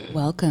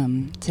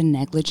Welcome to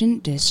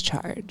Negligent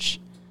Discharge,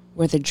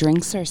 where the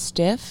drinks are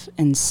stiff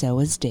and so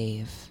is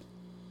Dave.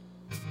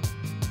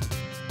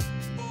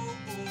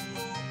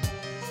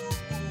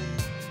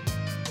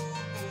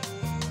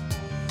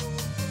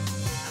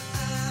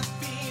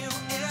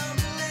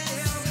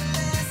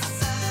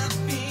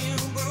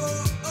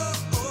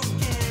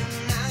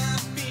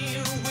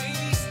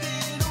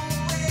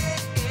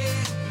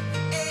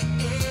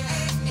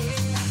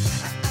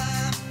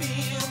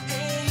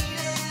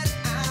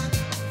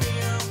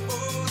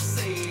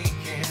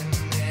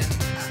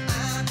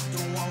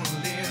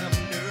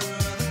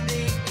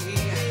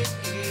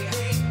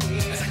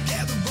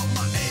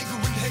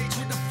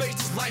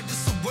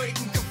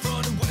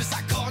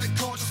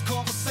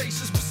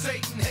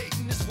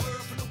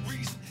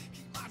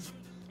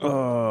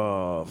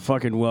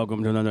 Fucking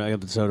welcome to another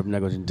episode of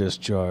Negligent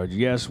Discharge.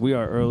 Yes, we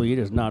are early. It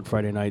is not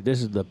Friday night.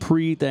 This is the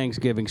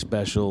pre-Thanksgiving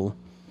special.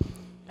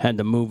 Had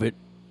to move it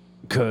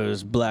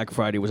because Black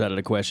Friday was out of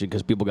the question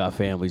because people got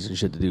families and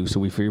shit to do. So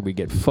we figured we'd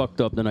get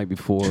fucked up the night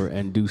before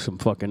and do some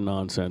fucking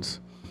nonsense.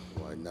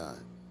 Why not?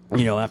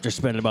 You know, after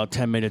spending about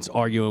 10 minutes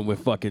arguing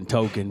with fucking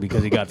Tok'in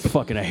because he got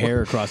fucking a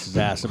hair across his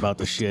ass about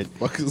the shit.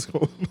 What is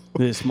going on?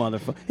 This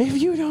motherfucker.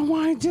 If you don't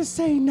want it, just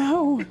say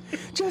no.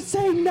 Just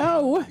say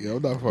no. Yeah,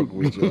 I'm not fucking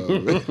with y'all,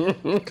 man. I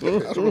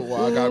don't know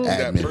why I gotta be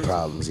that person.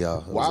 Problems,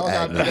 y'all. Why I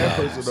gotta be that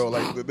person, though?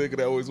 Like the nigga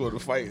that always wanted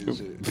to fight and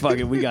shit.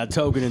 Fucking, we got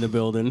Tok'in in the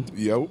building.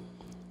 Yo.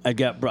 I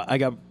got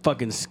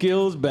fucking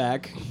Skillz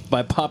back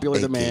by popular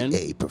demand.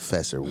 AKA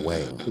Professor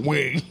Wang.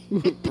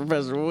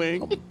 Professor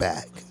Wing. I'm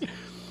back.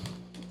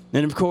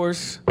 And of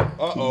course,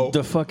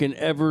 the fucking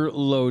ever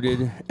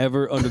loaded,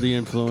 ever under the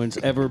influence,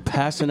 ever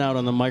passing out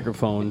on the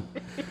microphone,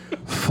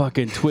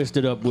 fucking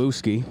twisted up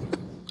Wooskie.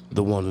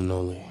 The one and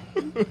only.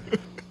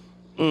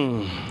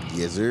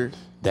 Yes, sir.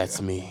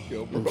 That's me.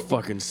 Yo, bro.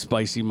 Fucking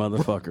spicy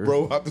motherfucker.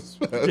 Bro, out the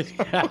smash.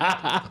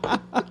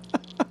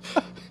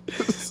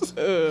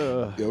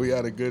 Yo, we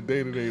had a good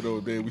day today, though.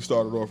 Dave. We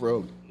started off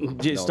early.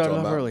 Started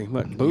off early.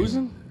 What,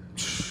 boozing?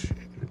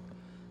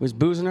 Was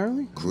boozing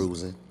early?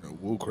 Cruising. Yo,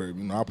 Woo crazy.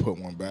 You know, I put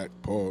one back.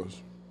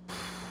 Pause.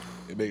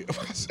 And they,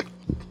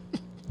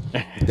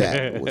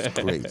 That was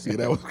crazy. yeah,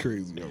 that was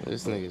crazy, yo.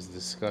 This nigga's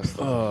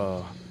disgusting.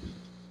 Nah,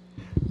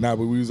 but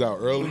we was out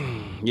early.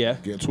 Yeah.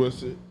 Getting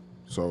twisted.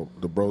 So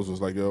the bros was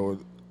like, yo,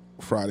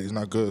 Friday's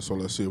not good, so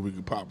let's see if we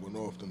can pop one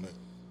off tonight.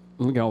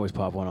 We can always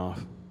pop one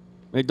off.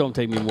 It don't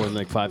take me more than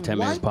like 5-10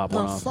 minutes to pop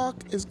one off. What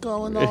the fuck is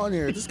going on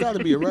here? This got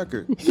to be a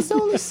record. He's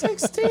only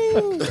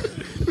 16.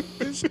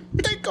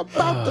 Think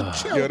about the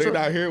children. Yo, they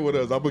not here with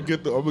us. I'm gonna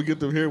get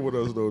them here with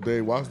us though,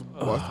 Dave. Watch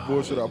the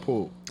bullshit I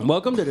pulled.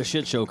 Welcome to the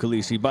shit show,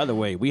 Khaleesi. By the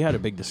way, we had a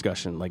big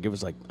discussion. Like, it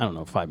was like, I don't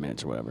know, 5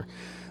 minutes or whatever.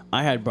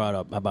 I had brought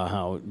up about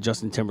how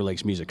Justin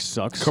Timberlake's music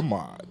sucks. Come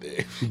on,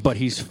 Dave. But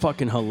he's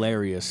fucking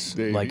hilarious,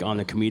 Dave, like on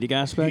the comedic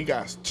aspect. He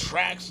got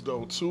tracks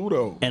though too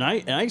though. And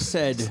I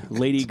said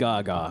Lady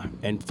Gaga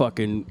and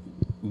fucking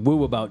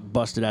Woo about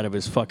busted out of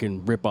his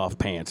fucking rip-off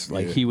pants.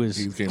 Like, Yeah,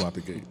 he came out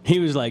the gate. He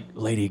was like,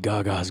 Lady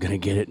Gaga's gonna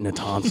get it in the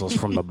tonsils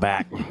from the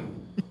back.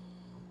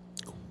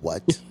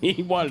 What?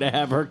 He wanted to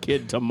have her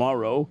kid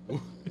tomorrow.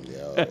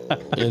 Yo.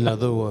 In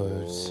other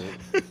words.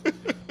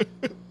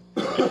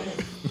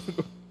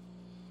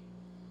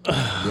 Yo,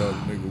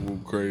 nigga Woo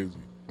crazy.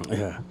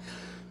 Yeah.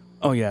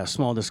 Oh yeah.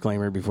 Small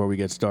disclaimer before we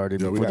get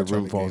started, Yeah, we before the gotta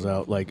room turn the falls game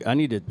out. Like, I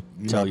need to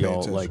You're tell not paying y'all,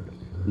 attention. like,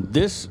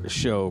 this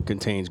show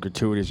contains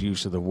gratuitous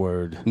use of the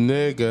word.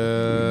 Nigga.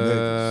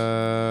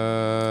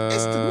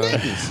 It's the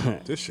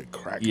niggas. This shit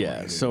crack.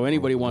 Yeah. So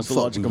anybody wants to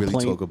lodge a we really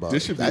complaint, talk about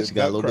This it. should be Actually a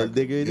got a little nut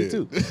bit of nigga in it crack.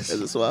 too.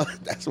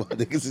 That's why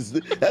niggas is.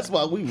 That's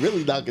why we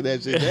really knocking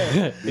that shit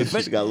down. This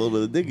shit got a little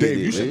bit of nigga Dave, in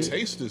you it, should man.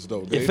 taste this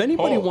though, Dave. if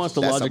anybody Pause. wants to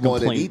That's lodge a some more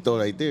than complaint, Ito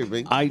right there,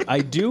 man. I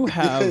do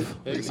have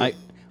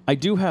I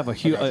do have a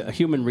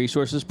human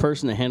resources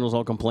person that handles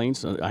all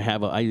complaints. I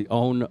have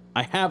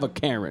a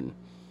Karen.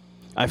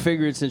 I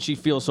figured since she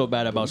feels so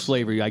bad about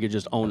slavery, I could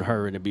just own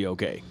her and it'd be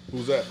okay.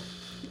 Who's that?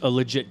 A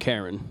legit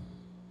Karen.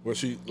 Was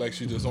she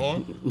just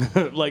on?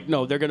 Like,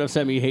 no, they're gonna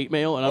send me hate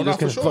mail and I'm no,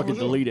 just gonna for sure, fucking for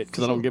sure. delete it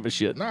because I don't give a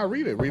shit. Nah,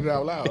 read it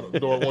out loud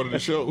during one of the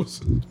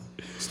shows.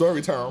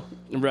 Story time.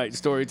 Right,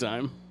 story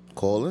time.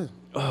 Call in.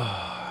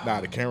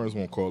 Nah, the Karens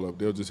won't call up.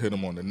 They'll just hit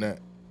them on the net.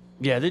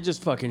 Yeah, they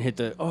just fucking hit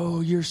the,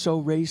 oh, you're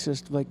so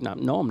racist. Like,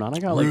 no, I'm not.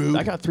 Rude.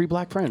 I got 3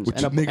 black friends. With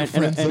and your nigga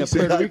friends, and a like,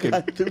 Puerto Rican. I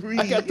got 3.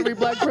 I got 3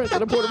 black friends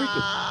and a Puerto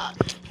Rican.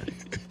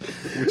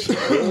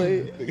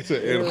 Nigga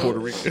said, and a Puerto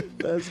Rican.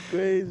 That's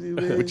crazy,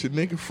 man. With your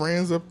nigga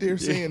friends up there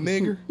saying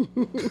nigger.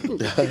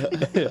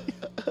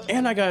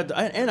 And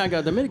I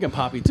got Dominican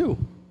Poppy, too.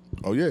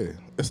 Oh yeah,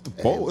 it's the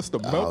bowl. It's the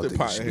I don't melted think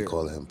you pot should in be here.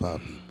 calling him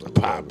Poppy.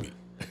 Poppy.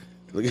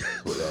 Look at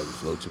what that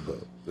float your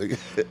boat. Look at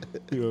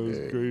Yo,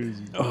 it's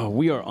crazy. Oh,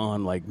 we are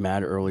on, like,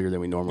 mad earlier than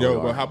we normally Yo,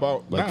 are. but how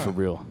about Like, for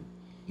real.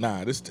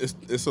 Nah,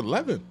 it's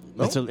 11.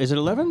 No? Is it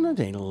 11? It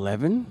ain't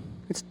 11.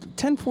 It's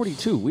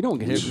 10:42. We don't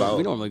get hit. About-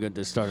 We normally get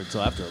this started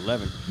until after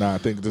 11. Nah, I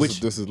think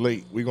Which- this is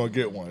late. We're gonna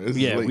get one. This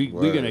Yeah, is late.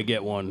 we're gonna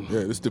get one Yeah,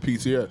 this is the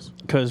PTS.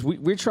 because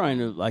we're trying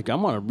to, like,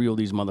 I'm gonna reel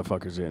these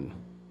motherfuckers in.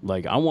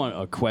 Like, I want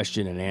a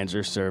question and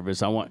answer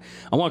service. I want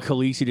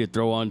Khaleesi to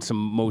throw on some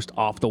most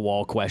off the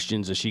wall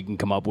questions that she can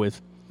come up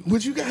with.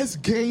 Would you guys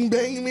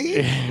gangbang me?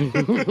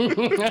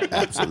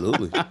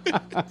 Absolutely.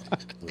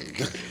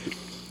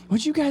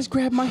 Would you guys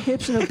grab my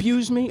hips and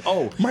abuse me?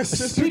 Oh, My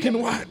sister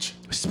can watch.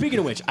 Speaking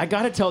of which, I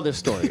gotta tell this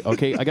story.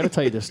 Okay, I gotta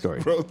tell you this story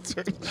Bro,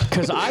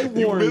 because I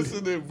you warned.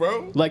 missing it,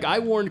 bro. Like, I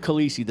warned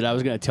Khaleesi that I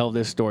was going to tell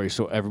this story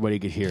so everybody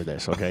could hear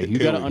this, okay? You Here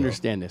got to we go.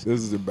 understand this. This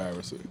is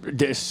embarrassing.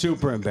 It's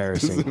super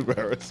This is embarrassing.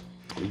 embarrassing.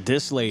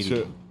 This lady,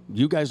 Shit.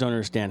 you guys don't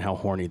understand how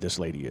horny this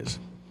lady is.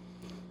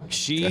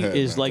 She Go ahead,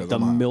 is man, like 'cause the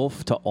I'm hot.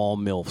 MILF to all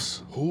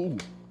MILFs. Who?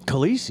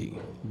 Khaleesi,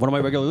 one of my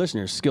regular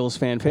listeners, Skillz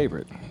fan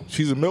favorite.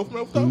 She's a MILF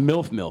though?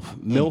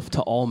 MILF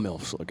to all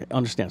MILFs. Okay,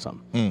 understand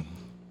something.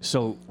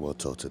 So We'll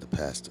talk to the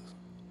pastor.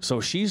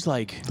 she's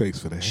like, Thanks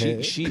for the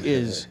head. she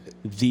is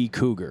the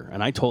cougar,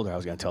 and I told her I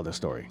was going to tell this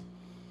story.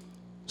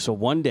 So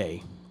one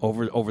day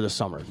over the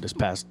summer, this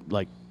past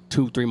like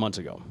 2-3 months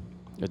ago,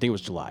 I think it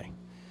was July,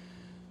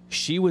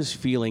 she was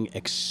feeling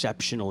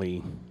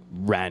exceptionally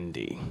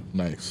randy.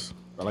 Nice.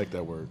 I like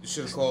that word. You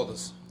should have called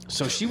us.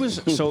 So she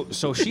was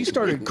so she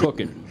started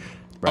cooking,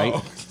 right?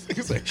 Oh,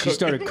 it's like She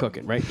started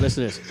cooking, right?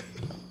 Listen to this.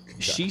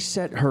 She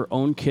set her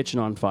own kitchen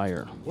on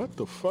fire What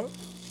the fuck?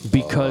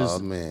 because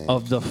Oh, man.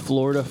 of the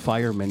Florida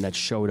firemen that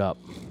showed up.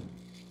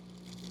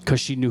 Because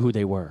she knew who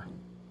they were.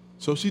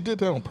 So she did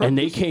that on purpose? And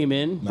they came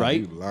in, Nah, right?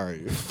 you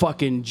lying.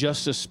 Fucking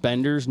just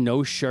suspenders,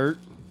 no shirt.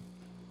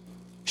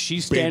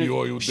 She's standing. Baby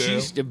oiled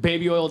She's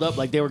baby oiled up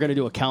like they were gonna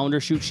do a calendar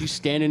shoot. She's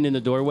standing in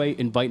the doorway,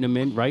 inviting them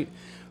in, right?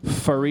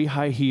 Furry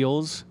high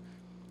heels,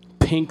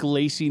 pink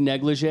lacy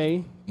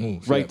negligee. She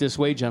Right had this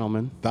way,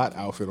 gentlemen. that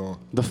outfit on.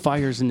 The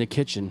fire's in the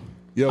kitchen.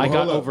 Yo, I got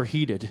hold up.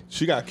 overheated.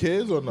 She got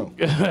kids or no?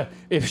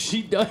 If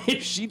she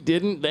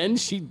didn't, then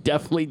she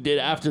definitely did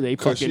after they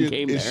fucking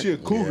came is there. she a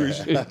cougar?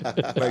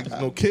 Like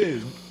no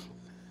kids.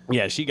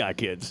 Yeah, she got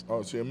kids.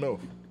 Oh, she a MILF.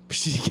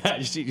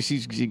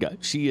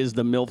 She is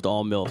the MILF to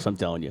all MILFs, I'm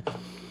telling you.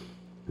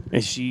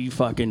 And she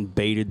fucking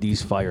baited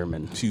these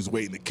firemen. She was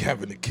waiting to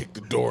Kevin to kick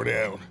the door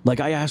down. Like,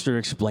 I asked her to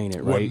explain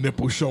it, One right?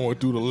 nipple showing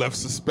through the left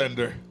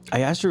suspender.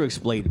 I asked her to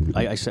explain.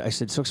 I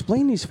said, so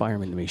explain these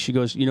firemen to me. She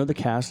goes, you know the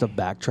cast of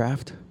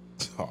Backdraft?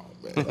 Oh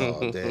man.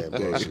 Oh, damn,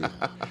 bullshit.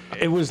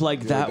 It was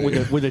like that with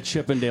a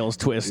Chippendales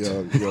twist.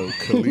 Yo,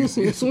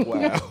 Khaleesi is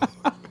wow.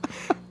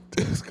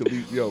 This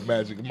Khaleesi, yo,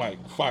 Magic Mike,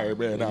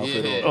 fireman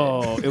outfit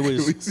on. Oh, it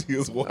was Khaleesi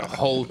is wow.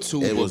 Whole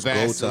tube It of was go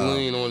time.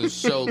 Vaseline on his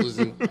shoulders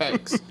and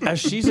pecs. as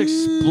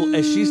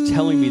she's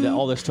telling me that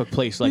all this took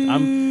place. Like,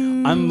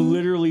 I'm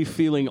literally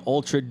feeling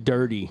ultra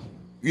dirty.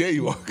 Yeah,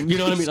 you are. You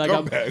know what I mean? Like,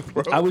 Scumbag,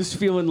 bro. I was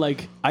feeling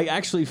like I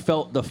actually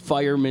felt the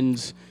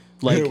firemen's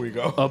like Here we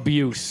go.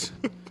 abuse.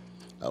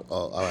 Oh,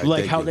 all right, Like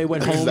thank how you. they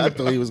went home. I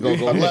thought he was going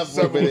to go left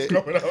for a Someone was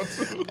minute. coming out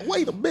too.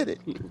 Wait a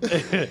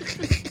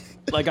minute.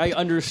 Like I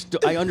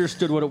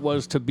understood what it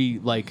was to be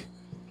like.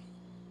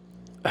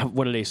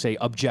 What do they say?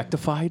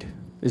 Objectified?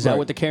 Is that Right.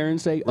 what the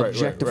Karens say? right.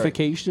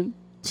 Objectification?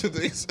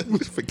 They said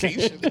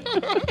vacation.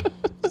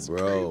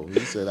 Bro, he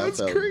said I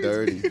felt crazy.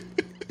 dirty.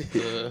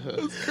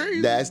 That's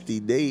crazy. Nasty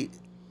Nate.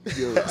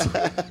 Yo.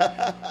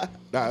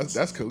 Nah, that's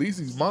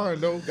Khaleesi's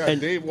mind though. Got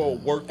And- Dave all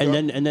worked And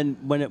up. then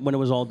when it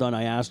was all done,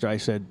 I asked her. I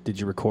said, "Did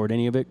you record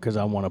any of it? Because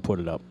I want to put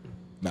it up."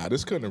 Nah,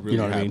 this couldn't have really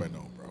know what I happened mean?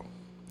 though, bro.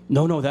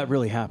 No, that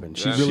really happened.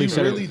 She Yeah. really She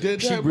set really her,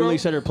 did She that, really bro?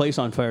 set her place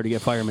on fire to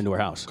get firemen to her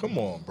house. Come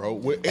on, bro.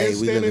 With Hey,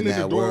 and we live standing in in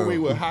the that doorway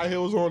world. with high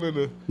heels on in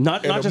the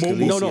Not and a just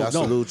moo-moo. no I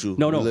salute you.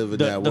 no We live in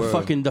the that the world.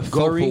 fucking the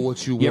Go furry. for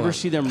what you You ever want.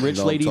 see them rich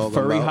know what I'm lady talking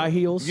furry about? high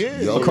heels?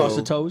 Yeah. across Yo.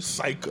 the toes.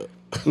 Psycha.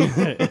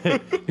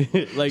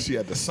 Like She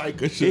had the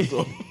Psycha shit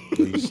on.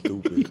 Yo, you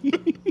stupid.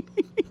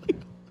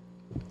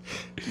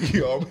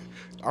 Yo,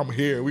 I'm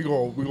here. We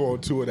going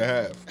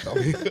 2.5.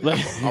 I'm here.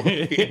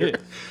 I'm here.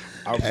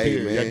 I'm Hey,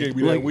 here. Y'all man. gave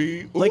me that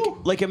weed.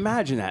 Ooh. like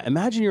imagine that.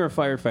 Imagine you're a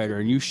firefighter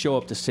and you show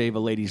up to save a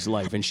lady's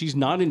life and she's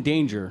not in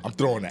danger, I'm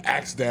throwing the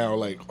axe down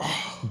like,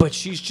 oh, but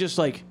she's just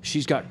like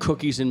she's got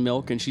cookies and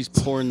milk and she's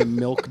pouring the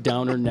milk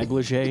down her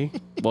negligee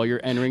while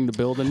you're entering the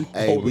building.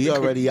 Hey, Holding we the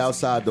already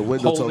outside the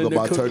window Holding talking the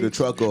about turn cookie. the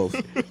truck off.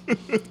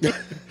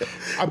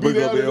 I'll be We're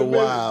down gonna be in a a minute.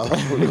 while.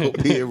 We're gonna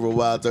be here for a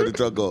while. Turn the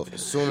truck off.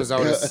 As soon as I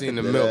would have seen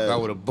the milk, I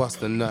would have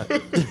bust a nut.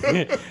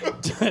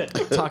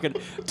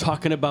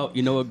 talking about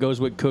what goes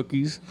with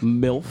cookies,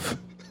 MILF,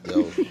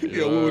 Yo,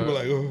 Yo, we would be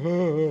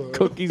like,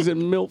 cookies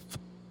and MILF.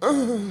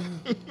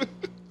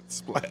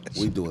 splash.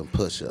 we doing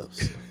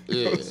push-ups.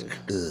 Yeah.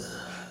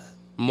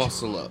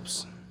 Muscle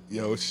ups.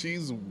 Yo,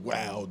 she's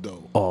wild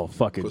though. Oh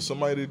fucking For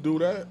somebody to do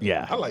that,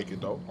 Yeah. I like it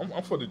though.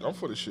 I'm for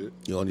the shit.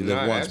 You only live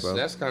Nah, once, bro.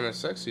 that's kind of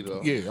sexy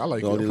though. Yeah, I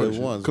like You it. only I'm for live the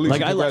shit. once. Khaleesi,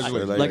 like I like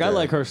congratulations. like I that.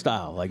 like her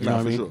style. Like you Nah, know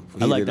what I for mean?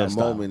 sure. I like Heat that of the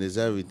style. moment is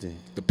everything.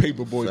 The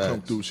paper boy come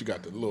Facts. through. She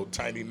got the little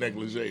tiny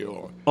negligee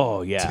on.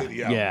 Oh yeah,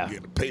 Titty out. yeah.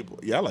 The paper.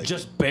 Yeah, I like it.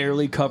 Just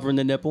barely covering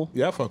the nipple.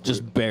 Yeah, I fuck with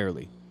just it.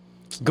 barely.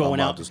 Going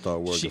I'm about out to start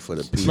working she- for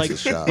the pizza like,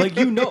 shop. Like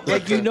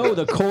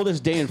the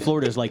coldest day in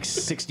Florida is like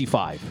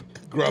 65.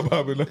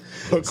 Grubhub in her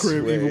crib Swear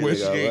even when to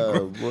she God,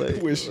 ain't boy.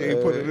 when she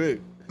ain't put it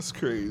in. It's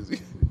crazy.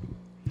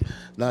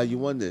 Nah, you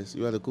won this.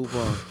 You had a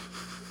coupon.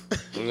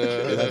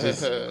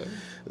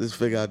 Just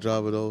figure I'll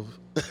drop it off.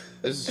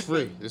 This is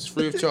free. This is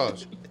free of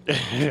charge.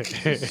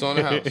 It's on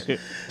the house.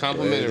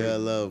 Complimentary. Yeah, I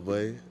love,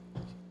 boy.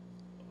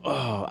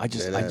 Oh, I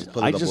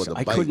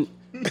bike. couldn't.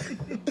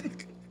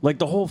 Like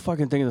the whole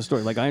fucking thing of the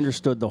story. Like I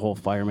understood the whole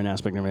fireman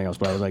aspect and everything else,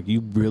 but I was like, you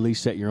really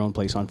set your own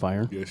place on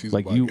fire? Yeah, she's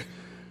like a you. bike.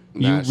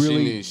 You Nah,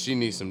 really she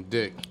needs some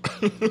dick.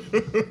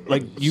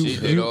 like you. She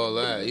did all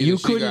that. Either you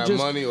she couldn't got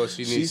just. money or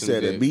she She needs some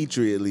said dick.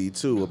 immediately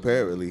too,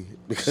 apparently.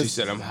 Because She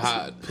said, I'm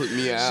hot. Put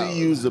me out. she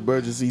used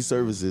emergency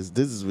services.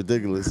 This is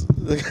ridiculous.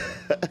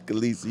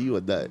 Khaleesi, you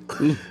a nut.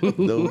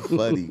 No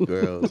funny,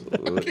 girl.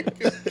 I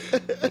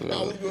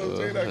was gonna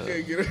say that. I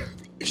can't get it.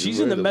 She's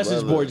in the Word of message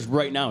mother. boards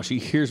right now. She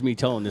hears me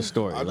telling this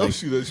story. I know Like,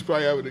 she's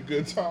probably having a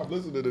good time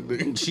listening to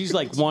this. she's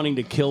like wanting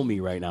to kill me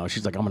right now.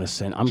 She's like, I'm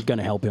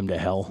gonna help him to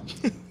hell.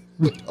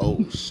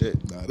 Oh shit.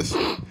 Nah, this.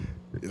 Yo,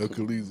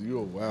 Khaleesi, you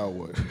a wild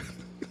one.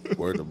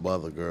 Word of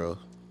mother, girl.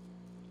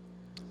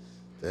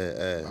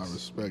 That I ass.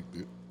 respect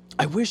it.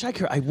 I wish I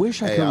could Hey,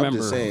 remember. I'm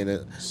just saying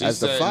that She as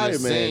the said in the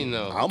scene, fireman,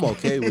 though. I'm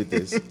okay with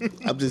this.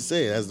 I'm just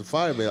saying, as the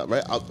fireman,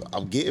 right?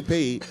 I'm getting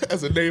paid.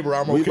 As a neighbor,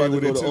 I'm We okay about to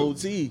with go it to too.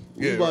 OT.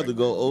 We Yeah, about right. to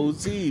go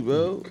OT,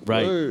 bro.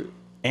 Right. Word.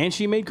 And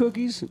she made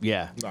cookies.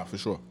 Yeah. Nah, for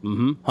sure.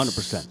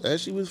 100%. As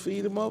she was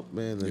feeding them up,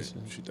 man.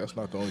 Listen. That's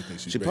not the only thing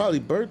She baked. probably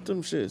burnt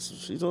them shits.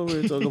 She's over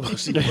here talking about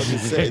she fucking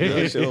set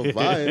that shit on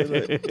fire.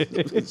 Like,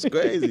 it's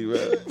crazy,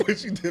 bro. But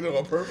she did it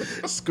on purpose.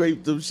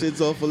 Scrape them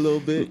shits off a little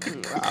bit.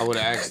 I would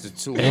have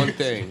asked her one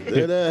thing.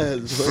 That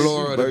ass. bro.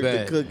 Floor She of the burnt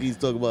bed. the cookies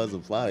talking about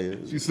some fire.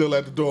 She still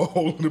at the door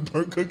holding the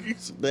burnt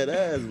cookies That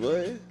ass,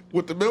 boy.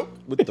 with the milk.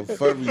 With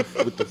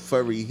the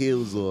furry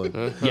heels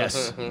on.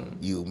 Yes.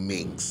 You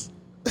minx.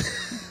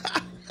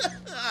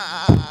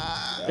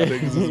 That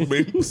niggas is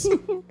minks.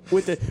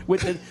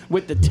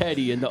 with the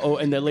teddy and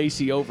the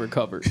lacy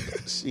overcover.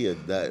 She a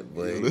nut,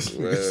 boy. This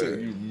nigga said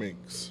Word. you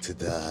minks.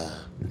 Ta-da.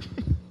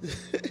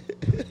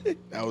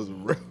 That was a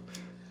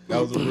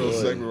real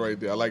segment right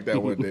there. I like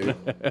that one, Dave.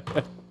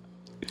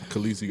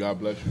 Khaleesi, God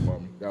bless you,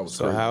 mommy. That was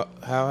So great.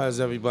 how has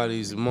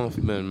everybody's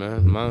month been,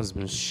 man? Mine's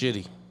been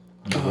shitty.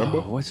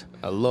 Oh, what?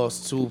 I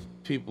lost 2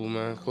 people,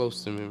 man,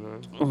 close to me,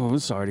 man. Oh, I'm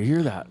sorry to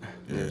hear that.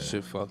 Yeah,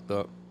 shit fucked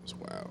up. It's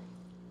wild.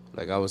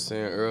 Like I was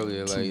saying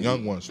earlier, Two like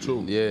young ones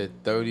too. yeah,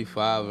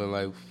 35 and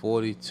like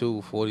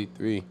 42,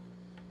 43. You know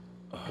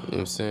what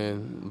I'm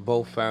saying?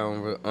 Both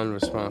found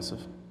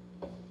unresponsive.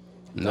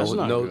 That's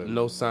not good.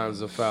 No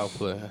signs of foul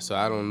play. So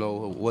I don't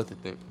know what to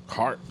think.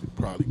 Heart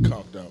probably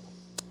conked out.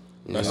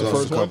 That's I the lost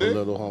first a one, couple Dave?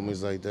 little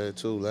homies like that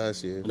too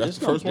last year. That's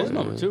the first That's one.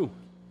 number 2.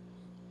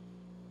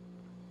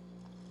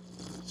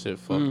 Shit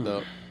fucked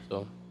up.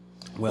 So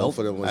Well, Both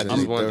of them was I in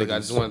just their wanted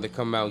 30s. to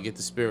come out and get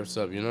the spirits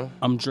up, you know?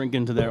 I'm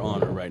drinking to their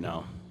honor right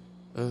now.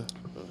 And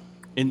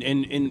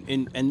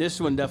this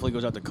one definitely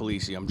goes out to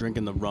Khaleesi. I'm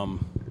drinking the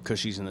rum because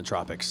she's in the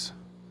tropics.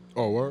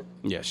 Oh, what?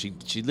 Yeah, she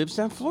lives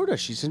down Florida.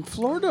 She's in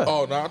Florida.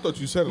 Oh, no, I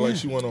thought you said it like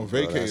she went on Oh,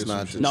 vacation. that's or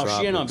not some the shit. No,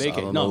 she ain't on tropics. I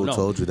vacation. don't No, know who no.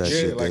 told you that Yeah,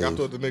 shit, like I Dave.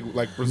 thought the nigga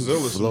like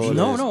Brazil or some Florida. shit.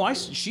 No,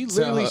 she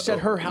literally her- set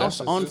her that's house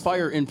her on sister.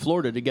 fire in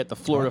Florida to get the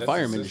Florida that's her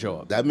firemen to sister. show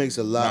up. That makes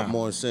a lot Nah,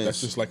 more sense.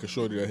 That's just like a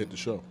shorty that hit the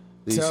show.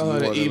 Tell her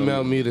to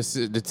email me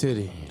the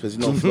titty. Because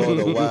you know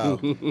Florida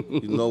wild.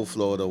 You know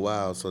Florida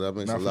wild, so that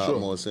makes Nah, a for lot sure.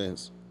 more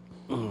sense.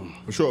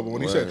 For sure, but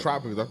when he said Right.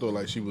 tropics, I thought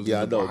like she was. Yeah,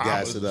 I in the know,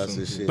 Bahamas gassing or us some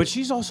and shit. But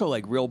she's also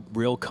like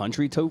real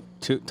country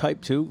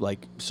type too.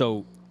 Like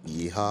so,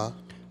 Yeehaw.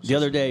 the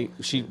other day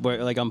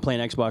like I'm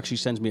playing Xbox. She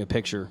sends me a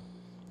picture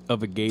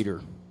of a gator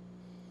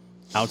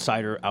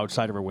outside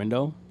of her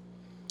window.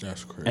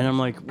 That's crazy. And I'm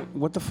like,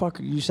 what the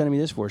fuck are you sending me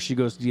this for? She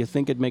goes, do you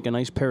think it'd make a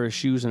nice pair of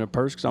shoes and a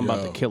purse? Because I'm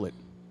about to Yo. kill it.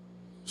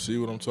 See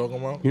what I'm talking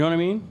about? You know what I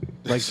mean?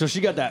 Like, so she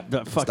got that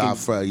fucking... Stop,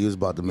 Fred. You was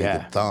about to make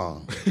Yeah. a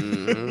thong.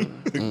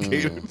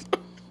 Gator,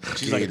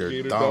 She's like,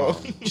 gator thong.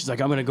 dog. she's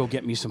like, I'm going to go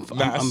get me some...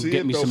 Nah, I'm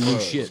getting me some new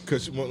shit.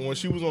 Because when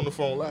she was on the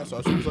phone last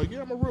time, she was like,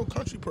 "Yeah, I'm a real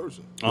country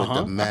person." With the I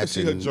could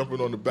see her matching,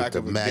 jumping on the back with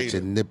of the a gator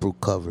matching nipple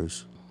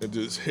covers. and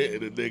just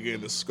hitting the nigga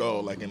in the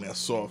skull, like in that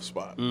soft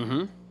spot,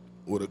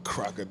 with a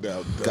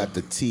crocodile. Got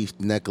the teeth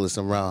necklace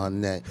around her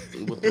neck.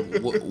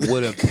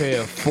 With a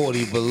pair of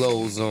 40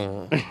 belows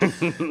on.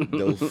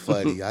 No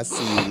funny. I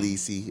see you,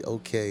 Lisi.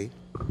 Okay.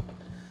 I'm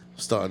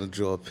starting to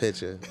draw a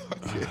picture.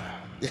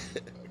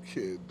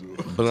 Can't do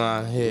it.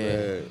 Blonde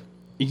hair.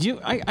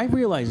 I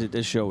realize that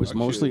this show is can't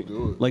mostly...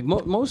 do it. Like,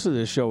 most of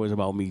this show is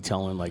about me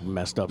telling, like,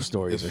 messed up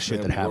stories It's of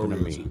shit that family happened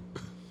to me.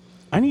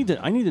 oriented.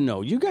 I need to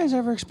know. You guys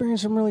ever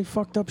experienced some really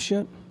fucked up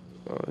shit?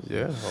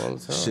 Yeah, all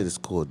the time. Shit is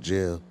called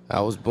jail.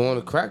 I was born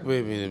a crack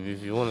baby.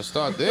 If you want to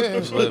start there,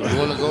 but if you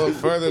want to go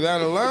further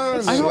down the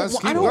line, let's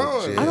keep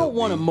going. I don't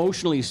want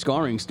emotionally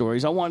scarring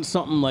stories. I want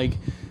something like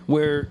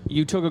where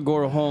you took a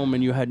girl home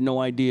and you had no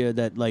idea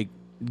that like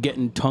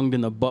getting tongued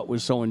in the butt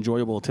was so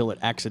enjoyable till it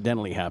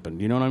accidentally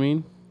happened. You know what I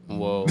mean?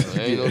 Whoa,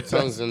 ain't no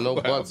tongues and no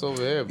butts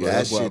over here, bro. Yeah, that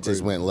that's wild shit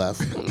just crazy. went left.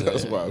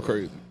 That's wild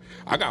crazy.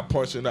 I got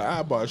punched in the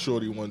eye by a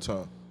shorty one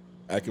time,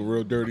 acting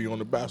real dirty on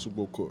the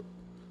basketball court.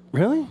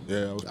 Really?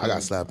 Yeah, I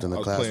got slapped in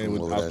the classroom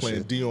over I was that playing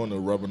shit. Dion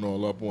and rubbing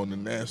all up on the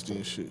nasty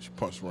and shit. She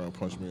punched me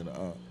in the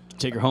eye.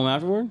 Take her home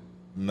afterward?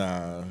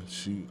 Nah,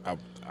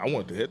 I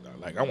want to hit.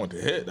 Like I want to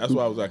hit. That's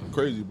why I was acting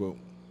crazy. But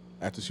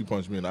after she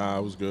punched me in the eye, I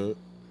was good.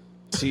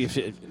 See if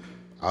it.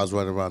 I was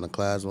running around the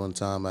class one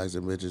time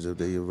asking bitches if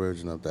they a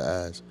virgin up the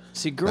ass.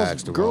 See, I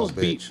asked the girls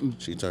wrong beat bitch.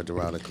 She turned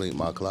around and cleaned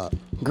my clock.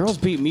 girls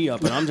beat me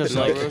up, and I'm just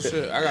No, like, real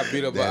shit. I got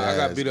beat up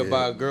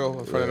by a girl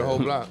in front of the whole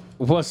block.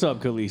 "What's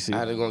up, Khaleesi?" I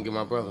had to go and get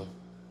my brother.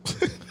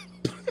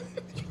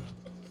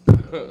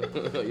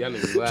 Y'all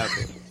niggas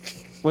laughing.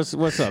 What's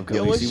up, Khaleesi?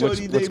 Yo, what's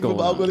shorty what's name from going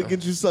I'm gonna on?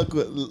 get you sucked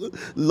with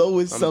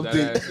Lois I'm something.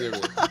 dead ass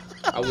serious.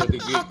 I went to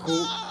get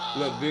cool.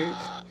 Look, bitch.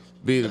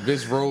 The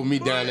bitch rolled me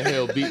down the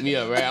hill, beat me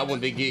up, right? I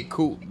went to get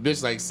Coop.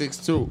 Bitch like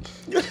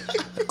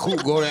 6'2".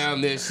 Coop go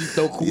down there, she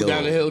throw Coop Yo.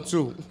 down the hill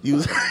too.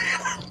 You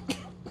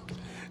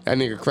That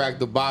nigga cracked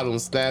the bottle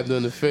and stabbed her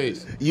in the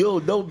face. you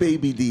don't know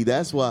Baby D,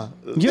 that's why.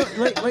 Yeah,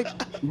 like,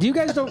 do you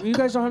guys don't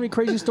have any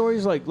crazy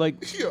stories? Like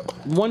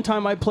one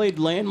time I played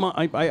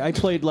I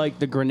played like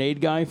the grenade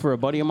guy for a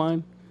buddy of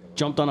mine.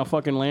 Jumped on a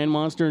fucking land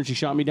monster and she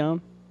shot me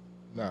down.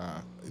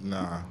 Nah.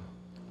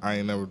 I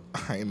ain't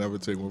never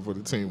take one for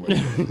the team.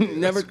 Like,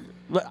 Never.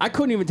 I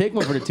couldn't even take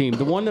one for the team.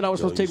 The one that I was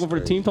supposed to take one for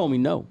the team told me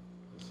no.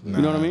 nah,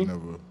 You know what I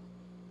mean?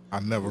 I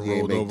never You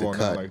ain't rolled make over the on cut.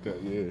 that like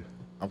that. Yeah,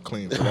 I'm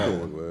clean for that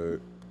one.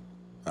 Word.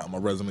 My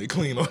resume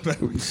clean on that.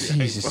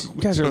 Jesus,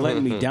 you guys are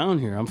letting me down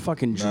here. I'm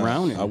fucking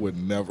drowning. I would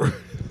never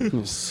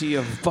See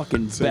a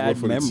fucking take one bad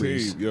for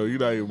memories. the team.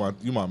 Yo,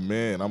 you my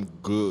man. I'm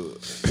good.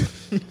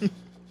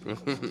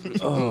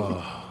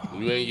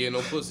 You ain't getting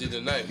no pussy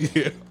tonight.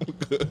 Yeah, I'm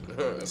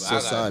good.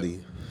 Society.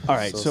 All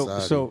right,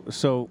 Society.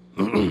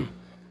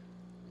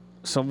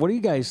 so what do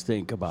you guys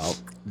think about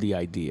the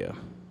idea?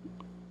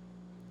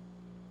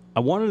 I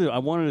wanted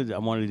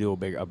to do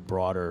a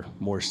broader,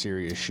 more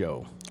serious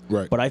show.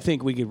 Right. But I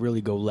think we could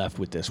really go left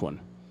with this one,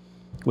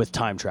 with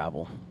time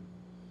travel.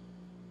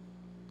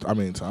 I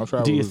mean, time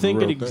travel. Do you is a think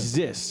real it thing.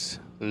 exists?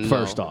 No.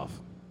 First off,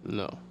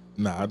 No.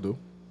 Nah, I do.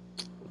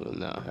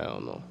 Nah,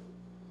 hell no.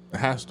 It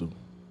has to.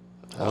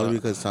 Only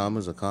because time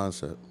is a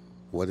concept.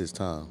 What is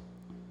time?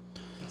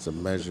 It's a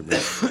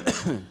measurement.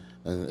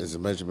 And it's a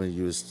measurement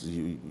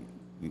you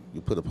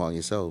put upon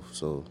yourself.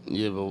 So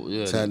Yeah, but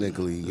yeah.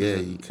 technically, yeah,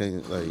 you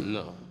can't like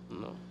No.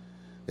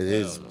 it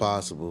is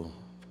possible.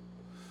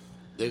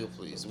 Nigga,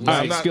 please. All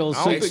right, Skillz.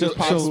 I don't think So- it's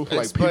possible for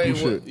like Explain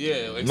people what, shit.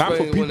 yeah, Not for explain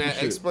people when that.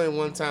 shit. Explain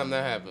one time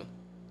that happened.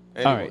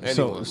 all right.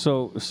 Anyone.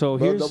 So Bro,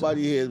 here's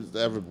nobody here has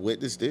ever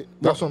witnessed it.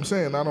 That's what I'm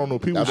saying. I don't know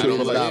people I shit. believe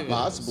but it's like, not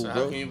possible, so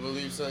bro. How can you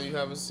believe something you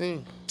haven't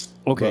seen?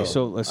 okay. Bro,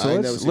 So I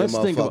ain't let's never seen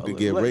a think about motherfucker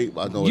get raped.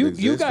 I know it you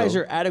exists, guys though.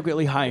 are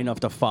adequately high enough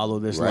to follow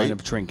this Right? line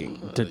of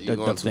thinking, You're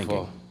going of too thinking.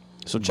 far.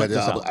 So check But this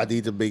out. I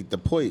need to make the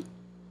point.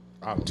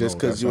 I don't Just know,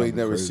 because that you ain't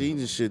sounded never crazy. seen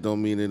this shit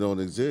don't mean it don't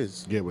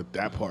exist. Yeah, but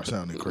that part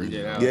sounded crazy.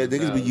 Yeah, Yeah,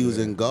 niggas be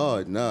using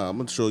God. Nah, I'm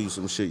gonna show you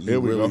some shit you Here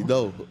we really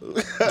go.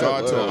 know.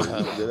 God told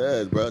Dead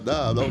ass, bro.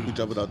 Nah, don't be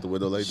jumping out the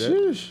window like that.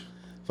 Sheesh.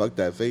 Fuck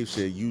that faith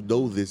shit. You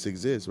know this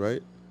exists,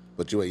 right?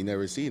 But you ain't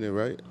never seen it,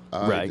 right?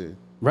 All right, then.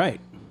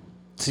 right.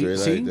 See, Straight like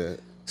see, that.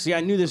 see. I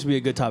knew this would be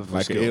a good topic for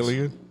Like an Skillz.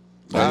 alien.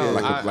 I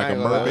Like a ain't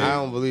gonna lie, mermaid. I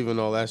don't believe in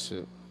all that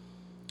shit.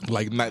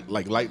 Like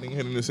lightning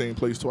hitting the same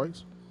place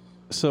twice.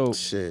 So,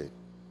 Shit.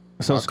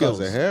 so My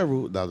cousin Skillz.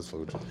 Harold. Nah, this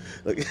fucking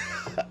like,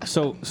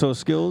 So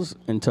Skillz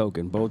and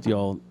Tok'in, both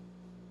y'all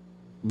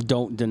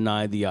don't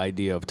deny the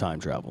idea of time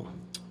travel.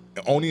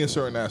 Only in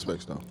certain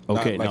aspects, though.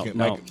 Okay, not like,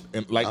 no.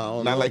 like I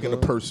don't not know, like in a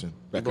bro. person.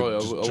 That Bro,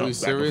 could just are we jump back and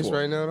serious forth.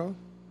 right now, though?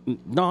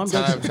 No, I'm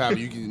Time just. travel,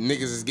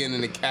 niggas is getting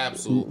in the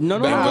capsule. No,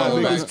 no, Back no,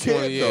 going no, back no.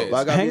 20 years. Why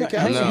I gotta be a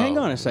capsule? hang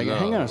on a second. No,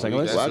 hang on a second.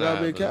 that's Why I not gotta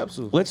be a happening.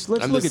 capsule? Let's I'm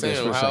look just at this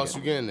saying, for a how else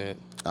second. you getting there?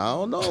 I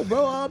don't know,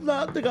 bro. I'm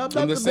not the I'm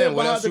man just saying,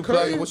 what behind else the you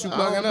plugging- curtain. what you I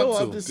plugging don't know,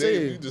 up I'm to? just Damn, you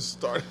saying. just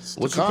started.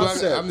 What you Concept.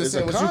 plugging? I'm just It's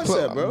saying, a what you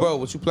concept, bro. bro?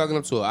 What you plugging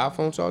up to? An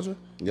iPhone charger?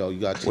 Yo, you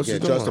got to What you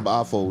get trust doing? them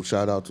iPhone.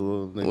 Shout out to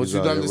them. What you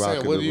out done? here Just saying,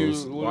 rocking what the do you?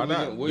 roots. what Why do you-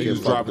 not? what You do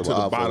just you- drop it to the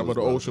iPhones, bottom of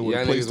the bro. ocean with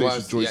Y'all a niggas PlayStation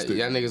watch. joystick.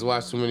 Y'all niggas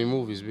watch too many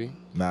movies, b.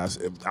 Nah,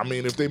 I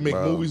mean, if they make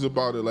Bro. movies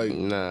about it, like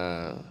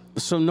Nah.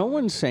 So no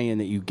one's saying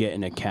that you get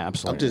in a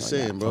capsule. or I'm just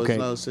anything saying, like bro. that, It's okay?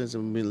 no sense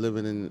in me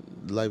living in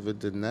life of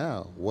the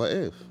now. What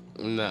if?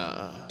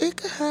 Nah. It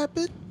could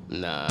happen.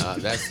 Nah.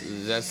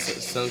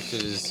 That's some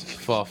shit is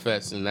far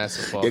fetched, and that's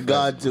a far. You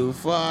got too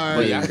far.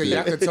 But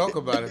y'all can talk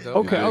about it though.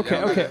 Okay, Y'all- okay,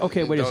 y'all- okay,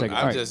 okay, wait a don't- second. I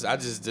All right.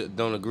 just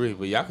don't agree,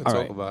 but y'all can All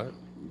talk right. about it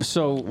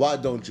So Why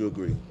don't you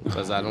agree?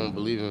 because I don't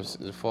believe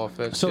in far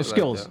fetched. so shit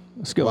Skillz, Like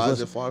that. Skillz, Why is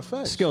listen, it far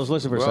fetched? Skillz,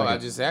 listen for a Bro, second. I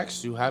just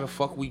asked you, how the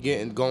fuck we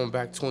going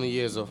back 20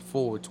 years or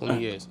forward 20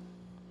 years?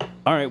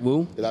 All right,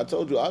 Woo. And I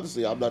told you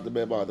honestly, I'm not the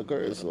man behind the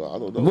curtain, so I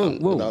don't know. Woo,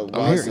 woo. And I-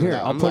 I'm Here, asking here.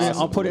 now. I'll put it.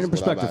 I'll put it in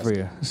That's what I'm perspective for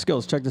you.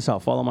 Skillz, check this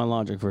out. Follow my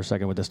logic for a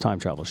second with this time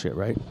travel shit,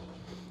 right?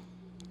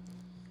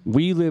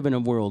 We live in a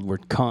world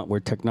where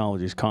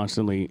technology is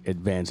constantly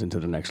advancing to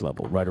the next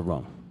level, right or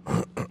wrong.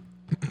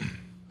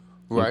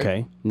 Right?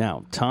 Okay.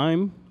 Now,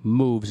 time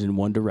moves in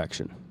one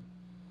direction.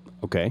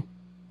 Okay?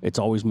 It's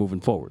always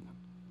moving forward.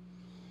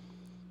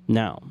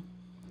 Now,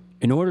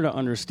 in order to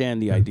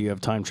understand the idea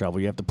of time travel,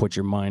 you have to put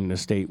your mind in a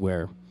state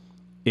where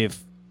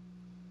if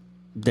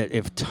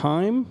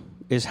time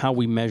is how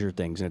we measure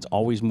things and it's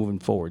always moving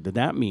forward,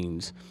 that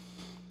means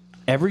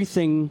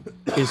everything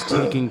is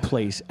taking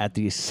place at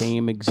the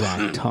same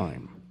exact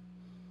time.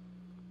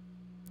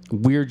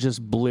 We're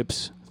just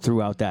blips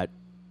throughout that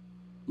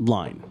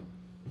line.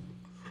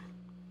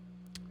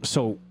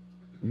 So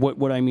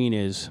what I mean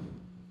is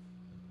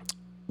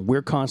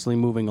we're constantly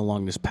moving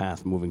along this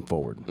path moving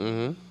forward.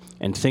 Mm-hmm.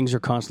 And things are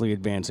constantly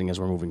advancing as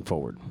we're moving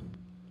forward.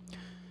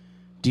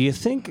 Do you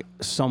think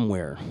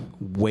somewhere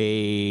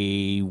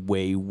way,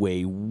 way,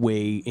 way,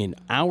 way in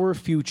our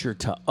future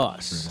to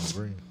us,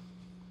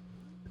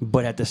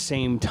 but at the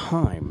same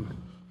time,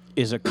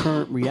 is a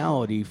current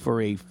reality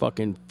for a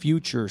fucking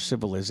future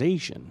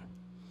civilization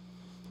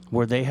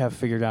where they have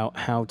figured out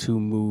how to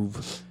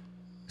move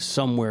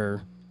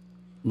somewhere,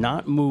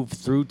 not move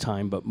through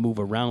time, but move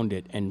around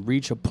it and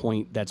reach a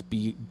point that's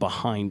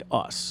behind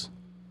us,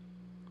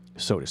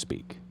 so to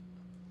speak?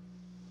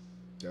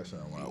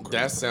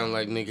 That sound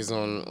like niggas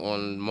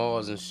on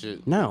Mars and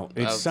shit. No,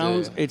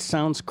 it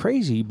sounds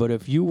crazy, but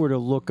if you were to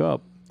look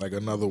up like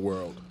another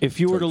world, if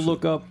you were to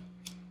look up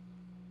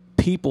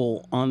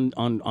people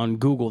on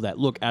Google that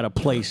look at a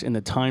place in the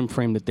time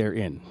frame that they're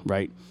in,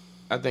 right?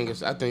 I think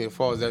as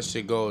far as that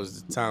shit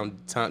goes,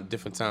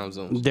 different time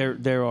zones.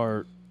 There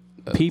are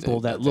people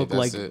that look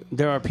like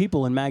there are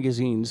people in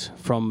magazines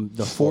from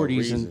the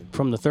 40s and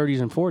from the 30s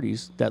and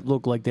 40s that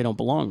look like they don't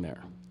belong there.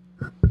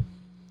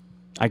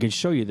 I could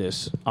show you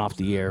this off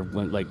the air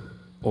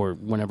or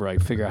whenever I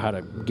figure out how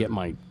to get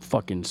my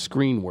fucking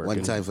screen working.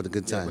 One time for the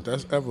good time. But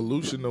that's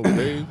evolution, though,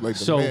 Dave. Like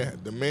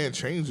the man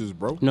changes,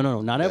 bro.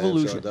 No, not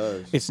evolution.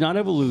 Sure it's not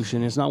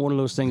evolution. It's not one of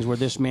those things where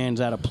this man's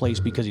at a place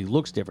because he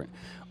looks different.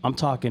 I'm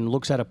talking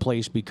looks at a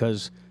place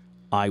because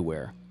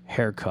eyewear,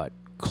 haircut,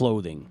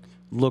 clothing,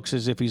 looks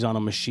as if he's on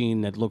a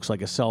machine that looks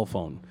like a cell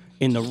phone.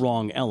 In the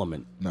wrong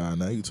element. Nah,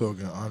 now you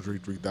talking Andre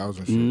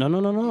 3000 shit.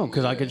 No,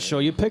 because I could show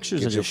you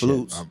pictures of this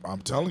flutes. shit.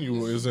 I'm telling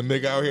you, there's a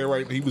nigga out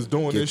here he was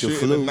doing this shit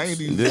flutes. in the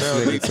 90s. This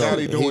now nigga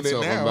he doing it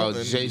talking now. about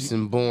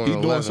Jason Bourne. He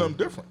doing 11. something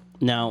different.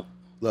 Now,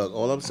 Look,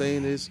 all I'm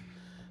saying is,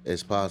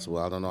 it's possible.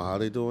 I don't know how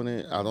they doing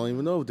it. I don't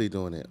even know if they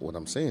doing it. What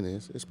I'm saying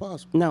is, it's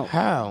possible. now,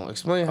 How?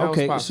 Explain how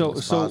okay, it's possible.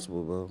 It's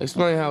possible, bro.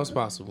 Explain how it's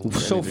possible.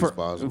 so Anything's for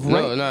possible.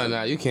 right,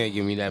 No, you can't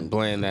give me that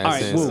bland ass All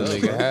right, answer, whoa.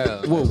 nigga.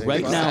 Hell. Whoa,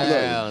 right now,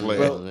 Hell,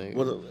 Bro,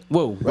 nigga.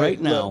 whoa,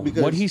 right now, look,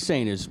 because- what he's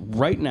saying is,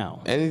 right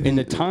now, Anything- in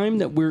the time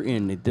that we're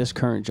in at this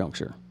current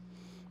juncture,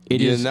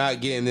 You're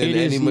not getting in it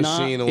any is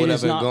machine not, or whatever it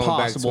is not going back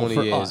possible 20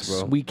 for years, us.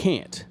 bro. We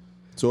can't.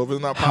 So if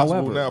it's not possible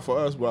However- now for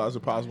us, why is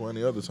it possible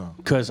any other time?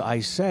 Because I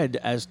said,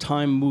 as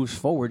time moves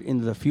forward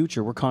into the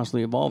future, we're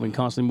constantly evolving,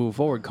 constantly moving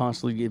forward,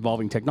 constantly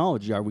evolving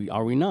technology. Are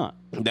we not?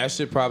 That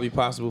shit probably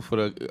possible for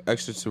the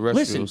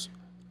extraterrestrials. Listen,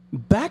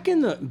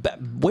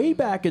 way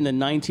back in the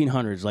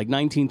 1900s, like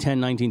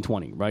 1910,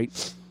 1920,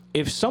 right?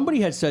 If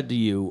somebody had said to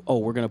you, "Oh,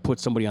 we're gonna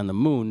put somebody on the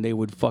moon," they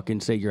would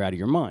fucking say you're out of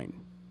your mind.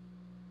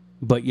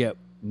 But yet,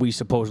 we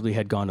supposedly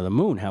had gone to the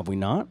moon, have we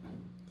not?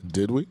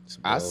 Did we?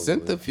 I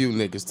sent a few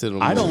niggas to the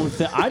moon. I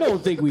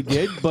don't think we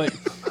did, but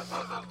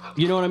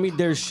you know what I mean?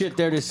 There's shit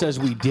there that says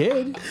we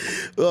did.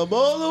 I'm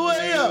all the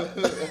way up.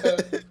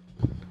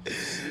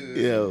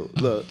 Yo,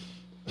 look,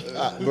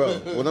 bro.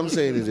 What I'm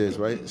saying is this,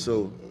 right?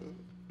 So,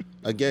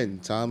 again,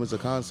 time is a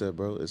concept,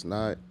 bro. It's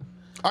not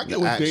I get the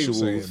what Dave's actual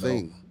saying,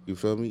 thing. You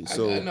feel me? I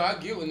So, know, I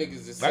get what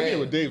niggas is I saying. get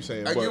what Dave's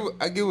saying, I but get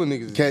what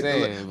niggas is can't,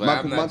 saying, but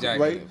I'm not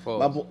jacking right? it.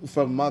 Pause.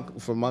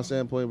 From my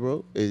standpoint,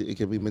 bro, it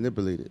can be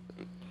manipulated,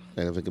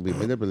 and if it can be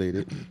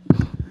manipulated,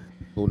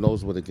 who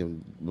knows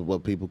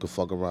what people can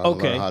fuck around and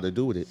Okay. learn how to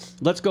do with it.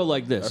 Let's go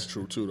like that's this.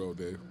 true too, though,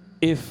 Dave.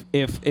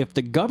 If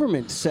the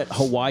government set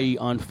Hawaii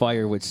on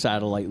fire with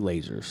satellite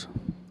lasers,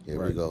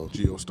 Here we go.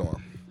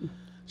 Geostorm.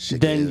 Shit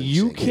then get-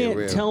 you shit get can't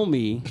real. tell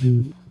me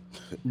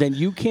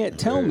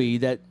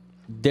that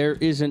there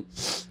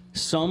isn't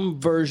some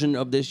version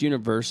of this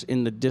universe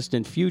in the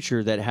distant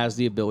future that has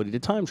the ability to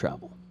time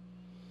travel.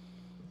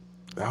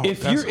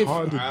 If That's you're-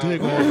 hard to I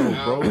dig don't on, know, though,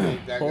 I bro. don't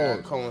think that gotta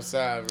Pause.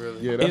 coincide,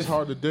 really. Yeah, that's If-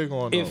 hard to dig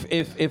on, though.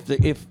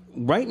 If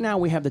right now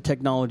we have the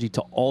technology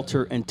to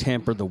alter and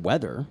tamper the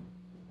weather,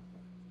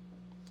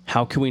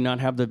 how can we not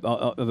have the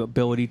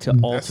ability to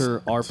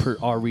alter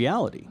our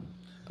reality?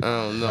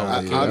 I don't know.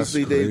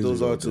 Honestly, crazy, Dave,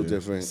 those are though, two dude.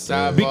 different.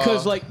 Sidebar.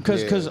 Because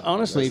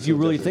honestly, that's if you two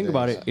really different think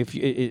about things.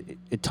 it,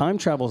 if time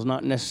travel is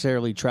not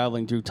necessarily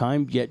traveling through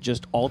time, yet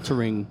just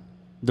altering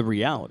the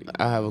reality.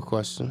 I have a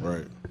question.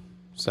 Right.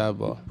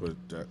 Sidebar. But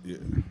that, yeah.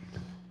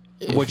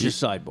 What's your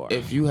sidebar?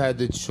 If you had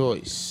the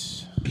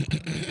choice,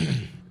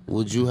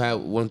 would you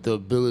want the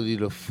ability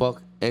to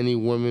fuck any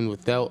woman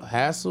without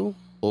hassle,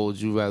 or would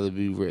you rather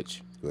be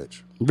rich?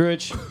 Rich.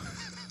 Rich,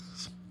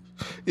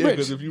 Yeah, Rich.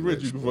 because if you're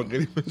rich, you can fuck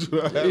any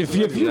bitch. if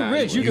you're Nah,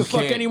 rich, you you can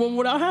fuck can't. anyone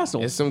without hassle.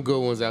 There's some good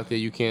ones out there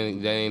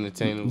that ain't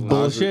attainable.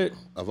 Bullshit.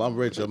 If I'm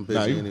rich, I'm busy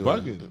Nah, you anyway.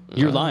 bugging.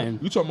 You're lying.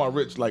 You talking about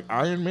rich, like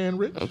Iron Man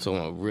rich? I'm talking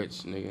about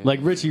rich, nigga. Like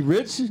Richie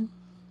Rich?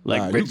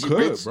 Like Nah, you Richie could,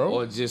 Rich? bro.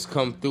 Or just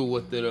come through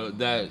with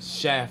that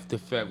shaft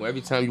effect where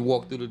every time you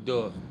walk through the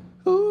door.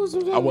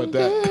 I want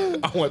that.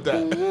 I want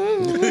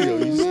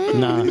that. Yo,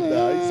 Nah. Nah, he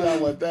said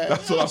I want that.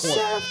 that's what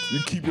I want. You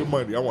keep your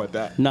money. I want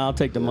that. Nah, I'll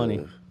take the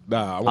money.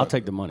 Nah, I'll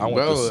take the money. I want,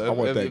 Bro, I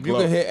want if that you glow.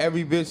 can hit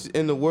every bitch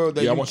in the world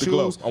that Yeah, I you want the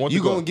glow. choose, I want the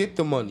you glow. gonna get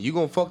the money. You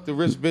gonna fuck the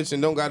rich bitch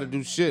and don't gotta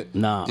do shit.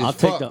 Nah, Just I'll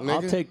fuck,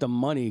 take the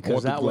money I because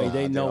want the that way glow. they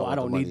I think I know want I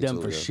the don't money need them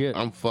too, for yeah. shit.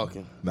 I'm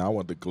fucking. Nah, I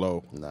want the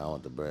glow. Nah, I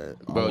want the bread.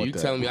 Bro, want you that.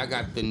 telling me I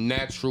got the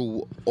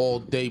natural all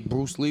day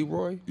Bruce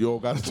Leroy? You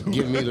don't got to do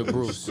Give me nothing. the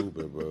Bruce.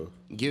 Stupid, bro.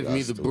 Give Y'all me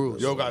the stupid.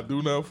 Bruce. You don't got to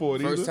do nothing for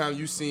it First either. time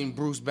you seen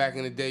Bruce back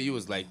in the day, you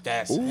was like,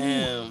 that's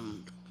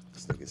him.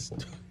 This nigga's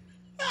stupid.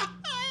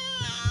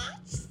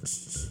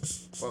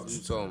 What you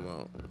talking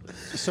about?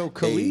 So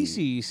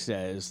Khaleesi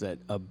says that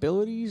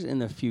abilities in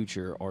the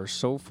future are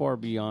so far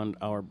beyond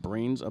our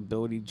brain's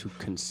ability to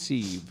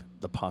conceive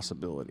the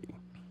possibility.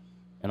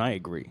 And I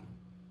agree.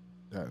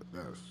 That's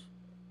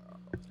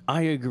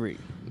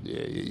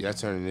Yeah, y'all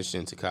turning this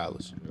shit into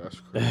college.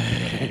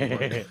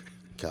 crazy.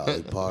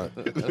 Cali Park.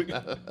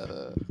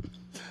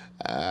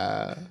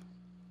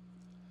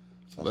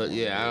 But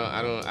yeah,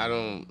 I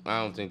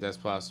don't think that's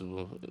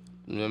possible.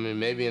 You know what I mean?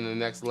 Maybe in the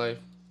next life,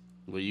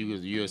 where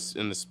you're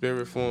in the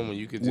spirit form, where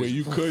you could just, Where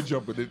you could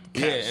jump in it.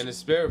 yeah, in the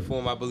spirit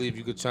form, I believe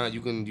you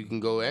can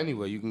go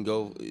anywhere. You can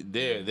go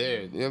there.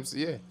 You know what I'm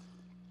saying? Yeah.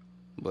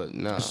 But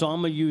no. So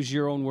I'm gonna use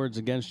your own words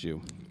against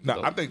you.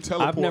 Nah, I think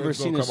teleporting I've never is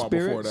seen gonna a come out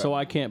before spirit, that. so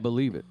I can't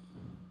believe it.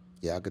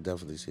 Yeah, I could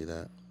definitely see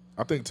that.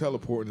 I think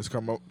teleporting is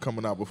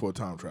coming out before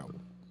time travel.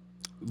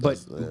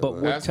 But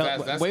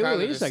That's wait kinda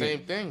a the second. same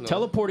thing, though.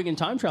 Teleporting and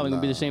time traveling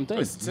would be the same thing.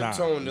 It's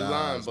tiptoeing the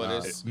line, it's but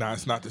not. it's Nah,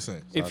 it's not the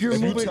same. If you're If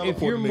you moving, teleport,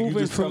 if you're nigga, you moving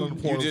just from,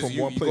 teleporting from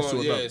one place to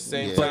going, another. yeah,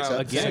 same Yeah, time.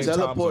 again, Same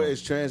teleport time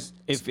is trans.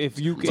 if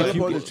you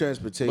Teleport is could,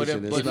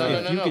 transportation. But It's no,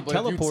 not- if you could But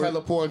teleport, if you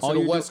teleport all to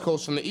the you West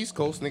Coast from the East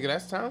Coast, nigga,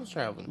 that's time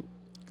traveling.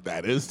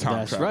 That is time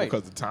That's travel right.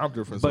 because the time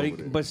difference over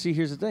there. but see,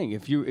 here's the thing: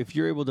 if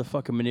you're able to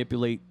fucking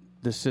manipulate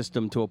the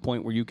system to a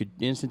point where you could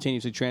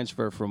instantaneously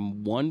transfer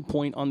from one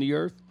point on the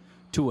Earth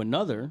to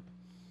another,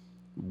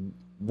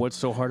 what's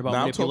so hard about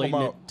Now, I'm talking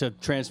manipulating it to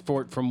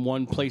transport from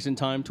one place in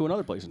time to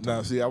another place in time?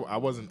 Now, see, I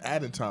wasn't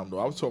adding time though.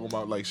 I was talking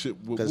about like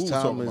shit. Because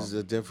time is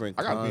a different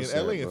I got to be in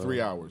concept, LA in bro.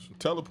 3 hours.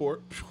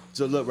 Teleport.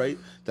 So look, right?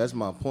 That's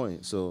my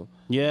point. So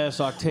Yes,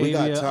 We got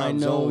Octavia, I time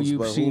know zones, you've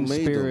but who seen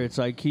made them? spirits.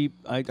 I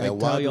and tell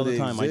why you all do the they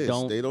time, exist? I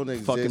don't, They don't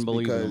exist fucking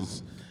believe them.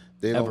 because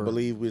they Ever. don't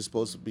believe we're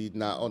supposed to be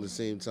not on the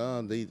same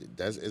time.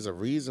 That's is a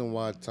reason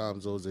why time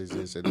zones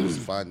exist, and it's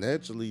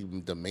financially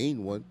the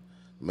main one.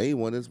 Main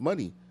one is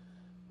money.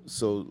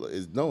 So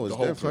it's The whole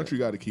different. country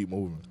got to keep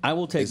moving. I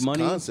will take It's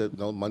money. concept,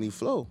 no money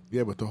flow.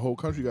 Yeah, but the whole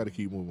country got to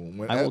keep moving.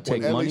 When, I will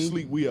take when LA money.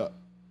 sleep, we up.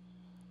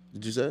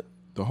 Did you say it?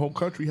 The whole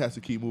country has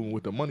to keep moving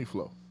with the money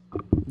flow.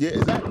 Yeah,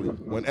 exactly.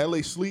 When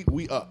LA sleep,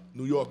 we up.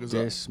 New York is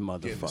This up.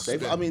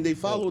 motherfucker. They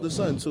follow the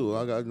sun too.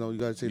 You got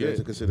to take that Yeah.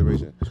 into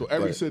consideration. So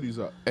every But city's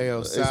up.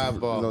 Ayo, it's-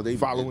 sidebar. they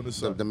Following the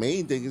sun. The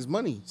main thing is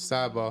money.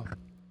 Sidebar.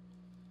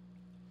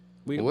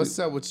 We- What's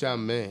up with y'all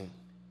man?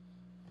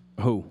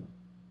 Who?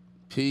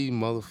 P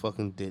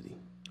motherfucking Diddy.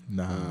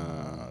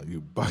 Nah,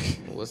 you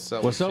bugging. What's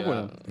up What's with up with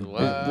y'all? him?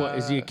 What? What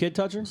is he a kid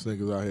toucher? This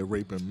nigga's out here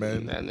raping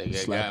men, That nigga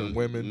slapping got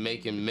women.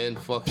 making men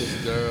fuck his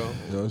girl.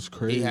 Yo, it's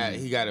crazy.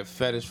 He got a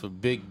fetish for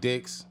big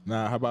dicks.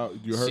 Nah, how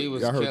about you heard? She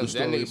was Y'all heard killing- the that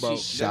story nigga, about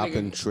she-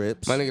 Shopping nigga-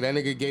 trips. My nigga, that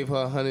nigga gave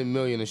her $100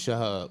 million to shut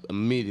her up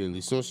immediately.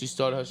 As soon as she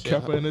started her shit,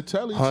 kept her in the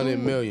telly. $100 too.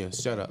 million.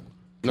 Shut up.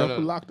 Kept No, her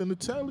no. locked in the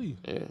telly.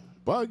 Yeah.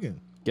 Bugging.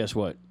 Guess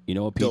what? You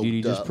know what P. Doped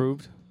Diddy just up.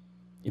 proved?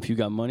 If you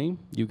got money,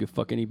 you can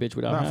fuck any bitch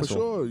without Nah, hassle. for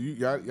sure.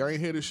 Y'all ain't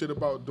hear this shit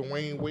about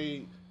Dwayne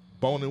Wade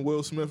boning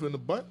Will Smith in the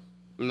butt?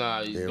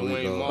 Nah, There we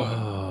Dwayne go.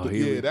 Martin.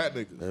 Yeah, that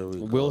nigga. There we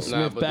go. Will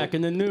Smith but back the-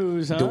 in the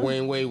news, huh?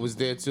 Dwayne Wade was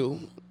there too.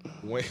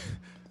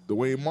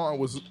 Dwayne Martin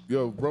was,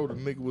 yo, bro, the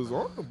nigga was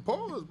on the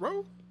pause,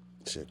 bro.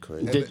 Shit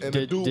crazy. And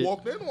the dude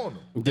walked in on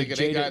him. Did Nigga,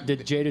 they got-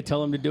 Jada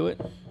tell him to do it?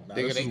 Nah,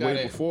 Nigga, this they is got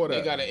way before They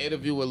that. got an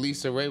interview with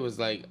Lisa Ray. Was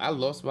like, I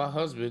lost my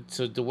husband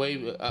to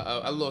Dwayne.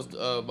 I lost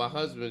my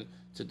husband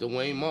to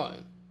Dwayne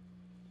Martin.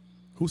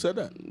 Who said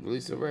that?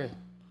 Lisa Ray.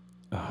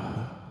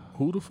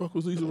 Who the fuck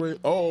was Lisa Ray?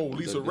 Oh,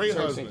 Lisa the Ray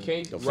Turks husband. and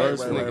Caicos Right,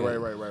 first right, right,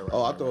 nigga. right.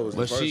 Oh, I thought it was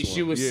But the first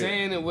she one. was Yeah.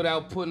 saying it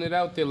without putting it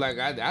out there. Like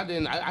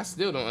I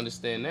still don't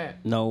understand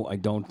that. No, I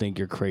don't think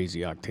you're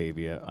crazy,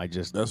 Octavia. I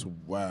just That's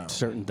wild.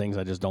 certain things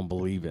I just don't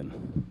believe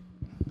in.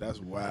 That's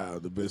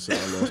wild. The bitch said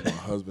I lost my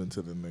husband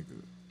to the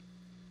nigga.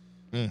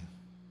 I'm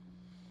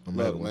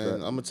mad Look, with man, that. I'm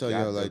gonna tell Got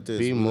y'all to like this: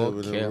 be we more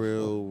live in a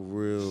careful.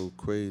 real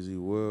crazy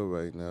world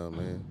right now,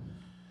 man.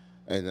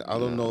 And I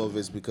don't know if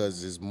it's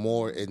because it's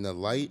more in the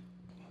light,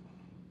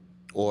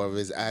 or if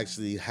it's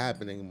actually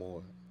happening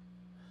more.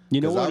 You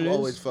know what I've it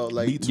always is? felt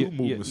like Me Too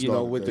movement you know,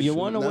 started with that the You shit.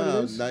 wanna know what it nah,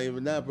 is? not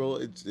even that, bro.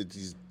 It's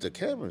the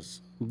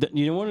cameras.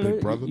 You know what it Big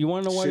is? brother? You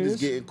want to know what Shit it is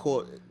is? getting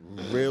caught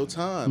real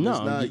time. No, It's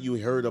not you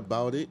heard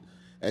about it,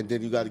 and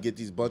then you got to get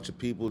these bunch of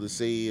people to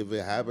say if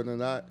it happened or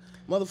not.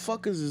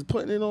 Motherfuckers is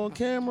putting it on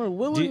camera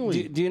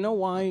willingly. Do you know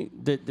why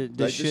the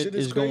this shit shit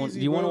is is going? crazy,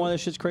 Do you want to know bro. why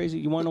this shit's crazy?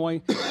 You want to know why?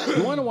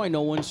 You want to know why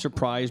no one's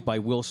surprised by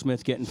Will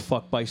Smith getting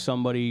fucked by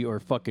somebody or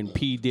fucking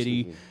P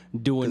Diddy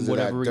doing 'Cause of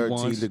whatever that he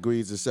 13 wants?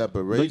 degrees of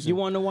separation. But you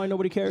want to know why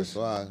nobody cares? That's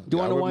why. Do you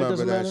want to know why it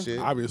doesn't that matter? shit.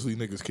 Obviously,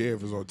 niggas care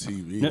if it's on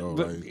TV. No, though,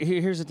 but like,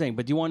 here's the thing.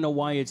 But do you want to know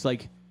why it's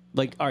like,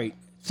 all right,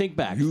 think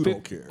back. You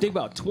don't care. Think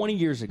about 20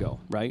 years ago,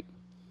 right?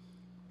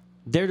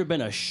 There'd have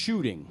been a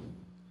shooting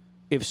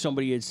if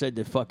somebody had said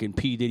that fucking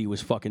P. Diddy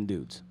was fucking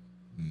dudes.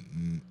 I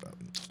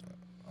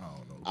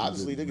don't know.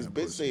 Honestly, niggas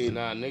been saying.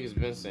 Nah, niggas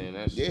been saying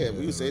that shit. Yeah,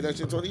 we was saying that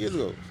shit 20 years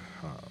ago.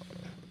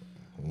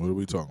 What are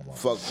we talking about?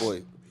 Fuck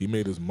boy. He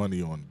made his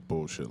money on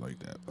bullshit like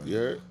that. Like, You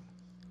heard?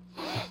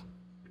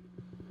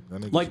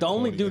 that nigga's Like the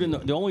only corny dude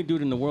anyway. the only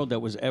dude in the world that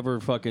was ever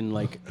fucking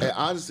like And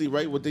honestly,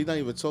 right, what they not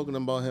even talking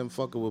about him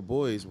fucking with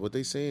boys. What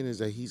they saying is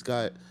that he's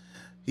got,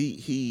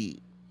 he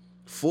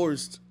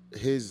forced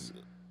his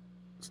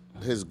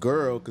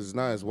girl, because it's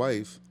not his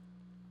wife,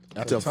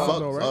 At to the time, fuck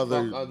though, right?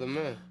 other Fuck other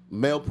men.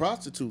 male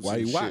prostitutes. Why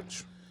and you shit.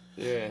 watch?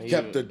 Yeah, he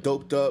Kept her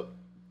doped up,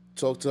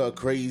 talked to her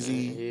crazy,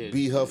 Yeah,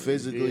 beat her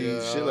physically,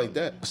 yeah. shit like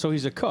that. so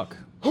he's a cuck.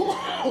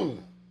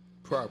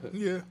 Probably.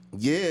 Yeah.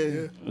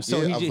 Yeah,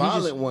 So yeah, he a just-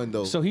 violent one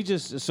though. So he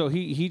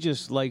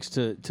just likes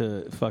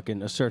to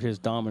fucking assert his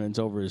dominance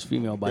over his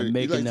female by He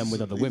making likes them to-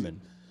 with other he's-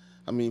 women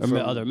I mean, or from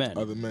other men.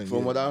 Other men. From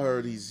yeah. what I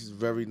heard, he's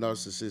very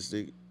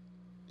narcissistic.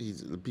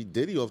 He's P.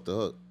 Diddy off the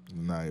hook.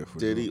 Nah, yeah, for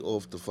Diddy sure.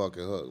 off the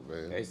fucking hook,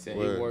 man. They said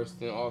Word. he worse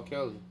than R.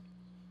 Kelly.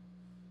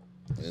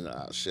 And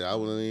shit, I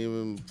wouldn't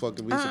even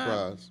fucking be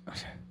surprised.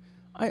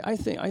 I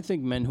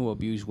think men who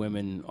abuse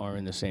women are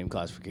in the same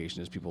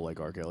classification as people like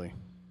R. Kelly.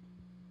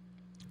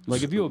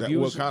 Like if you That-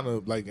 abuse what kind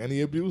of like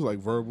any abuse, like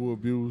verbal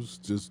abuse,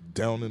 just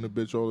downing the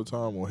bitch all the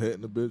time or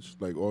hitting the bitch,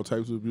 like all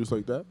types of abuse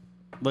like that.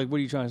 like what are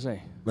you trying to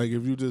say? Like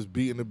if you just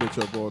beating the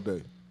bitch up all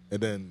day,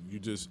 and then you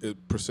just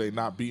per se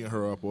not beating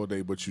her up all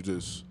day, but you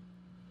just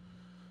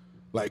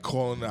like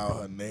calling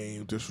out her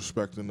name,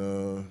 disrespecting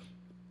her,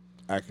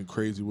 acting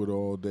crazy with her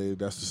all day.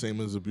 That's the same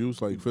as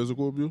abuse, like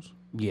physical abuse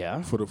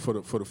Yeah. for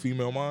the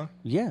female mind.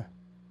 Yeah.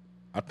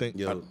 I think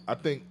Yo. I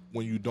think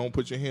when you don't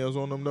put your hands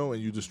on them though,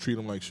 and you just treat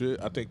them like shit,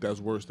 I think that's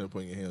worse than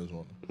putting your hands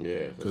on them.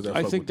 Yeah. Because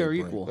I think they're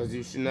equal. Because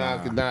you should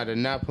not, they're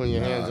not putting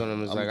your hands on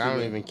them. It's I'm like, I don't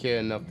keeping- even care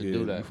enough to Yeah, do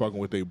you that. fucking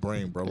with their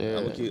brain, bro. Yeah.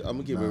 I'm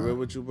gonna keep it real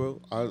with you,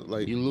 bro. I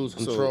like You lose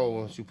so, control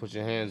once you put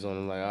your hands on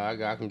them. Like,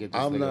 I can get this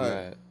I'm nigga not.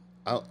 mad.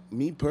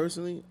 Me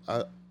personally,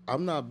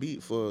 I'm not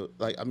beat for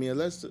like. I mean,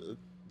 unless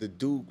the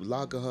dude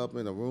lock her up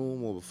in a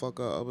room or fuck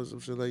her up or some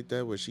shit like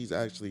that, where she's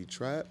actually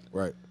trapped.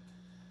 Right.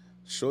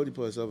 Shorty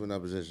put herself in that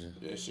position.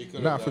 Yeah, she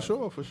could Nah, for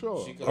sure, for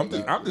sure. She could've I'm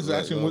done- just Like,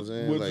 asking you know what what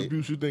I'm saying? Like-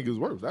 abuse you think is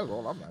worse. That's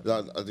all I'm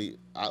asking.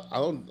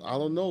 I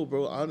don't know,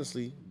 bro.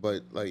 Honestly,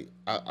 but like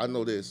I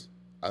know this.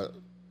 I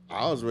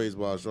was raised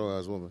by a strong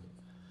ass woman.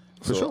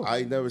 For sure. I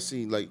ain't never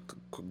seen like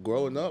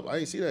growing up. I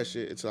ain't see that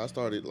shit until I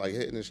started like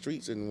hitting the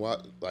streets and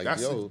what like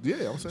That's yo,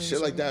 yeah, I'm saying shit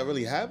like something. that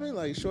really happened.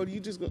 Like shorty, you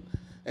just go,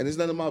 and it's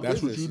none of my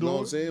That's what business. you You know what I'm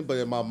doing? saying? But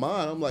in my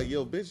mind, I'm like,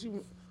 yo, bitch,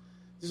 you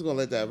just gonna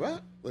let that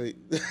rock? Like,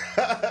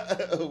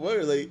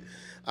 word, like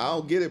I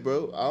don't get it,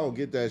 bro. I don't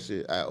get that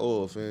shit at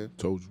all, fam.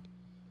 Told you.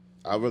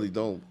 I really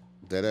don't.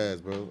 That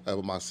ass, bro.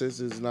 My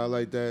sister's not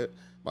like that.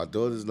 My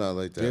daughter's not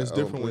like that. Yeah, it's I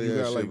don't different when play you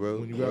that got shit, like bro.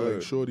 when you got like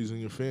Word. shorties in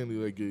your family,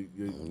 like your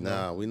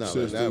Nah, we not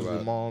sisters, letting that your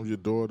rock. moms, your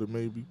daughter,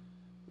 maybe.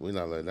 We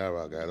not letting that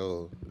rock at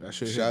all. That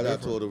shit hit Shout out to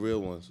different. all the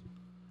real ones.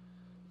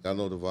 Y'all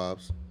know the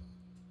vibes.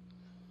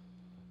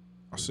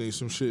 I seen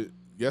some shit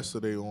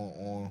yesterday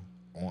on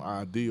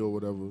ID or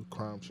whatever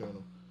crime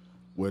channel,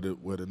 where the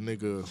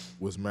nigga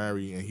was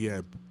married and he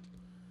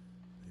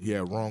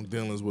had wrong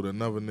dealings with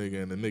another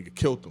nigga and the nigga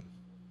killed him,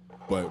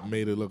 but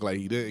made it look like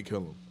he didn't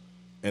kill him,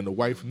 and the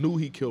wife knew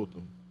he killed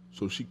him,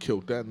 so she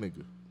killed that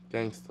nigga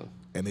Gangster.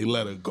 and they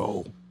let her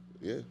go,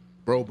 Yeah.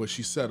 bro. But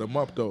she set him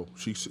up though.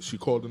 She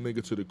called the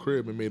nigga to the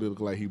crib and made it look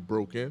like he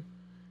broke in,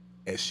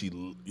 and she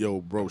laid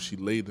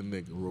the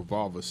nigga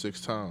revolver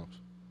 6 times,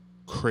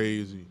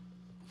 crazy.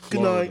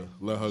 Florida,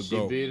 let her She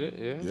go. beat it,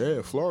 yeah.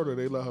 Yeah, Florida,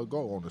 they let her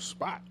go on the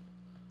spot.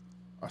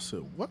 I said,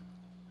 what?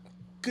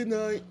 Good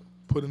night.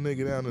 Put a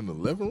nigga down in the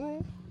living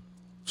room?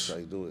 That's how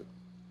you do it.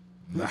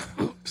 Nah,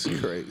 it's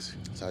crazy.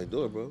 That's how you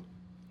do it, bro.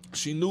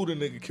 She knew the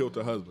nigga killed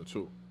her husband,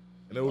 too.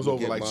 And it was I'ma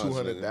over get like mine,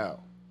 200,000.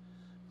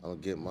 I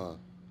don't get mine.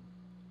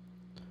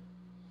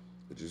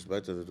 What you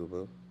expect her to do,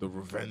 bro? The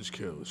revenge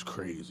kill is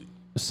crazy.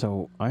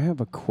 So I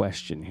have a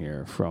question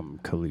here from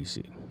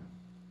Khaleesi.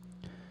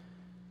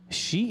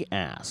 She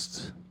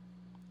asked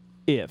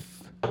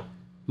if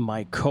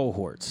my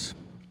cohorts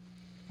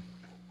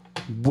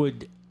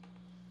would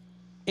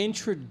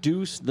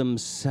introduce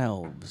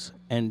themselves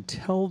and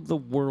tell the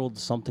world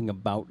something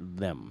about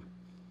them.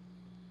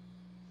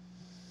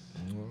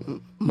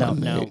 Now,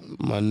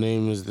 My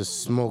name is the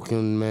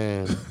Smoking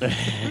Man.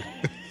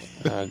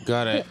 I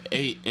got an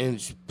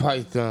 8-inch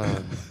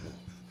python.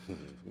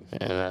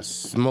 And I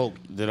smoke.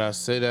 Did I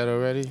say that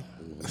already?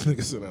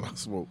 Nigga said that I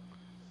smoke.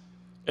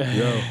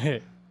 Yo,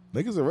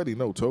 niggas already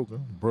know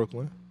Tok'in,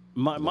 Brooklyn.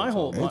 my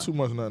whole Ain't too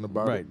much nothing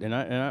about right, it.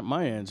 and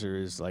my answer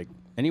is like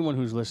anyone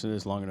who's listened to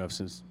this long enough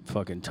since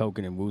fucking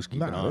Tok'in and Wooskie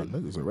been Nah, on,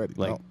 niggas already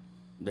like know.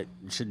 that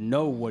should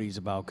know what he's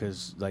about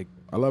because like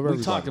I love we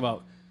everybody. talked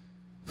about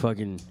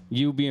fucking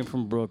you being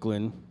from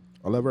Brooklyn,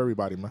 I love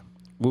everybody, man.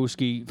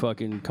 Wooskie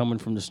fucking coming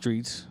from the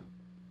streets,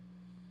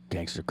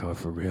 gangster card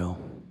for real,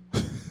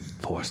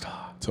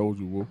 4-star, Told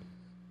you, Woo.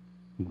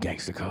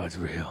 gangster card's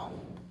real.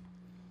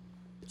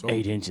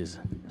 8 inches.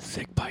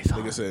 Thick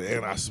python. Nigga said,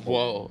 and I smoke.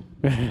 Whoa.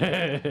 Yo, the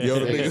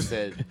Nigga nigga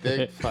said,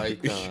 thick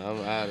python.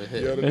 I'm out of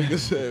Yo, the here. nigga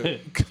said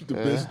the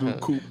bitch do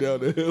Coop down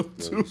the hill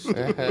too.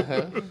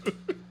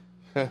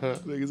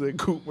 Nigga said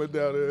Coop went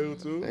down the hill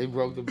too. They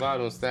broke the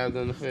bottle and stabbed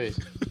her in the face.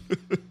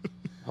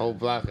 Whole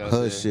block out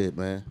Her there. shit,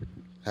 man.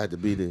 Had to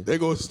be there. They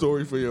go a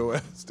story for your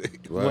ass.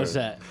 Word. What's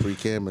that?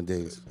 Pre-camera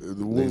days. The Niggas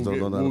Woo don't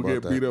know nothing get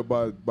about beat that.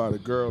 up by the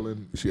girl,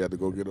 and she had to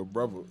go get her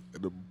brother.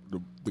 And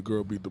the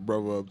girl beat the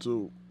brother up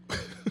too.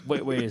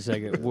 Wait a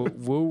second.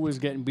 Woo was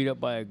getting beat up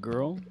by a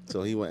girl,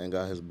 So he went and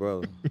got his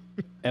brother.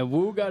 and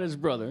Woo got his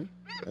brother,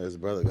 And his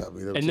brother got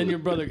beat up and too. then your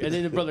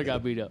brother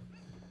got beat up.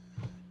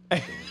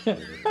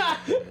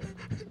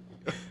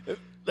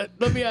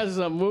 Let me ask you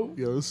something, Woo.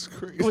 Yo, it's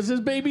crazy. Was this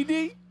baby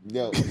D?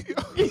 Yo,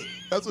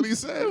 That's what he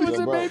said. Was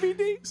it bro. baby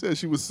D? He said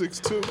she was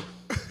 6'2".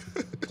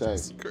 thank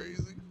That's you.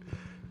 crazy.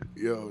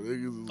 Yo,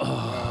 niggas is wild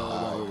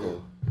out here.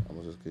 I'm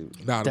gonna just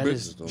keep. Nah, the That bitch,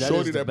 is the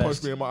shorty that best.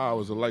 punched me in my eye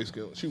was a light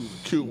skin. She was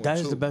a cute one. That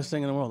is too. the best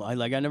thing in the world. I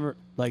never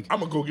I'm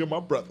gonna go get my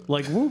brother.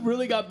 Woo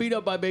really got beat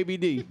up by baby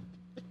D.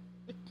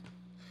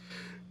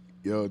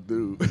 Yo,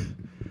 dude.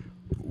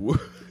 Woo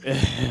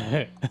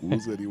said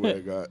he went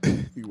and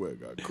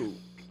got cool.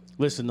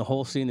 Listen, the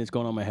whole scene that's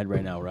going on in my head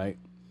right now, right,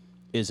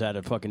 is at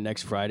a fucking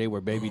next Friday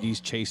where Baby D's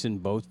chasing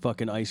both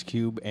fucking Ice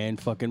Cube and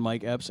fucking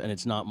Mike Epps, and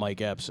it's not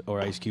Mike Epps or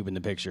Ice Cube in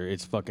the picture.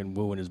 It's fucking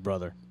Woo and his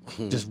brother,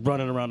 just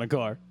running around the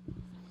car,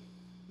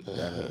 That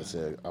nigga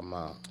said, I'm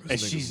out. and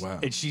nigga's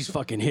wild. she's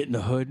fucking hitting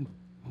the hood.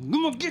 I'm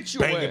gonna get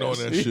your Banging ass.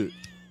 on that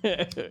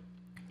shit.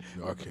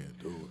 Yo, I can't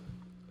do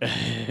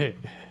it.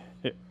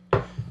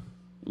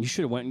 You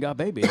should have went and got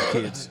baby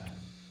kids.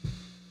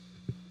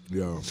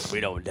 Yo, We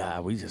don't die.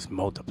 We just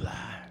multiply.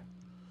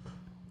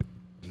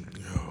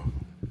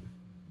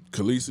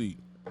 Khaleesi,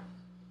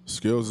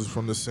 Skillz is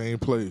from the same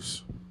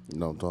place. You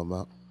know what I'm talking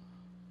about?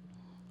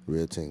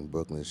 Real team,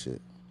 Brooklyn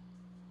shit.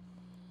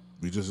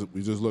 We just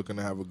looking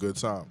to have a good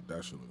time.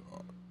 That shit look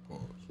hard. Pause.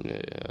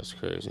 Yeah, that's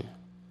crazy.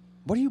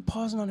 What are you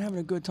pausing on having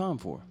a good time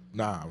for?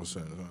 Nah, I was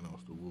saying something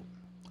else to Woo.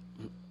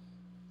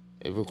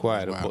 It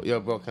required a Wow. Yo,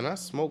 bro, can I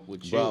smoke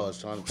with you? Bro, I was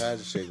trying to pass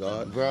the shit,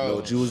 God. Bro. You know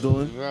what you was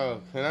doing?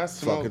 Bro, can I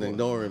smoke? Fucking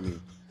ignoring me.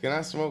 Can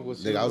I smoke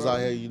with you? Nigga, I was bro? out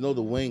here, you know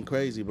the wing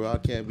crazy, bro. I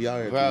can't be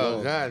out here. Bro,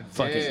 too god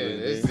Fuck damn, it.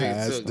 this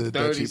Pass nigga the took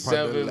Dutchie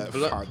partner 37 left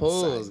blood hand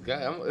pulls. side.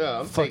 God,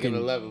 I'm Fucking- taking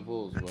 11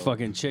 pulls, bro.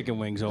 Fucking chicken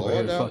wings over Oh,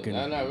 here. no. Fucking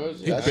Nah, really.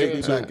 That shit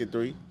be back at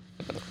 3.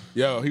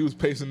 Yo, he was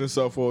pacing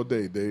himself all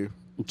day, Dave.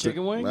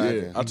 chicken wing. Right.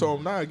 Yeah, I told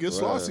him, nah, get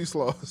Right.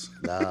 slossy.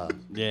 Nah.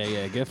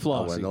 Yeah. Get I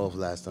flossy. went off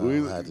last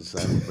time. I had to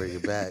try to bring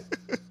it back.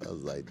 I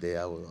was like, damn,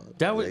 I was.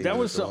 That was later to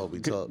hope some, we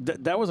talk.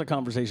 that was a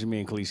conversation me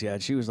and Khaleesi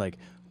had. She was like,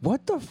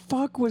 "What the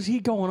fuck was he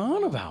going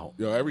on about?"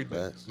 Yo, everything.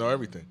 Facts. No,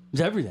 everything.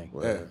 It's everything.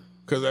 Yeah.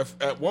 Because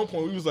at one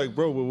point we was like,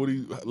 bro, but what are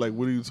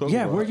you talking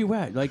Yeah, about? where you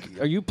at?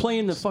 Like, are you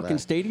playing the fucking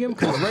stadium?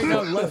 Because right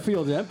now left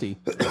field's empty.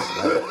 Yeah,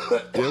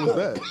 it was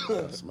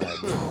that. Smack,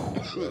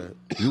 bro.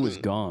 You was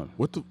gone.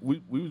 What the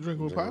we was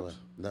drinking with pops?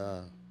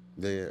 Nah.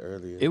 Yeah,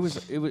 earlier. It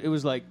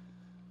was like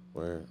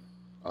Where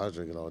I was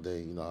drinking all day.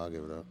 You know, I'll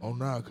give it up. Oh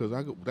nah, because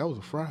that was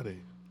a Friday.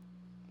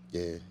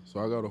 Yeah. So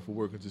I got off of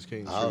work and just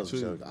came I straight was to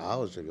you.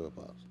 drinking with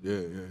pops. Yeah,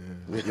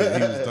 he was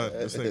done.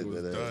 This nigga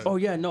was done. oh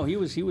yeah, no, he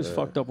was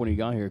fucked up when he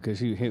got here because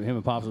him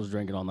and Pops was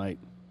drinking all night,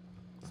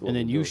 and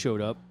then you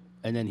showed up,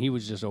 and then he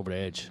was just over the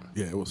edge.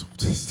 Yeah, it was.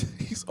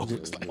 He's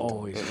always like,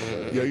 Always.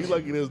 yo, you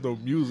lucky there's no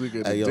music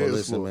at Hey, the yo, dance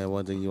listen, floor. man.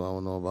 One thing you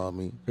don't know about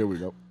me, Here we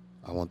go.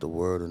 I want the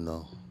world to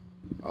know.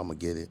 I'm going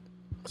to get it.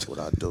 That's what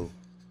I do.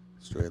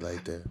 Straight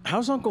like that.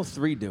 How's Uncle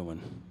 3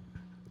 doing?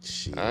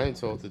 Shit. I ain't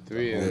talked to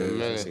 3 in a I seen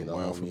minute. the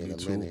Wow, for homie in me a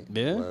too. minute.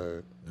 Yeah?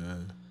 Word. Yeah.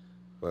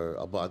 Word.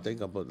 I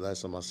think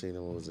last time I seen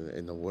him was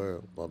in the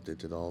world. Bumped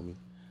into the homie.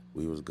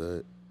 We was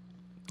good.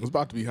 It's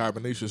about to be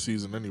hibernation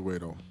season anyway,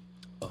 though.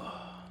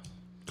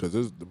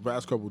 Because the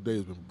past couple of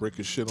days been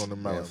breaking shit on the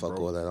Man, mountain, fuck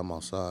bro. all that. I'm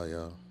outside,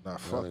 y'all. Nah,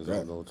 fuck Y'all niggas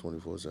that. don't know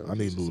 24/7. I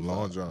need new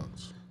lawn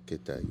johns.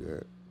 Get that, you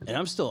heard. And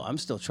I'm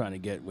still trying to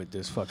get with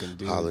this fucking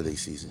dude. Holiday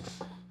season.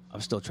 I'm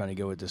still trying to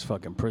get with this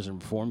fucking prison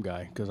reform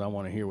guy because I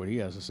want to hear what he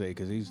has to say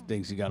because he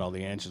thinks he got all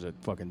the answers at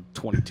fucking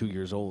 22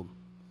 years old.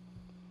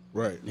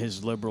 Right.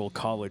 His liberal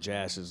college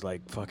ass is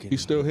like fucking. He's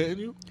still hitting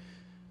you?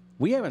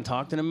 We haven't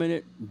talked in a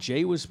minute.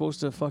 Jay was supposed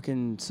to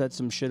fucking set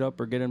some shit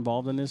up or get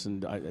involved in this,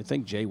 and I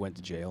think Jay went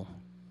to jail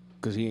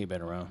because he ain't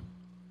been around.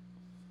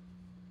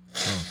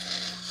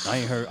 I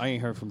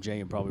ain't heard from Jay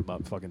in probably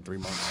about fucking 3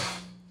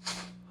 months.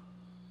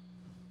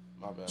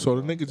 My bad. So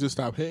the nigga just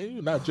stopped hitting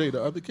you? Not Jay,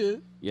 the other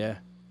kid? Yeah.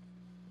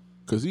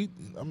 Because he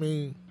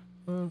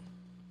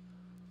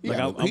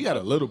Like, he had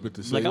a little bit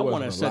to say. Like It I wasn't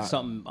want a to set lot.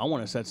 something. I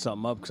want to set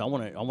something up because I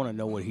want to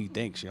know what he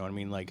thinks. You know what I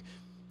mean? Like,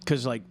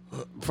 because like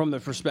from the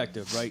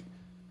perspective, right?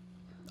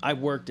 I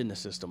worked in the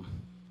system.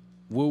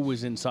 Woo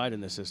was inside in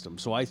the system,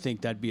 so I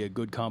think that'd be a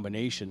good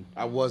combination.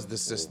 I was the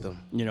system.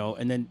 You know,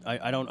 and then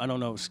I don't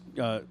know.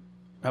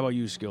 How about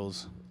you,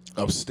 Skillz?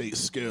 Upstate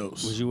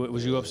Skills. Was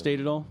you upstate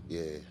at all?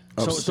 Yeah.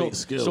 Upstate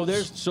Skills.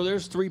 So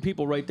there's 3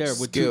 people right there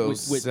with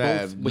Skills both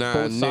said,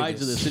 nah,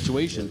 sides of the niggas.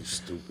 situation.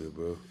 Stupid,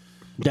 bro.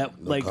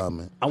 That No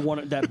comment.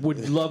 that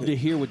would love to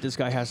hear what this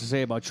guy has to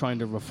say about trying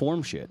to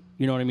reform shit.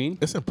 You know what I mean?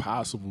 It's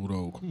impossible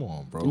though. Come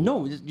on, bro.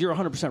 No, you're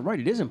 100% right.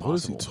 It is What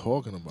is he impossible.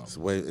 talking about?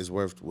 It's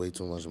worth way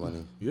too much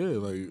money. Yeah,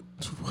 like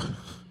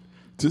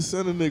just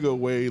send a nigga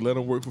away, let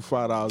him work for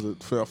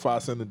 $5 for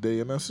 5 cents a day,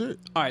 and that's it.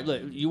 All right,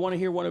 look, you want to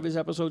hear one of his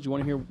episodes? You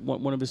want to hear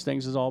what one of his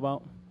things is all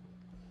about?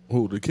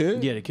 Who, the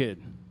kid? Yeah, the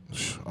kid.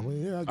 I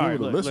mean, yeah, I give All right, it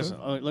a look, listen.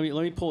 let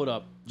me pull it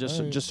up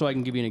just so I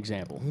can give you an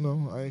example. You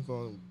know, I ain't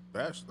gonna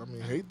bash. I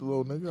mean, hate the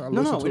little nigga.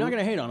 No, we're not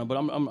gonna hate on him, but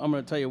I'm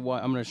gonna tell you why.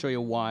 I'm gonna show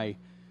you why,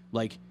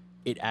 like,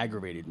 it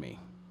aggravated me.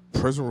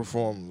 Prison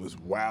reform is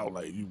wild.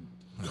 Like you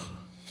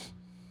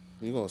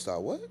gonna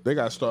start what? they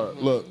gotta start.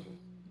 Look,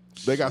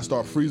 they gotta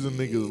start freezing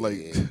niggas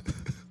like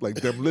like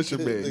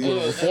demolition man. You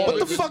want to reform? What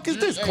the fuck is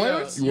this,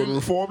 Clarence? You want to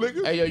reform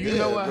niggas? Hey yo, you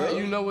know what? bro.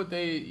 You know what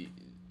they,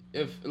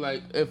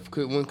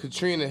 when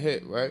Katrina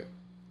hit, right,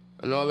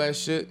 and all that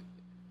shit.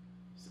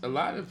 A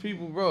lot of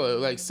people, bro,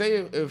 like say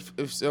if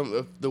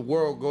the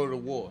world go to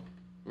war,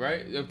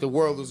 right? If the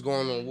world is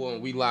going on war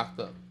and we locked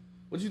up,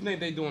 what do you think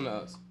they doing to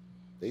us?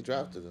 They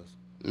drafted us.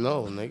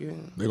 No, nigga.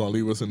 They gonna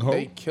leave us in hope.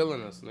 They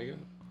killing us, nigga.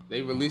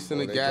 They releasing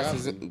the they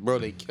gases, drafting bro.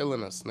 They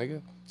killing us,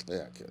 nigga. Yeah,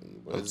 I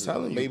can't. But I'm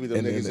telling you. maybe the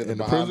niggas in the prison.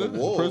 behind the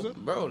wall. Prison?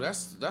 Bro,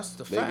 that's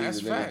the fact. Maybe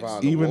That's the niggas facts.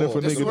 behind the Even wall. if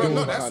a That's nigga what, doing-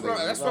 no,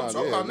 that's what I'm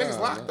talking about. Niggas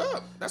locked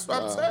up. That's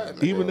what I'm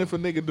saying. Even if a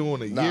nigga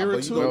doing a Nah, year or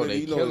but you two, know, Bro, they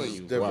you know killing it's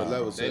you. different Wow.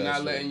 levels to They that not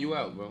shit. letting you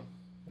out, bro.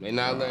 They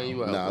not letting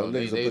you out. Nah, bro.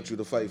 them niggas They will put you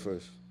to fight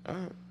first.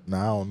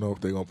 nah, I don't know if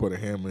they gonna put a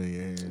hammer in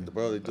your hand.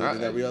 Bro, they do it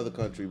in every other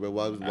country, but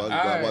why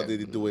did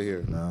they do it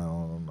here? Nah, I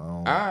don't know.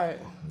 All right.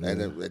 And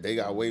then they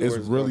got way It's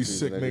worse. really countries,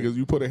 sick nigga. niggas.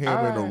 You put a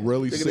hammer in a Alright.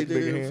 really Nigga, sick they did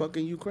nigga it in hand.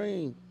 fucking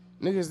Ukraine.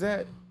 Niggas,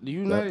 that the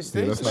United yeah,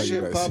 States. that's not shit.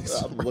 United Pop,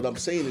 States. what I'm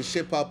saying is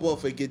shit pop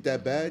off and get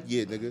that bad?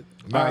 Yeah, nigga.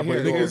 Nah, Alright, but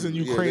here, niggas here. in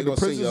Yeah, Ukraine, they the gonna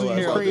sing prisons your in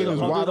ass out Ukraine there. is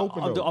wide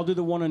open I'll though. do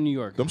the one in New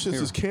York. Them shits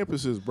Here. is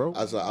campuses, bro.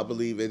 I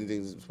believe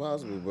anything's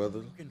possible,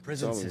 brother.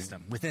 Prison Tell me.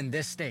 system within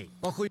this state.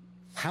 Buckle.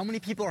 How many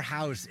people are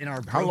housed in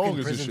our How long broken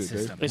is this prison shit, Dave?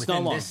 system It's not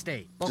within long. this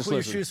state? Just Buckle your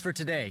listen. shoes for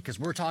today, because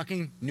we're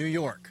talking New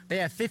York. They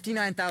have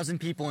 59,000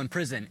 people in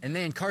prison, and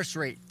they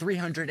incarcerate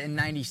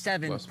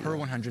 397 per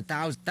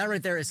 100,000. That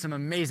right there is some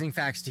amazing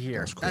facts to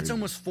hear. That's That's crazy.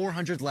 almost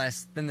 400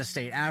 less than the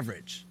state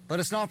average. Let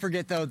us not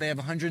forget, though, they have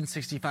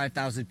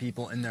 165,000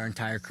 people in their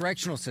entire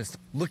correctional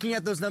system. Looking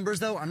at those numbers,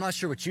 though, I'm not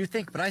sure what you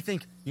think, but I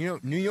think,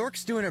 New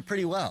York's doing it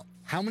pretty well.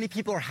 How many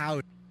people are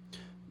housed?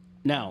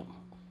 Now,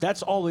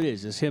 that's all it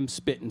is him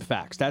spitting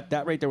facts. That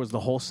right there was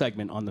the whole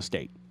segment on the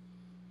state.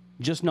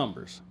 Just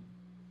numbers.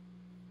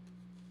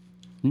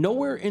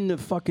 Nowhere in the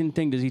fucking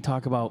thing does he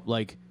talk about,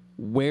 like,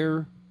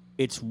 where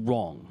it's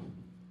wrong.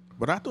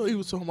 But I thought he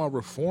was talking about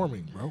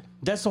reforming, bro.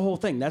 That's the whole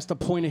thing. That's the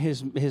point of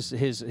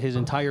his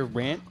entire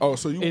rant. Oh,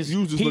 so you is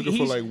just looking for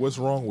he's- like what's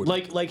wrong with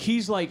it?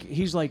 he's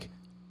like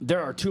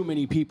there are too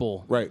many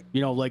people. Right.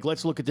 You know, like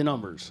let's look at the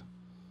numbers.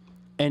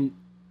 And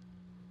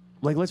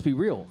like let's be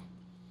real.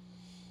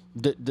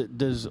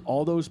 Does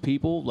all those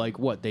people like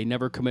what? They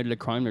never committed a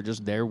crime. They're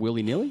just there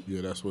willy nilly.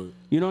 Yeah, that's what.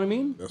 You know what I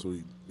mean? That's what.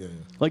 Yeah.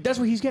 Like that's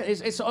what he's getting.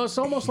 It's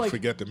almost like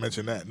Forget to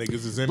mention that niggas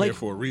is in like- there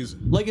for a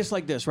reason. like it's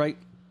like this, right?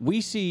 We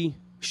see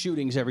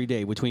shootings every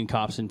day between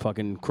cops and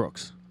fucking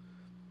crooks.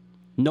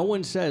 No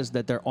one says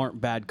that there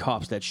aren't bad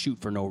cops that shoot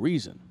for no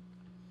reason.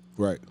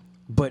 Right.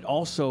 But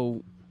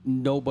also,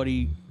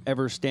 nobody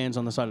ever stands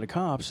on the side of the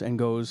cops and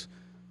goes,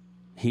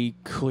 he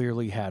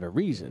clearly had a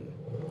reason.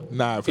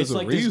 Nah, if it's a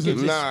like reason,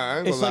 this, Nah, I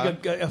ain't it's gonna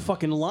like a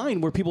fucking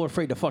line where people are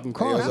afraid to fucking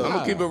cross. Yeah, I'm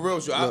gonna keep it real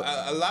with you.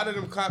 A lot of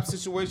them cop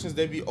situations,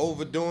 they be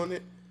overdoing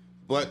it,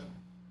 but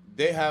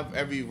they have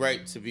every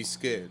right to be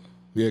scared.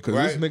 yeah, because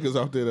Right. there's niggas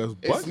out there that's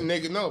It's bugging.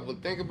 nigga, no,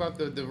 but think about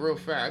the real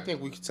fact. I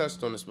think we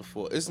touched on this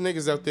before. It's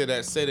niggas out there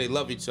that say they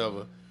love each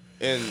other,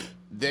 and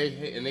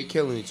they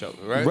killing each other,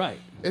 right? Right.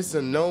 It's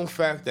a known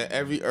fact that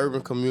every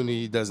urban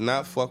community does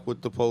not fuck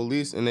with the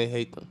police, and they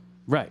hate them,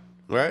 Right.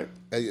 right?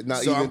 And not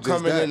So even I'm just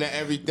coming that, into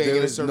everything, there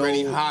and it's is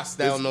already no-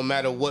 hostile, it's- no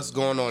matter what's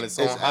going on. It's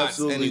on It's hot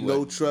absolutely anyway.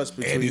 no trust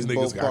these between niggas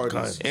both got parties.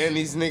 guns. And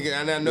these niggas,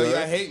 and I know Right.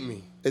 y'all hate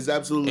me. It's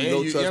absolutely And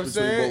no you know what I'm trust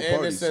between saying? both And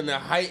parties. it's in a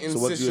heightened So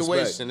what do you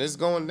situation. expect? It's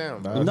going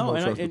down. Nah, there's No,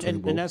 trust and between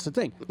both. that's the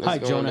thing. Hi,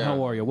 going Jonah. down.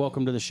 How are you?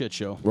 Welcome to the shit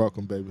show.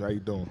 Welcome, baby. How you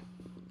doing?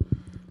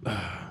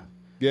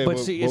 Yeah, But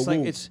see, it's like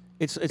woo. it's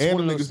and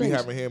one the of those niggas be things.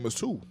 having hammers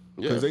too,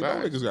 Yeah, because they know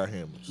facts. niggas got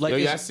hammers. Like Yo,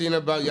 y'all it's- seen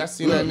that Look,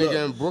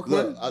 nigga in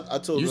Brooklyn? look, I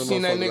told You them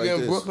seen that motherfucker nigga like in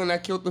this. Brooklyn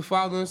that killed the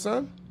father and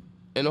son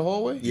in the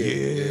hallway?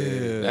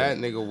 yeah, That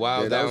nigga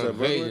wild Yeah, that was down at in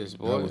Brooklyn? Vegas,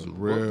 boy. That was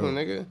Brooklyn,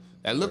 real. nigga.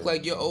 That looked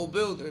like your old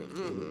building.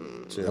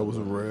 Mm. that was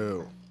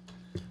real.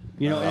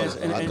 You know, I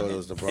and, and, thought it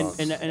was the Bronx.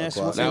 and that's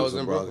Across That It was the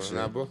in Bronx Brooklyn, shit.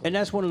 not Brooklyn. and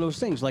that's one of those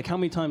things. Like, how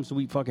many times do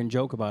we fucking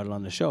joke about it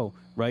on the show,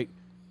 right?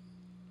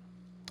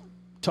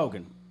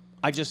 Tok'in,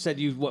 I just said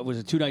you. What was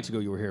it? 2 nights ago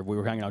you were here. We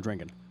were hanging out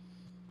drinking.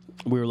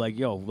 We were like,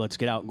 "Yo, let's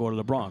get out and go to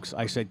the Bronx."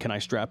 I said, "Can I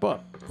strap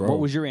up?" Bro, What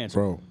was your answer?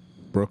 bro?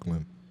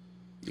 Brooklyn.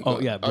 Oh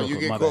yeah, Oh, you Brooklyn,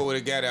 get my caught bad. with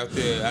a gat out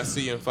there. I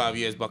see you in 5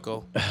 years,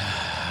 bucko.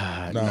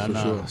 Nah, for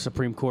sure.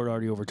 Supreme Court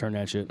already overturned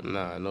that shit.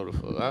 Nah, I know the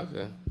fuck.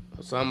 Okay.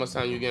 So how much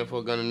time you getting for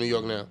a gun in New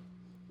York now?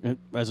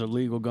 As a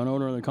legal gun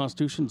owner in the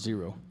Constitution,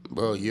 0.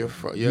 Bro, your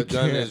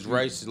gun is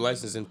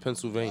licensed in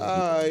Pennsylvania.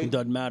 It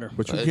doesn't matter.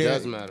 But you It can't.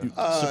 does matter.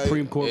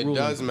 Supreme Court It ruling.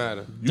 does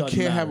matter. You Doesn't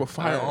can't have matter. a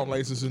firearm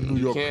license in New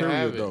York, can't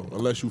have period, it. though,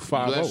 unless you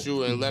 5-0. Unless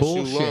you law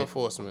Bullshit.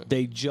 enforcement.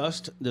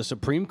 The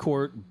Supreme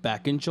Court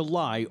back in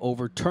July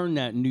overturned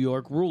that New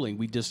York ruling.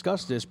 We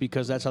discussed this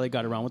because that's how they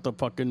got around with the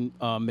fucking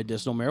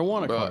medicinal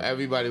marijuana Bro, card.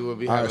 everybody will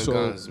be All having right, so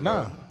guns.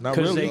 Bro. not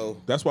 'Cause really.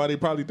 That's why they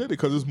probably did it,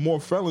 because there's more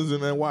felons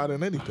in NY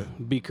than anything.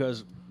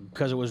 Because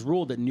it was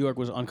ruled that New York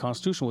was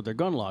unconstitutional with their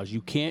gun laws.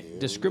 You can't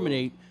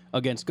discriminate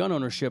against gun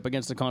ownership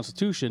against the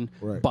Constitution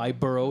Right. by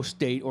borough,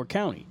 state, or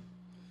county.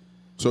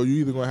 So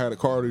you either gonna have a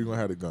card or you gonna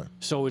have a gun.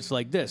 So it's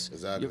like this.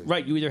 Exactly.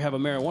 Right, you either have a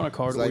marijuana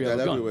card It's or like you have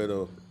that a gun. everywhere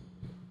though.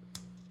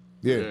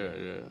 Yeah.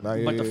 Nah,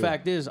 But the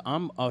fact is,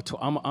 I'm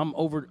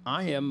over.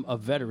 I am a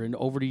veteran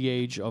over the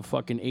age of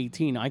fucking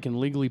 18. I can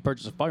legally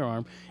purchase a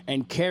firearm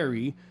and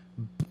carry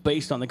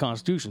based on the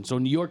Constitution. So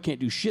New York can't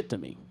do shit to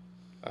me.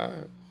 All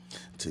right.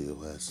 To your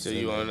west. So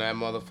you on that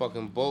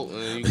motherfucking boat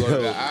and then you go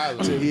to the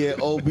island. To here,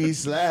 OB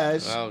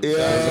slash. Oh,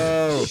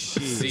 Yo,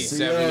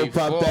 C-74.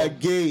 pop that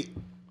gate.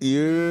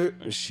 You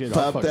Shit,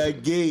 pop I'll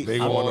that gate. They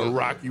want to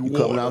rock you. You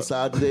coming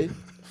outside today?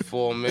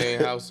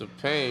 4-man house of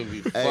pain be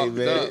Hey fucked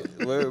man,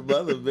 up. where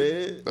mother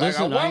man? Like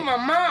Listen, I want my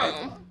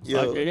mom.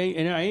 Yo,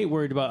 I ain't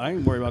worried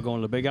about going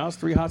to the big house.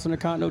 3 hots in the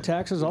car, no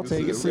taxes. I'll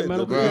take it. Rent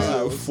Metal the Bridge. big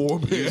house. 4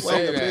 minutes. say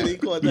Wait a minute, that. he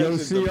called Yo, that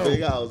shit the CO.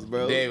 big house,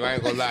 bro. Dave, I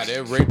ain't gonna lie,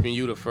 they're raping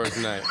you the first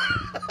night.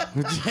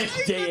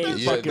 They ain't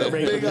Yeah, fucking the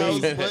raping big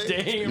house me. play. They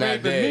ain't Not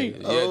raping Dave.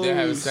 me. Yeah, they're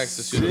having Oh, sex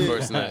with you the shit.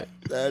 first night.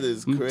 That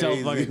is You crazy, tell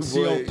fucking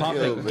boy. CO pop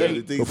Yo, that man,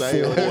 gate. the things I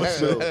hear on that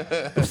show.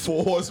 The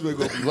 4 horsemen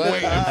gonna be What?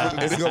 waiting.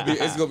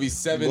 It's gonna be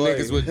 7 Boy.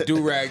 niggas with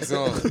do-rags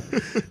on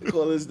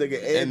Call this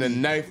nigga Andy. and the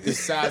knife the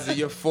size of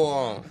your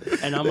forearm.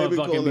 And I'm They gonna be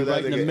fucking be calling that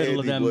right in the nigga middle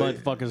of them Andy, boy.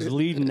 motherfuckers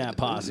leading that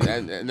posse.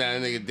 That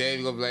nigga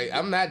Dave gonna be like,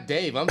 I'm not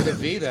Dave, I'm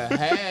DeVita.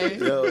 Hey.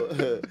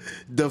 Yo,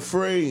 the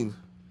frame.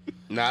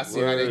 Nah, I see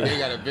how they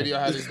got a video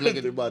how this They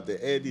nigga. about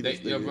to Andy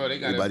this Yo, nigga. bro, they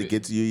got Anybody a-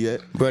 get to you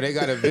yet? Bro, they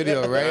got a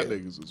video, right?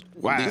 That niggas is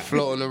They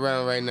floating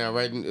around right now,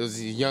 right? It was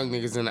these young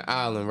niggas in the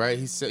island, right?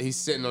 He's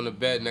sitting on the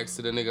bed next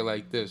to the nigga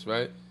like this,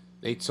 right?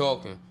 They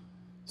talking.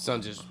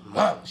 Son just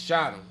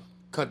shot him,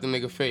 cut the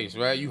nigga face,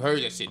 right? You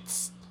heard that shit.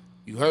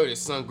 You heard it.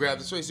 Son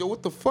grabbed his face. Yo,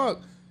 what the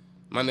fuck?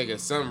 My nigga,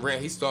 son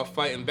ran. He started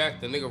fighting back.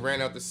 The nigga ran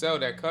out the cell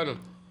that cut him.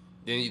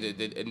 Then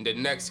in the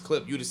next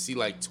clip, you just see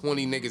like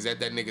 20 niggas at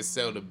that nigga's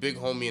cell. The big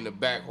homie in the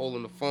back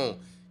holding the phone.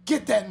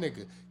 Get that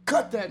nigga.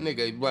 Cut that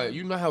nigga. But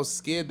you know how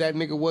scared that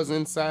nigga was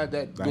inside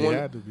that Nah, he doing.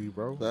 had to be,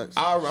 bro. Facts.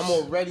 I'm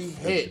already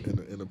hit.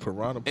 In the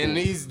piranha pool. And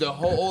the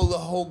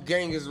whole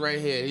gang is right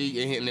here.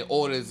 And the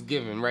order is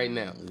given right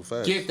now.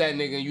 Facts. Get that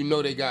nigga, and you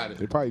know they got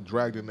They it. probably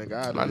dragged the nigga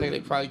out My of nigga, there. they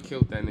probably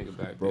killed that nigga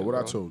back Bro, there, what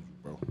I told you,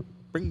 bro.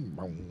 Bing,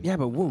 bong. Yeah,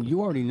 but woo,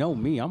 you already know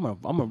me. I'm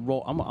gonna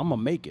roll. I'm gonna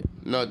make it.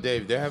 No,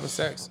 Dave, they're having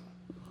sex.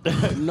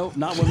 No,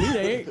 not with me.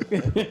 They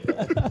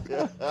ain't.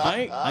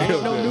 I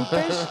ain't no new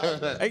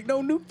fish. Ain't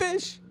no new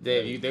fish.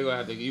 Dave,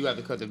 you got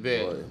to cut the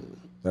bed.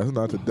 That's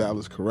not the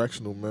Dallas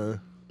Correctional, man.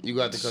 You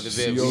got to cut the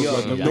bed. COs Yo,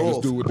 let them the niggas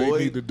North, do what boy.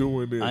 they need to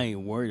do in there. I ain't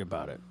worried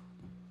about it.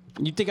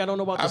 You think I don't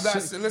know about the I'm not-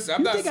 system? listen,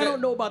 I'm you not think I saying-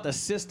 don't know about the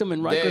system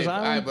in Rikers Dave, all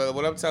right, Island? but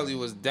what I'm telling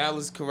you is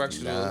Dallas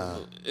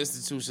Correctional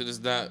Institution is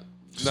not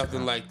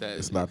nothing like that.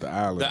 It's not the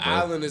island, The bro.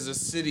 island is a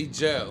city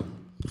jail,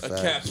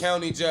 Facts.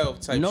 county jail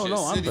type No, shit.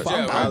 no, I'm city fine.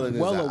 jail, right? Island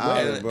is well an aware.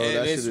 island, bro. And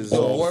That shit it's is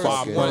the all worst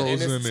five one, boroughs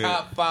and in it's there.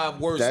 top 5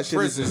 worst That shit is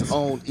prisons. its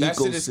own That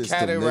shit ecosystem, is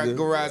nigga.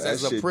 categorized That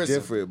as a shit prison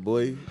different,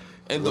 boy.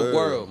 in the Word.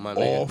 world, my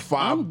All nigga.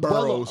 5 I'm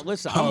boroughs.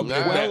 listen, hub I'm in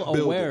that well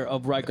building. aware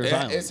of Rikers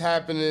Island. It's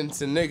happening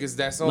to niggas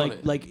that's on Like-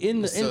 it. like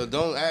in the- so in-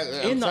 don't act. in the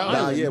I'm telling Nah,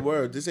 island. you. yeah,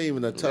 word. This ain't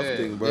even a tough Yeah.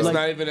 thing, bro. It's Like-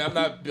 not even.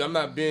 I'm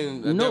not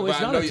being. No, but it's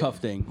I not know a tough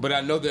thing. But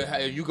I know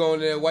that if you go in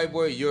there, white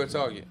boy, you're a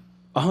target.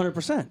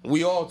 100%.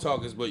 We all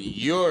targets, but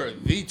you're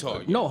the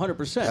target. No,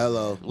 100%.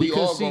 Hello. we because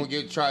all see- gonna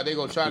get tried. They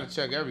gonna try to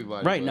check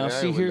everybody. Right but now, I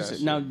see ain't with here's that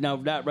shit. now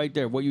that right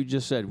there, what you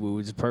just said, Woo,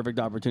 is a perfect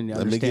opportunity to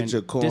Let me understand.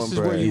 get your this is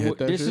where cornbread. you Hit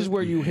that this shit? is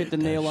where you hit the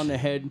nail on the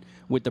head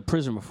with the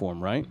prison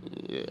reform, right?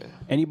 Yeah.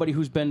 Anybody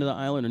who's been to the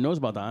island or knows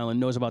about the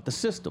island knows about the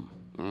system,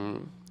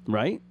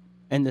 right?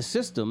 And the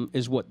system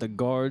is what the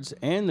guards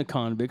and the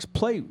convicts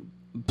play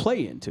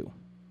into.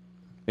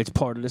 It's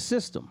part of the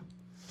system.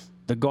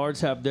 The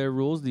guards have their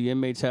rules. The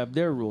inmates have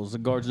their rules. The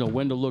guards know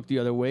when to look the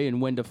other way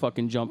and when to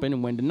fucking jump in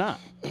and when to not.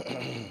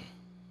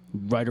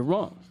 Right or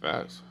wrong.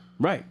 Facts.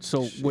 Right.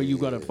 So where you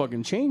gotta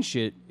fucking change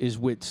shit is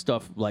with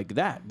stuff like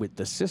that, with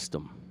the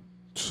system.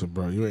 So,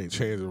 bro, you ain't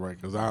changing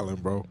Rikers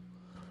Island, bro.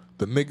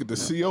 The COs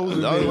in The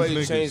only there way is to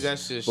niggas. change that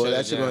shit. Boy, shut that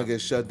it shit down. gonna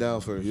get shut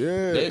down first.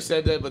 Yeah. They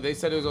said that, but they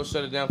said it was gonna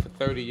shut it down for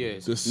 30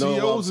 years. The No, what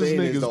I'm COs is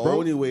saying is niggas, the bro.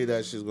 only way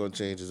that shit's gonna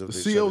change is if The they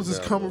shut COs it is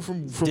down, coming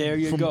bro. There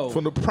you go.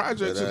 from the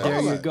projects and There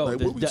all you that. go. Like,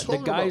 what we the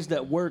talking guys about?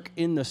 that work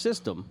in the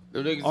system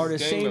Them niggas are the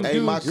is gang same members. Hey,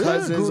 my dudes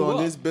cousins grew on up.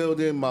 this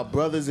building, my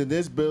brothers in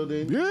this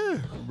building. Yeah.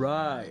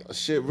 Right.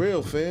 Shit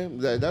real, fam.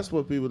 That's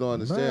what people don't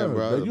understand, Nah,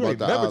 bro. you about ain't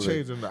the never island.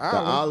 changing the The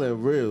island.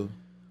 island real.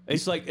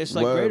 It's like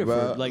Word, Graterford.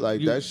 bro. Like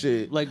you, that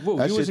shit. Like whoa,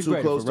 that you shit was in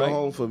too close Graterford, to right?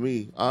 home for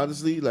me.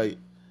 Honestly, like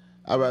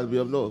I'd rather be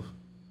up north.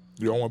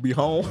 You don't want to be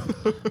home?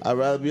 I'd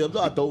rather be up.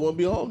 No, I don't want to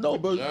be home. No,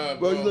 bro. Nah,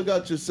 bro, you bro. look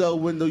out your cell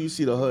window, you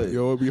see the hood.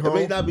 You wanna be It home?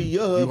 may not be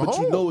your hood, You but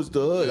you home? know it's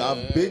the hood.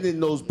 I've been in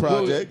those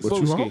projects. But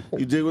you Wooskie. home?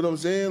 You dig what I'm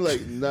saying?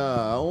 Like,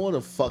 nah, I don't want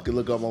to fucking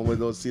look out my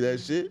window and see that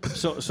shit.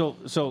 So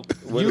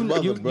With you, a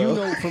mother, you bro.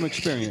 know from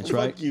experience,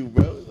 right? Fuck you,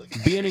 bro.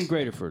 Like, Being in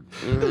Graterford,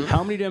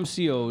 how many of them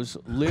COs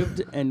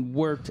lived and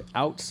worked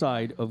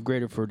outside of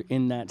Graterford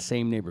in that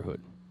same neighborhood?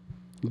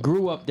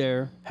 Grew up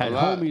there, had A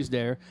lot. homies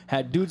there,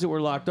 had dudes that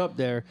were locked up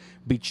there,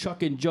 be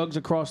chucking drugs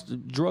across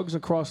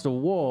the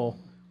wall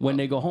when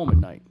they go home at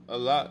night, A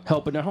lot.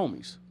 helping their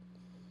homies.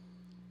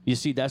 You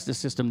see, that's the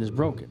system that's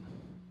broken.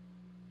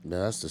 nah,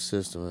 that's the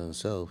system in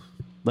itself.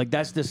 Like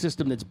that's the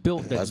system that's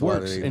built that That's why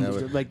works, they and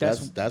never. like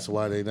That's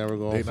why they never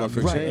gonna They not fucking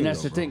fixing right, change, and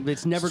that's the though, thing.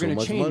 It's never So going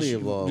to much change. money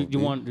involved, You B.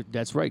 want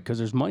that's right because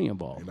there's money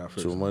involved. Not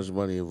Too fixing. much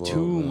money involved.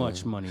 Too man.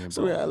 much money It's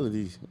involved. a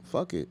reality.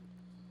 Fuck it.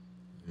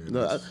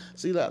 No,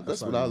 see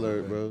that's what I not learned,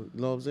 even bro.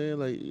 You know what I'm saying?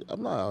 Like,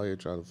 I'm not out here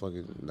trying to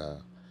fucking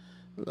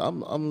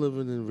I'm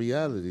living in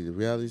reality. The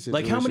reality situation.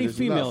 Like how many is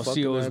you're not female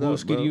fucking COs, that up,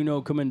 Wooskie, bro. do you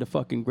know come into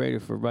fucking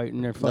Graterford, right?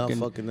 And they're Not fucking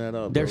fucking that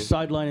up, they're bro.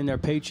 sidelining their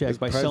paycheck There's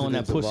by selling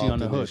that presidents pussy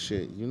on involved the in hook. this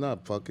shit. You're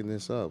not fucking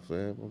this up,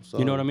 fam. I'm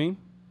sorry. You know what I mean?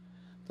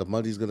 The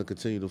money's gonna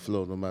continue to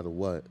flow no matter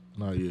what.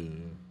 Nah, yeah.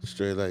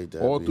 Straight like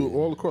that. All B. through,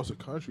 all across the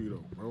country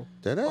though, bro.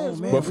 That ass,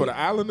 man. But for the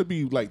island to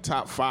be like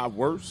top 5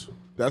 worst,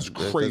 that's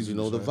That's crazy. You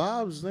know the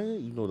son. vibes,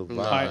 man. You know the vibes.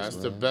 Nah, that's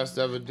man. the best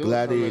ever do.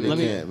 Gladiator Let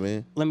me- camp,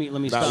 man. Let me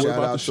Nah, stop. what Shout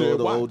about out the to shit all at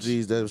the Watts?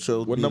 OGs that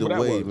showed What me the number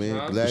that way, was? man.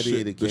 Huh?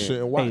 Gladiator The shit camp.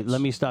 in Watts. Hey,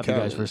 let me stop you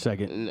guys Cali. for a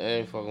second. I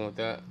ain't fucking with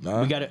that.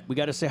 Nah. We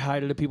got to say hi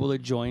to the people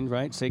that joined,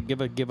 right? Say give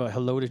a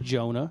hello to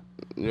Jonah.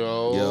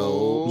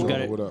 Yo. We Jonah,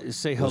 got what up? to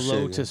say What's hello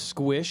shaking? to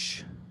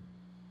Squish.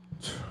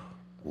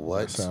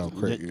 What? Sound The,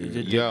 crazy.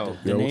 Yo.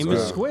 the Yo, name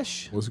what's is good?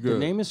 Squish. What's The good?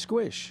 name is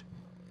Squish.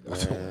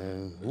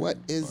 What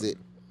is it?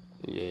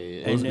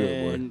 Yeah. And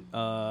good,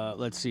 then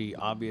let's see.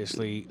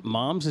 Obviously,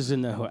 Mom's is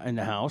in the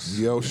house.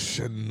 Yo,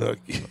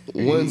 Shanookie.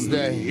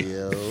 Wednesday.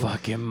 Yo,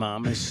 Fucking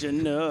Mama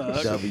Chinook.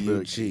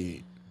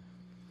 WG.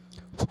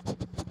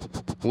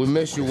 We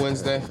miss you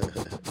Wednesday.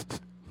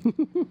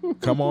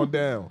 Come on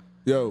down.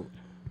 Yo,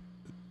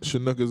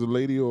 Chinook is a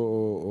lady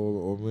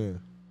or man?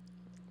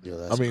 Yo,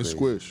 that's I mean, crazy.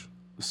 Squish.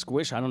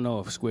 Squish. I don't know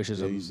if Squish is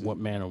Yeah, a you see- what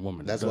man or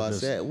woman. That's why I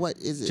said, what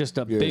is it? Just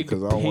a Yeah, big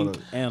 'cause I don't pink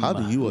wanna- M. How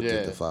do you Yeah.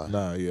 identify?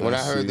 Nah, yeah. When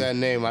I see. heard that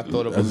name, I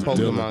thought of a That's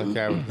Pokemon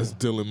character. That's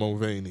Dylan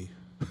Mulvaney.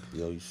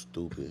 Yo, you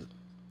stupid.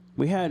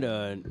 We had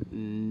a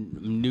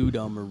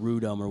Nudum or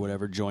Rudum or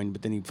whatever joined,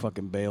 but then he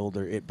fucking bailed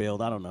or it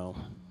bailed. I don't know.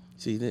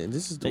 See,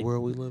 this is the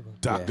world we live in.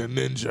 Dr.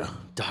 Ninja.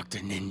 Dr.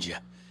 Ninja.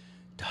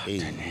 Dr. Hey,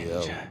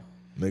 Ninja. yo.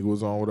 Nigga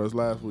was on with us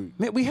last week.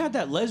 Man, we had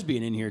that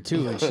lesbian in here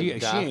too, and she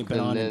ain't been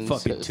on in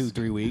fucking Ninjas.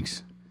 2-3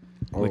 weeks,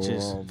 which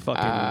is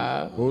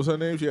fucking What was her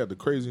name? She had the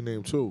crazy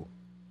name too.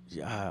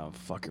 I don't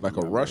fucking Like a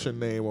remember. Russian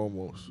name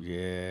almost.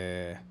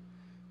 Yeah,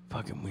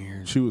 fucking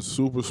weird. She was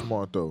super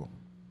smart though.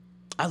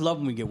 I love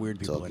when we get weird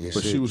people Talk in your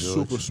here. But she Shit, was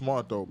George. super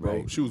smart though, bro.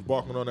 Right. She was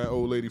barking on that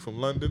old lady from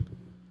London.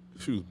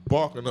 She was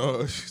barking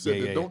on her. She said,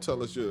 Yeah, yeah, "Don't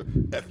tell us your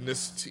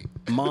ethnicity."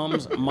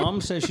 Mom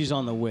says she's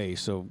on the way,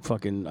 so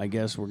fucking I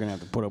guess we're gonna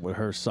have to put up with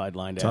her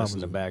sidelined Time ass is in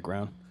the it?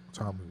 background.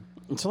 Tommy.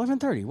 It's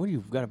 11:30. What do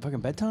you got a fucking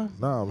bedtime?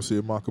 Nah, I'm gonna see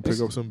if Mom could pick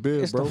up some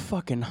beer, It's bro. the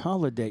fucking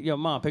holiday. Yo,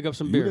 Mom, pick up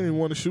some You beer. didn't even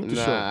want to shoot the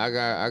Nah, show.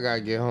 I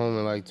gotta get home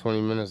in like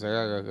 20 minutes. I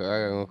gotta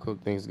go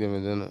cook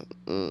Thanksgiving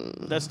dinner.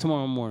 That's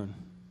tomorrow morning.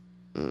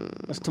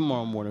 That's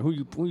tomorrow morning. Who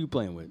you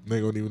playing with?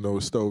 They don't even know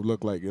what stove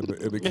look like in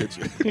the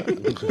kitchen.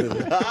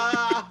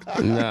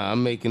 Nah,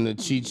 I'm making the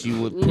chi-chi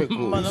with pickles.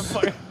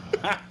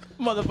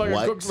 Motherfucker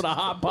What? cooks with a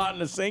hot pot in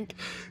the sink.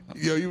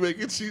 Yo, you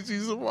making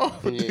chi-chis tomorrow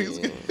for Yeah,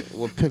 Thanksgiving?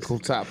 with pickle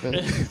topping.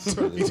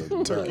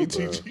 Turkey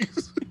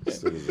chi-chis.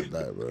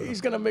 Bro.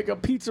 He's gonna make a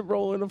pizza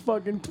roll in a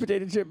fucking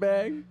potato chip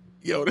bag.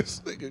 Yo, this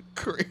nigga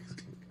crazy.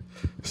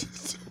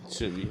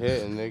 Should be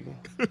hitting, nigga.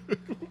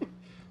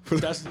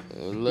 That's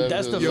Liv,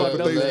 That's the Yo, fucked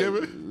for up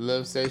Thanksgiving?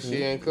 Liv say she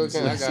ain't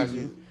cooking. I got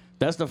you.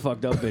 that's the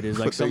fucked up bit is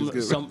like some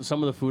Thanksgiving.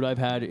 of the food I've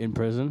had in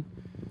prison.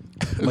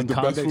 When the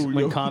best convicts food,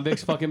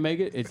 yo. fucking make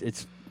it,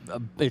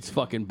 it's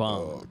fucking bomb.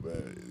 Oh,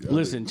 man. Yo,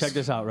 Listen, niggas- check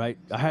this out, right?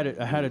 I had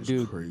a It's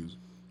dude. crazy.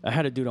 I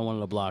had a dude on one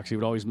of the blocks. He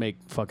would always make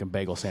fucking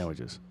bagel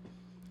sandwiches.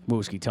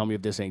 Wooskie, tell me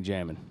if this ain't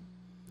jamming.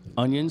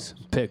 Onions,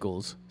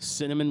 pickles,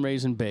 cinnamon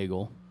raisin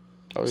bagel,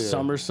 Oh, yeah.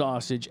 summer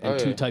sausage, and Oh,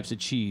 2 yeah. types of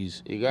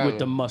cheese You got with me.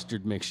 the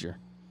mustard mixture.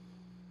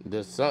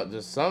 The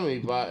summer he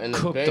bought and the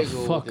Cook the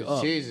bagel fuck with the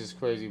up. cheese is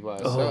crazy by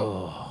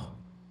itself.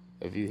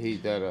 If you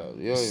heat that up,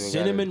 you don't even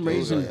Cinnamon gotta do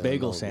raisin that.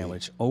 bagel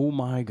sandwich. Oh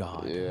my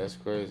god. Yeah, that's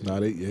crazy. Nah,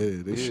 they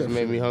You shut just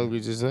made me hungry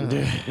just now.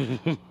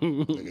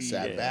 Nigga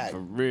sat back. For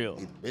real.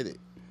 He did it.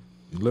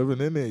 living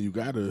in there. You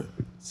gotta.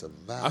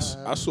 Survive.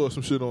 I saw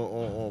some shit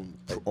on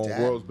Adapt.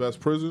 World's Best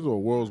Prisons or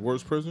World's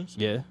Worst Prisons.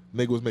 Yeah.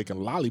 Nigga was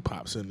making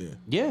lollipops in there.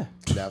 Yeah.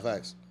 Nah,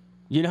 facts.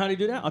 You know how to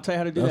do that? I'll tell you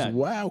how to do That's that.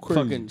 wild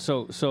crazy. Fucking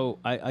so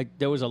I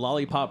there was a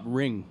lollipop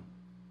ring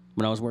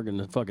when I was working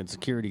the fucking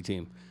security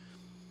team.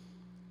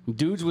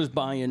 Dudes was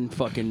buying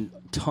fucking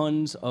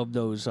tons of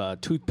those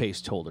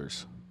toothpaste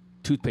holders,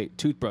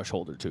 toothbrush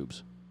holder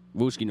tubes.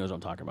 Wooskie knows what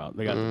I'm talking about.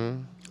 They got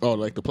Oh,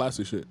 like the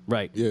plastic shit.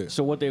 right. Yeah.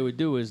 So what they would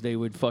do is they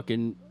would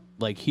fucking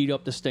like heat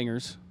up the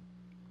stingers,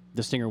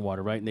 the stinger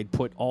water, right? And they'd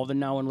put all the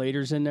now and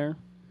laters in there,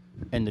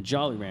 and the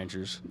Jolly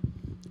Ranchers,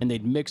 and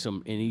they'd mix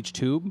them in each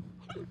tube.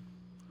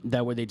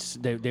 That way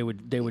they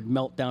would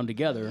melt down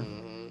together,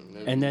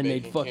 and then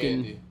they'd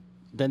fucking candy.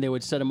 then they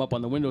would set them up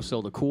on the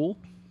windowsill to cool,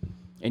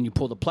 and you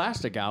pull the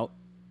plastic out,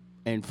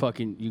 and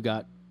fucking you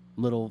got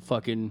little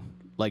fucking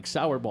like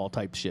sour ball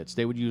type shits.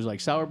 They would use like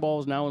sour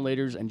balls, now and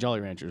laters, and Jolly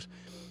Ranchers.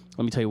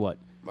 Let me tell you what,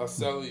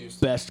 Marcella used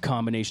to. best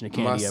combination of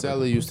candy Marcella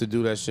ever. used to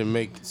do that shit,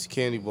 make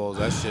candy balls.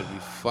 That shit be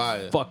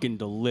fire. Fucking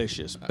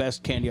delicious.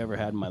 Best candy I ever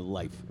had in my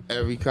life.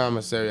 Every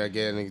commissary I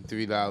get, nigga,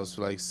 $3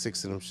 for like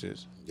 6 of them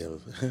shits. Yeah.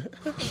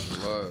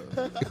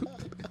 Word.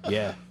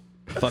 Yeah.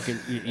 Fucking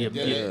you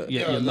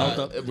melt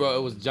up. Bro,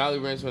 it was Jolly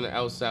Rancher on the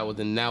outside with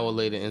the now or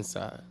later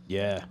inside.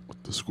 Yeah.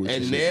 The squishy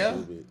And shit. there,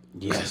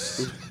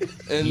 Yes.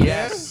 and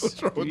Yes.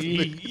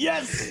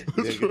 yes,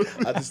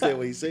 Nigga, I understand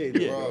what he's saying.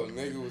 there, bro,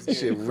 nigga was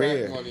Shit getting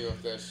rare. crack money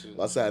off that shit.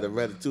 Outside the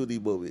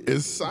Ratatouille movie.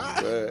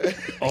 Inside?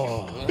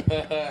 Oh.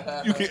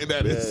 You getting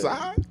that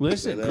inside?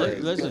 Listen,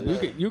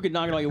 listen. You can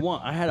knock it all you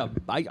want.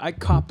 I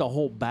copped a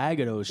whole bag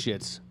of those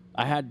shits.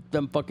 I had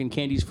them fucking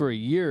candies for a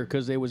year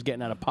because they was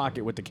getting out of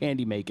pocket with the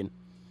candy making.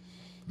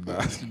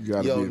 Nah, you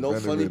gotta Yo, be no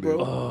funny, inventive, bro.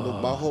 nigga.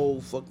 Look, my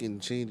whole fucking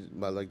change,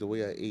 like the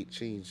way I ate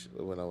changed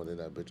when I went in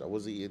that bitch. I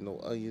wasn't eating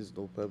no onions,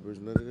 no peppers,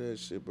 none of that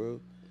shit, bro.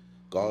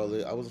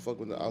 Garlic. I wasn't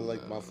fucking with I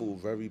like my food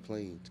very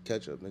plain.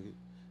 Ketchup, nigga.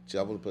 Shit,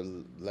 I would put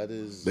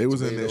lettuce. They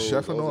was in there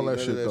tomatoes, chefing all none that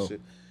of shit, though.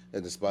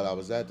 And the spot I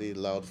was at, they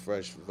allowed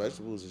fresh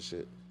vegetables and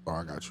shit. Oh,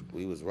 I got you.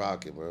 We was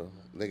rocking, bro.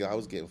 Nigga, I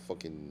was getting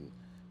fucking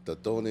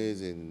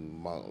totones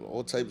and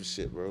all type of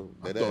shit, bro.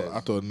 I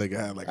thought a nigga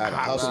had like I had a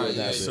hot hustle Nah, in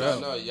yeah, that y'all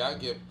bitch. know, y'all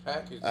get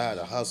packaged. I had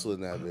a hustle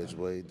in that bitch,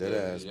 boy. Dead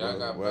Yeah, ass, y'all bro.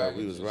 got Right,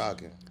 we was packages.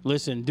 rocking.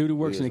 Listen, dude who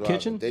works in the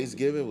kitchen,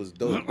 Thanksgiving was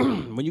dope.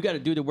 when you got a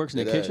dude that works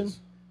in the It kitchen, is.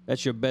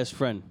 that's your best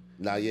friend.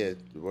 Not yet.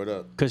 Word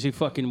up. Because he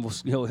fucking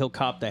he'll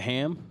cop the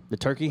ham, the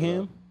turkey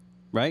ham,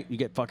 right? You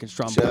get fucking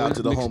strong. Shout out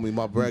to the homie,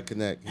 my bread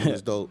connect. He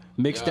was dope.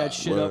 Mix that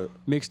shit Word. up.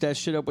 Mix that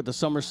shit up with the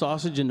summer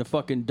sausage and the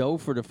fucking dough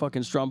for the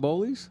fucking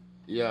strombolis.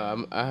 Yeah,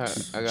 I got a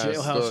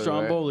Jailhouse story, right?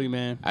 stromboli,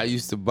 man. I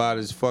used to buy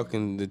this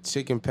the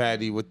chicken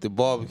patty with the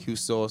barbecue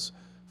sauce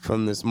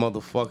from this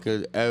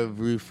motherfucker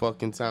every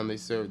fucking time they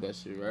served that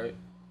shit, right?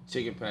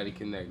 Chicken patty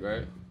connect,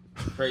 right?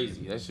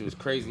 Crazy. That shit was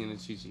crazy in the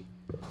Chi-Chi,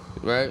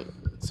 right?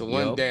 So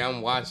one Yup. day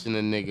I'm watching a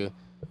nigga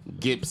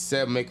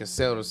make a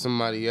sale to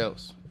somebody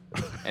else.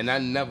 And I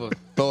never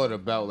thought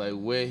about like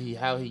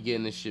how he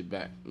getting this shit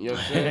back. You know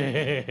what I'm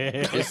saying?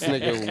 This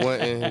nigga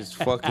went in his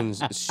fucking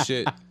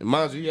shit.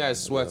 Mind you, he had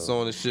sweats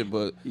on and shit,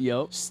 but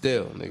Yup.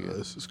 still, nigga.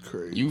 This is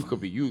crazy. You could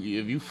be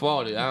if you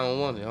fought it, I don't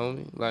want it,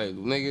 homie. Like,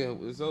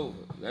 nigga, it's over.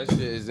 That shit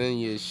is in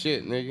your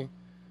shit, nigga.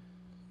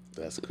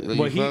 That's You crazy.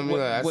 What feel me?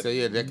 Like, I said,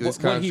 yeah, this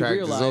contract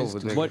is over,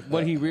 nigga.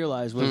 What he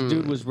realized was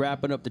dude was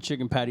wrapping up the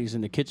chicken patties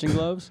in the kitchen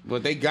gloves.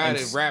 But they got and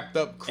it wrapped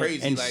up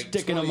crazy, and like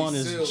sticking 'em 20 on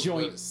his seals,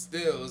 joint. but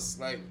still, it's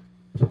like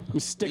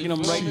He's sticking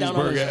them You right feel down me?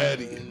 on Cheeseburger his,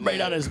 Eddie.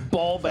 right on his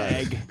ball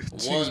bag.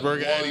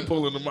 Cheeseburger Eddie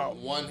pulling them out.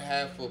 One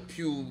half of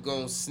Pew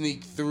gonna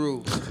sneak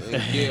through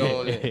and get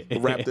on it.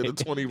 Wrapped in a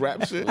 20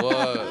 wrap shit.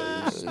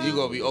 What? You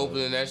gonna be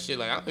opening that shit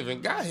like I don't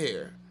even got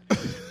here.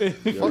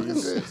 Yo, you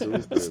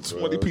stupid,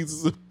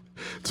 bro.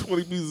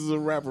 20 pieces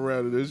of wrap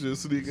around it. That shit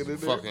sneaking in there.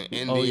 Fucking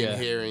Indian Oh, yeah.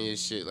 hair in your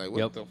shit. Like what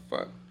Yep. the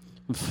fuck?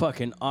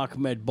 Fucking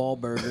Ahmed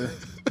Ballburger.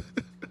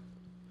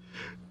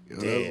 Yo,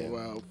 that's a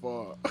wild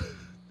far.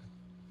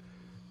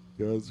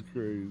 Yo, that's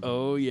crazy.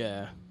 Oh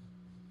yeah.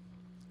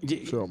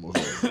 Shit almost.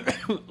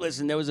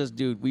 Listen, there was this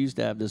dude. We used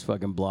to have this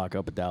fucking block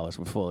up at Dallas.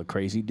 We're full of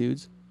crazy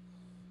dudes.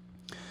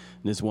 And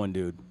this one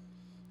dude,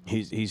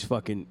 he's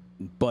fucking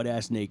butt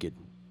ass naked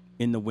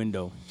in the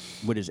window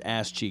with his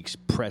ass cheeks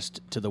pressed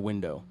to the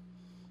window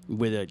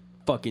with a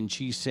fucking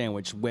cheese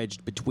sandwich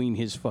wedged between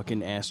his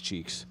fucking ass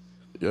cheeks.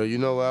 Yo, you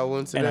know where I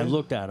went today? And I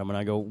looked at him and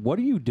I go, "What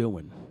are you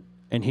doing?"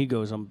 And he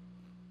goes, "I'm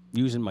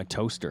using my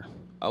toaster."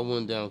 I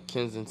went down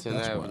Kensington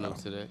That's Avenue wild.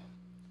 today.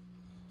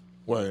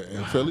 What,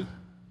 in Philly?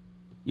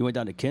 You went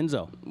down to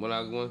Kenzo. When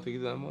I went to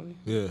get that money,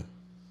 Yeah.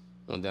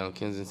 went down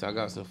Kensington. I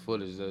got some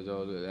footage.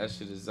 That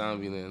shit is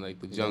zombie land, like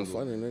the jungle.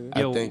 funny, nigga.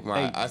 I Yo, think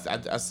hey.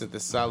 I sent a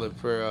solid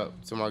prayer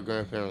up to my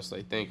grandparents,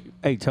 like thank you.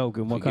 Hey,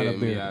 Tok'in, what for kind of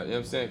getting me beer? out. You know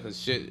what I'm saying? Because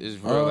shit is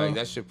real. Like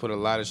that shit put a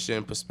lot of shit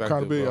in perspective.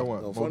 Kind of big I bro.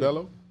 want. No, funny.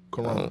 Modelo?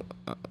 Corona.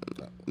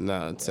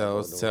 Nah,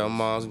 tell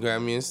moms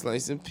grab me a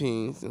slice of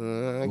peas. I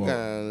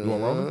got You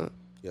want Rona?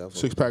 Yeah, I fuck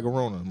 6 pack of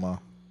Rona, ma.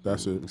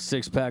 That's it.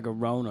 6-pack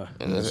of Rona.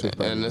 and That's it, a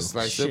bro.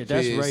 slice Shit, of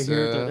that's peas. right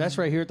here. That's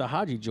right here at the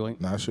Haji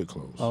joint. Nah, that shit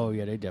closed. Oh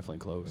yeah, they definitely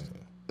closed.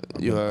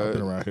 You I've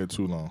been heard? around here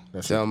too long.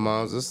 That shit. Tell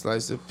moms a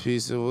slice of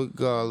pizza with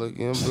garlic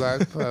and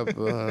black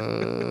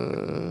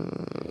pepper.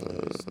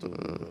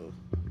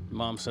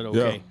 Mom said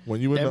Yeah, okay.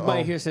 when you in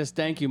Everybody the, here says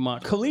thank you, Mom.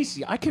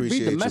 Khaleesi, I can read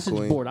Appreciate the you, message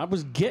Queen. board. I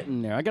was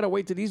getting there. I gotta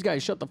wait till these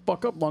guys shut the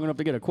fuck up long enough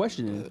to get a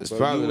question in. It's Bro,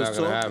 probably you was not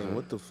gonna talking. happen.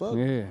 What the fuck?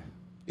 Yeah.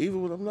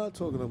 Even when I'm not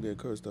talking, I'm getting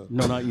cursed out.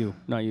 No, not you.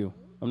 Not you.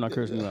 I'm not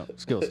cursing you out.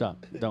 Skillz,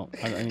 stop. Don't.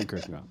 I ain't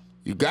cursing you out.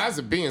 You guys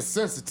are being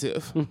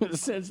sensitive.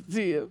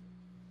 Sensitive.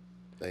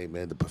 Hey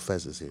man, the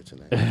professor's here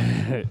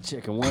tonight.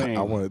 Chicken wing.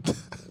 I want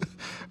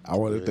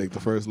to thank the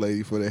first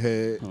lady for the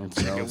head. You know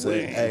what I'm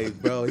saying? Hey,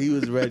 bro, he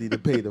was ready to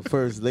pay the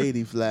first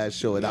lady flash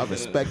show, and I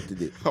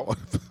respected it. I want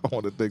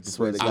to thank the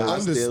Swear to first God,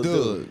 lady. I still do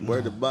understood. it.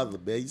 Word of mother,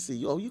 man. You see,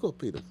 you gonna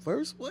pay the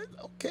first one?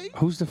 Okay.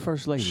 Who's the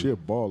first lady?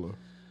 Shit baller.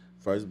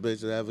 First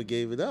bitch that ever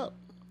gave it up.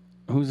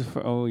 Who's the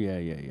first? Oh yeah.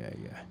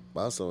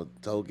 My son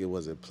Tok'in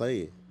wasn't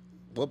playing.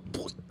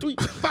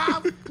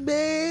 1.35,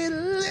 man.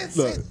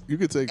 Listen. Look, you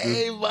can take this.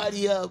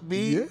 Everybody up,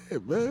 me. Yeah,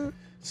 man.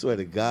 Swear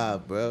to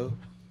God, bro.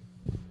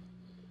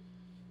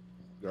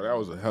 Yo, that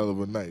was a hell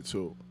of a night,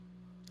 too.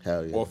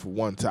 Hell yeah. Off of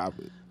one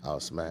topic. I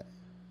was smacked.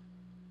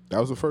 That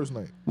was the first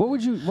night. What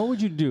would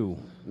you do?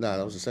 Nah,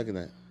 that was the second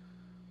night.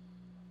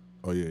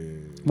 Oh, yeah.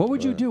 What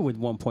would you do with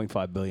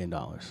 $1.5 billion?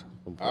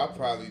 I'll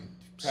probably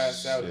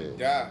pass out and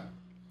die.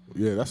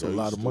 Yeah, that's a Yo, you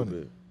lot of money.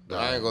 stupid.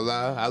 I ain't gonna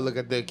lie. I look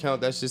at the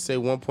account. That should say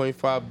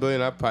 1.5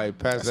 billion. I probably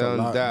pass That's a out and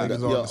lot. die. Niggas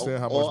don't understand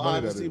how much all money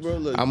that honesty, is. bro,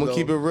 look, I'm gonna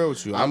keep it real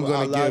with you. I'm I'll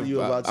gonna lie to give.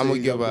 you if I I'm tell gonna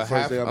you give the a first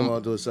half. thing I'm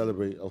gonna do is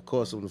celebrate. Of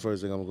course, the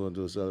first thing I'm gonna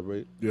do is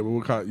celebrate. Yeah, but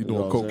what kind? You You doing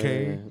know what I'm cocaine?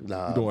 saying?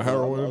 Nah, You doing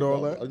heroin and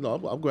all that? No,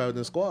 I'm grabbing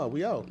the squad.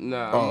 We out.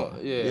 Nah,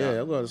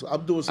 Yeah,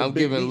 I'm doing some I'm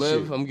big giving beat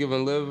Liv. shit. I'm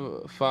giving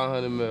Liv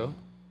 500 mil.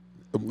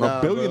 A Nah,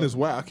 billion bro. is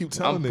why I keep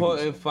telling I'm niggas.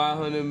 putting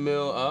 500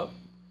 mil up,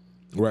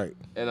 Right.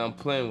 and I'm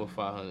playing with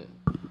 500.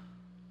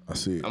 I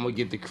see it. I'm gonna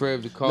get the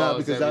crib, the cars, Nah,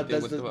 because everything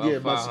that's with the the yeah.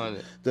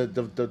 500.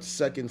 The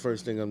second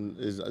first thing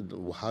is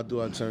how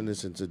do I turn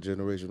this into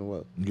generational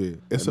wealth? Yeah.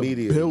 It's a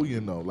Immediately.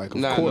 billion, though. Like, of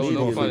Nah, course no you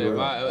gonna funny. figure If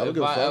it out. I don't I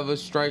give a fuck. ever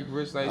strike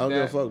rich like I don't that,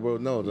 give a fuck, bro.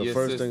 No, the your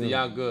first sister, thing.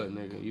 y'all good,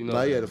 nigga. You know.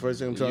 Nah, yeah, that. the first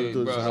thing I'm trying to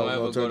do Bro, is how don't I'm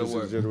ever gonna turn go this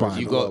to into work. generational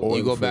You go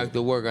oil back field.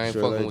 to work. I ain't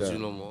Shit fucking like with that. you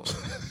no more.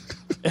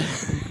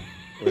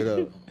 Wait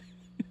up.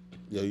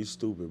 Yo, you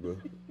stupid, bro.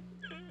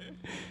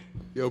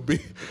 Yo,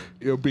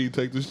 B,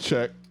 take this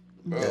check.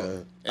 Yeah.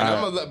 And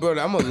I'm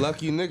a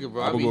lucky nigga,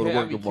 bro. I I'ma be, go to hit, I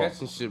work be tomorrow.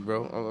 catching shit,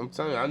 bro. I'm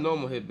telling you, I know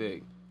I'm gonna hit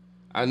big.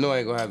 I know I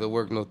ain't gonna have to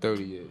work no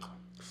 30 years.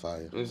 Fire.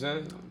 You know what I'm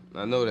saying?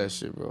 I know that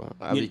shit, bro.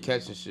 I be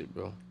catching shit,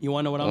 bro. You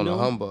want to know what I'm On a doing?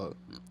 humbug.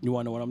 You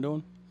want to know what I'm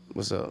doing?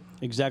 What's up?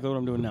 Exactly what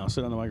I'm doing now.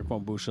 Sit on the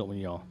microphone, bullshit with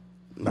y'all.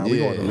 Nah, we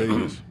Yeah. going to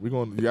Vegas.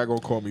 Y'all gonna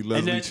call me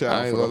Leslie then- I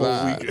Child ain't for the gonna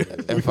whole lie.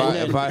 weekend.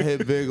 If I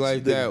hit big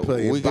like that,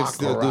 playing we can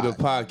still do the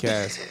baccarat.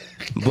 podcast,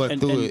 but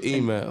And- through and- an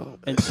email.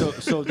 And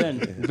so then,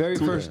 the very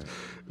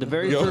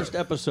first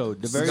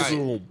episode,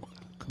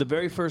 the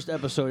very first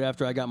episode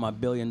after I got my $1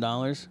 billion,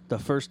 the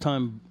first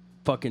time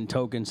fucking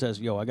Tok'in says,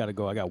 "Yo, I gotta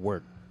go. I got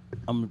work."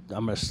 I'm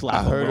gonna slap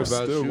I him. heard with-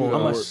 about still you. gonna I'm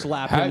gonna work.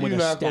 slap How him with you a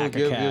not gonna stack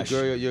of give cash.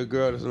 your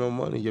girl no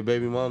money, your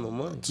baby mom no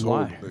money?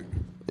 Why?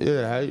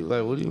 Yeah, how you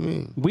like? What do you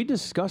mean? We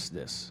discussed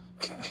this.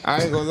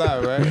 I ain't gonna lie,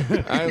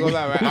 right? I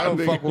don't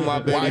fuck with my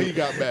baby. Why he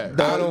got mad?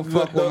 I don't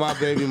fuck with my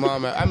baby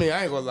mama. I mean,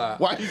 I ain't gonna lie.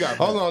 Why he got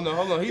Hold mad?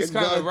 on. He's It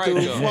kind of got right too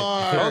though.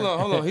 far. Hold on.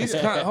 Hold on,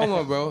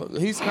 bro.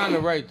 He's kind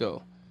of right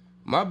though.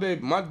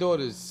 My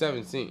daughter's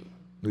 17.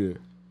 Yeah.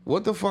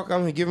 What the fuck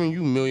I'm giving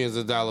you millions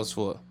of dollars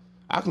for?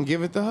 I can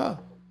give it to her.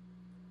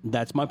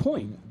 That's my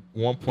point.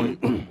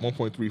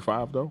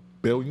 1.35 though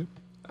billion.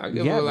 I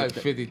give Yeah, her but like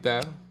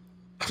 50,000.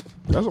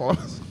 That's all.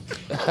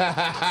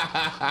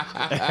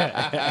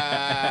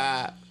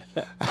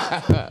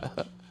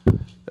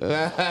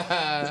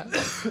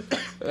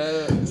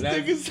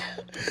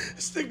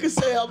 Nigga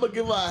say I'm gonna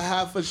give her a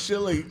half a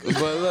shilling. But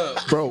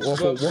look, Bro,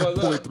 off of but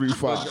look,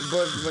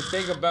 1.35. But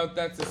think about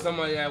that to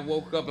somebody that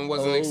woke up and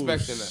wasn't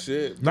expecting that.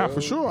 Shit, Not bro.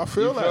 for sure. I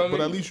feel You that, feel but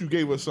me? at least you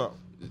gave us something.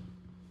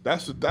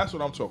 That's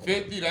what I'm talking about.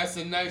 50, that's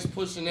a nice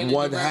push in any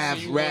One direction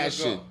half you wanna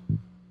ration. go.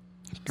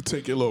 You can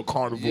take your little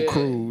carnival Yeah.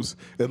 cruise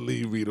and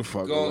leave me the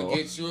fuck Go alone. and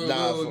get you a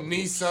Nah, little fuck.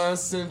 Nissan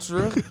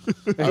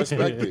Sentra. I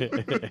respect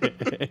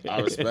it. I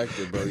respect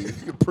it, bro.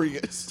 Your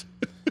Prius.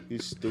 You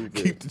stupid.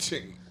 Keep the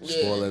change.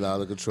 Spoiling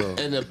out of control.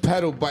 And a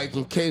pedal bike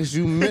in case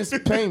you miss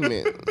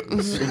payment.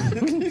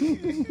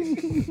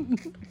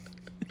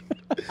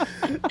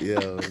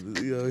 Yo.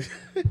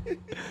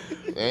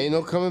 Ain't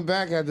no coming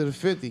back after the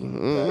 50.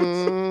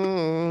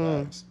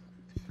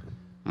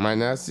 Might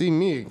not see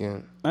me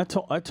again. I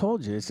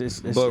told you. It's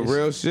But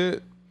real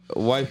shit,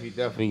 wifey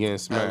definitely getting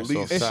smashed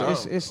least off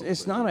top.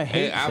 it's not a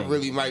hate And I thing.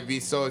 really might be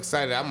so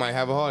excited I might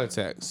have a heart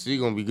attack. She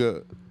gonna be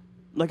good.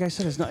 Like I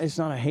said, it's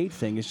not a hate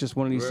thing. It's just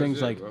one of these Real things.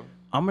 shit, Like bro.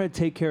 I'm gonna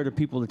take care of the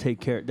people that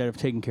have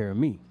taken care of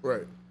me.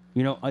 Right.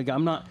 You know, like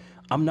I'm not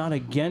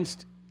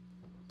against.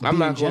 I'm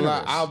not being gonna lie,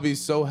 generous. I'll be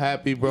so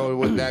happy, bro,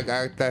 with that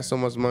guy. That's so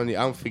much money.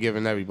 I'm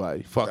forgiving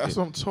everybody. Fuck That's it.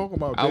 what I'm talking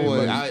about. I Dave.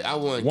 wouldn't. Like, I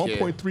wouldn't care.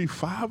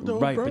 1.35 though,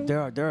 Right, bro.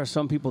 but there are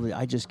some people that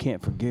I just can't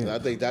forgive. I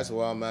think that's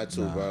where I'm at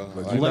too, bro.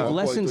 you Like,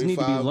 lessons need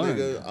to be 1.35, learned.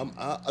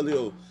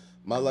 Nigga,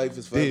 My life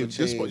is forever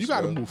changed. You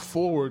got to bro. move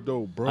forward,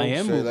 though, bro. I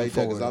am Straight moving like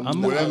that, 'cause forward. I'm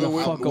I'm whatever moving the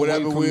we- fuck away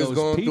Whatever from we was those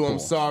going people. through, I'm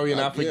sorry and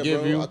I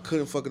forgive bro, you. I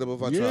couldn't fuck it up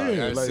if I Yeah. tried.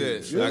 That's like,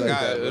 it. shit I like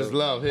got that, it. It's bro.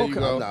 love. Here you Okay.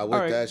 go. I'm not with All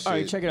right, that shit. all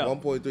right, check it out.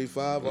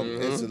 1.35,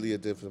 I'm instantly a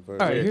different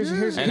person. All right, here's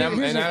that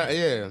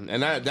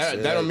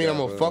don't mean I'm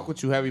gonna fuck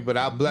with you heavy, but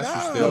I'll bless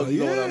you still.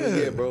 You know what I mean?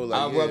 Yeah. Yeah, bro. Like,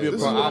 I'll rub your this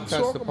is palm. what I'll I'm touch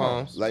the talking about.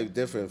 palms. Life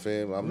different,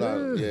 fam. I'm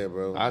not. Yeah,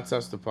 bro. I'll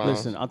touch the palms.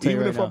 Listen, I'll tell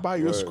Even you if right I now. buy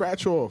you a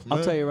scratch off, man.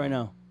 I'll tell you right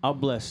now. I'll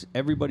bless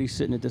everybody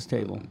sitting at this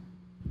table.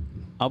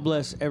 I'll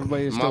bless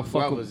everybody that's My still fuck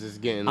brothers with. is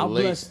getting I'll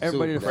bless laced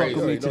everybody too that fuck crazy.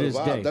 with me You to know the this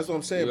vibe. day. That's what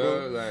I'm saying,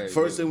 bro. Yeah, like-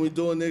 First thing we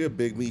doing, nigga,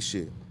 big me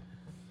shit.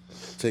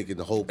 Taking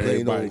the whole plane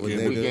Everybody over,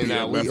 getting nigga. We getting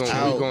out. We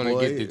out, gonna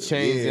boy. get the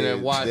chains and Yeah,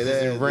 the watches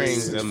that and ass.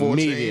 rings It's 4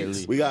 immediately.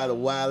 chains. We gotta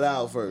wild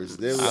out first.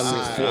 Then we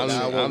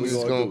I'm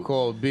just gonna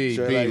call B.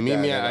 Straight B, like meet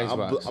that, me at nigga.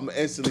 Icebox. I'm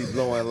instantly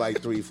blowing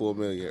like 3-4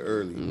 million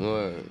early.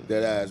 Word.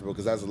 That ass, bro,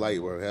 because that's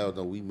light work. Hell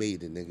no, we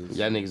made it, niggas.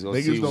 Y'all niggas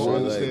gonna see Niggas don't what.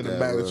 understand like the that,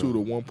 magnitude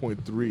of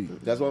 1.3.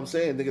 That's what I'm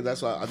saying, nigga.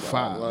 That's why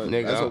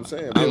Nigga, that's what I'm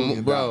saying,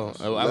 I'm- bro.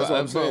 bro. That's what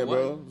I'm saying,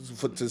 bro.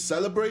 bro. To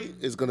celebrate,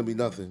 it's gonna be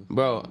nothing.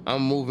 Bro,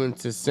 I'm moving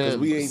to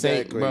Saint. we ain't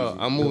that Bro, crazy.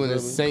 I'm You moving feel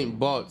to me? St.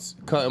 Bart's,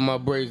 cutting my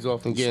braids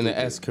off and getting the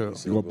S curl.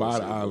 You can buy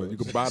the island. You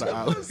can buy the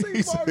island.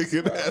 He's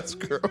taking the ass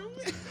girl.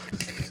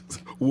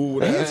 Woo,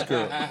 the ass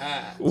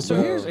girl. So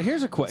here's a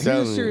here's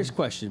Telling a you. serious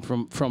question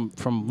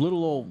from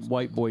little old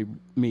white boy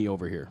me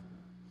over here.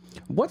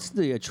 What's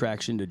the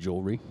attraction to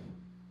jewelry?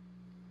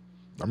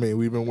 I mean,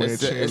 we've been wearing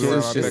It's a, chains it's,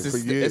 around a, our neck it's, for a,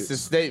 years. it's a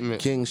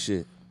statement. King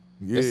shit.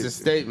 Yeah. it's a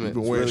statement. We've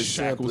been wearing Really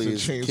shackles simply and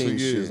is chains for king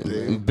years, shit,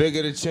 dude. The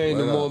bigger the chain,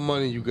 the Word more up.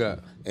 money you got.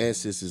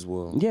 Ancestors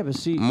world. Yeah, but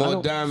see, I More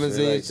don't- diamonds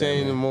Shit in your like that, chain,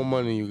 the man. more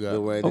money you got.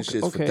 Been wearing this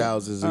shit for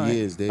thousands All of right,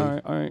 years, Dave.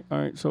 All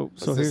right. So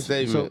a here's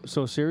statement.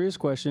 so serious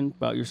question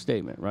about your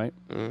statement, right?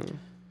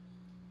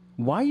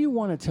 Why you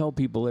want to tell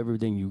people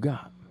everything you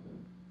got?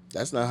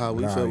 That's not how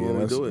we Nah, feel yeah, when we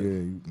that's, do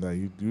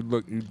it. you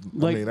look. I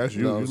Like- mean, that's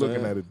you. Know what You I'm looking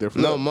saying? at it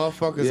different. No,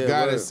 motherfuckers Yeah,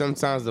 got word. it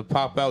sometimes to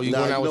pop out. You Nah,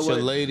 going out you know with your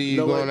what? lady, you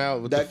know going what?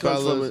 out with that the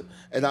comes fellas. From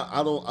and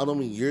I don't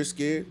mean you're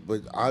scared,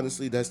 but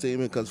honestly, that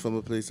statement comes from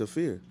a place of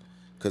fear,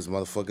 because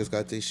motherfuckers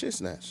got their shit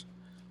snatched.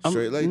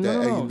 Straight like that.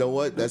 no. And you know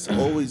what? That's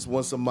always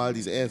one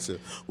somebody's answer.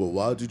 Well,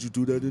 why did you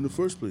do that in the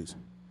first place?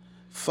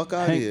 Fuck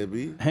out of here,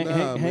 B. Hang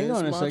man,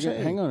 on it's a my second.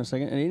 chain. Hang on a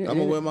second. I'm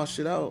gonna wear my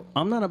shit out.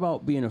 I'm not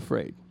about being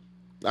afraid.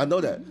 I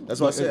know that.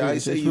 That's why I said I ain't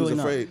It's say you was really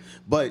not. afraid.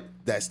 But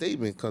that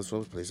statement comes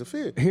from a place of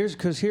fear.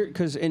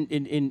 Because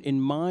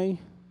in my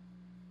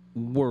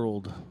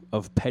world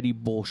of petty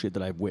bullshit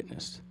that I've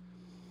witnessed,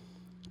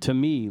 to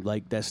me,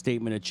 like that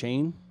statement of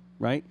chain,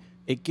 right?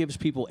 It gives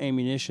people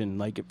ammunition.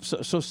 Like,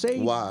 so say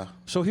Why?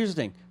 So here's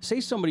the thing: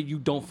 say somebody you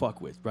don't fuck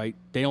with, right?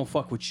 They don't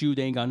fuck with you.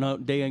 They ain't got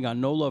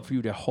no love for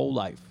you their whole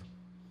life,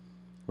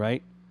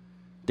 right?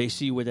 They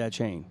see you with that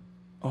chain.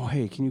 Oh,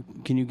 hey, can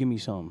you give me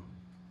some?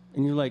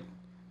 And you're like,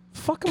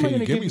 fuck, am I Can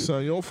gonna you give give me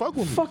some? You don't fuck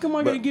with me. Fuck, am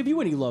I gonna But- give you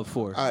any love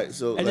for? All right,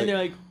 so and then like- they're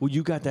like, well,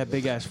 you got that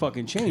big ass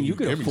fucking chain. You you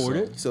could give me afford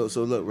some? it.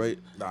 So look, right?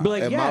 But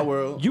like, in yeah, my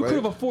world, you right? could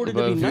have afforded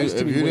But to be nice to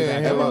if me you way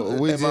didn't back have then.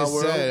 a, we in my just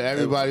world, said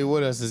everybody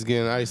with us is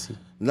getting icy.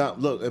 Nah,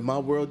 look, in my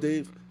world,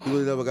 Dave, he would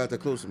have never got that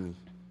close to me.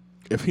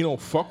 If he don't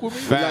fuck with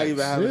me, We're not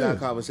even having Yeah. that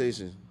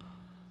conversation.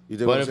 You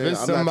dig But what I'm if saying?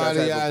 it's I'm not that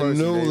somebody type of I person,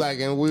 knew, Dave. like,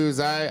 and we was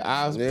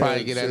I'll Yeah,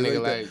 probably get that shit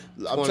nigga like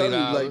I'm telling you,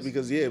 like, $20.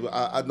 because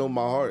I know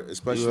my heart,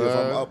 especially if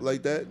heard? I'm up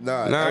like that.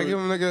 Nah, Nah, give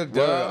him a nigga a Word,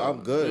 dub.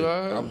 I'm good. You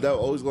heard? I'm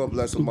always gonna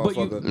bless a But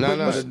you- motherfucker. Nah,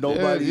 nah, But if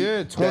nobody yeah,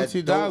 that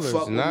don't $20,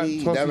 fuck with not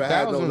me, never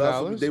had no love for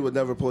me, $20,000. they would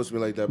never post me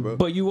like that, bro.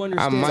 But you I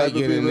understand. might Type of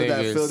get a people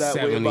that feel nigga that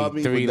way about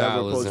me would never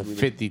approach me.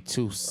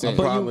 $73.52. I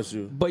promise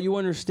you. But you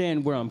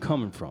understand where I'm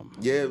coming from.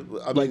 Yeah,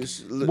 I Like,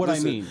 mean, what I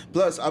listen, mean.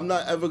 Plus, I'm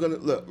not ever gonna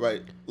look.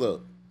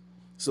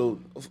 So,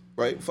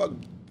 right, fuck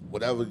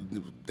whatever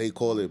they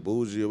call it,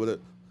 bougie or whatever.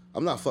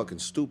 I'm not fucking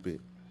stupid.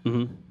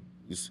 Mm-hmm.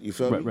 You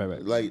feel me?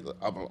 Right. Like,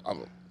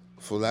 I'm,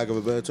 for lack of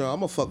a better term,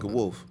 I'm a fucking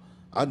wolf.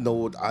 I know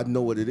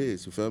what it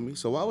is. You feel me?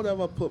 So why would I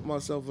ever put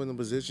myself in a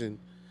position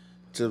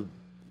to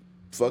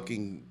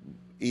fucking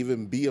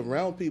even be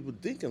around people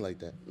thinking like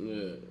that?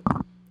 Yeah.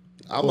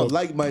 I'm a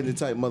like-minded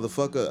type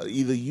motherfucker.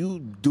 Either you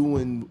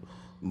doing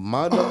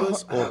my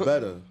numbers or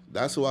better.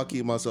 That's who I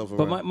keep myself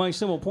around. But my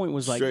simple point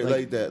was Straight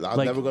like that. I'm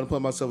like, never gonna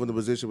put myself in a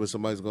position where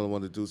somebody's gonna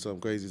want to do something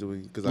crazy to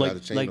me because I Like-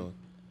 got a chain like- on.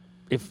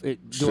 If it,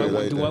 Straight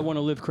like do I that. want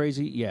to live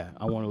crazy? Yeah,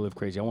 I want to live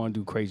crazy. I want to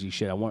do crazy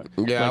shit. I want.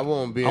 Yeah, I like,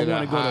 won't be I in a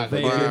wanna go to high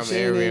Vegas. crime Chain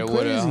area ain't with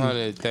crazy.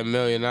 $110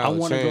 million I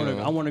want to chain. go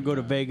to. I want to go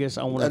to Vegas.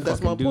 I want to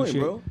That's my fucking do point, shit.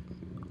 bro.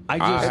 I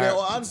And just. then,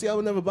 honestly, I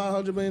would never buy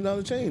 $100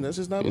 million chain. That's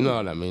just not You me. know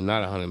what I mean?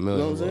 Not $100 million. You know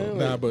what I'm bro. saying?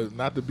 nah, but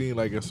not to being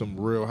like in some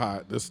real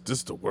hot. This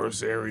the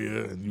worst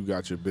area, and you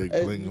got your big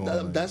Hey, bling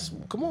on. that's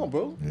come on,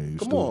 bro. Yeah, you Come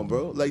stupid. on,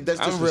 bro. Like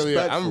that's I'm really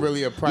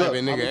disrespectful. a private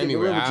Look, nigga I'ma keep it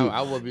anyway. real with you.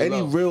 I would be Any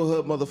low. real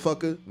hood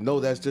motherfucker know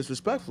that's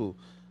disrespectful.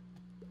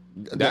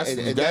 That's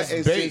big. Yes,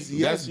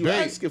 That's you big.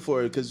 asking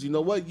for it because you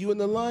know what? You in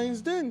the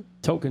Lions Den.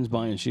 Token's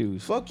buying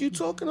shoes. Fuck you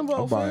talking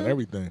about? I'm buying fam?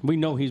 everything. We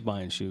know he's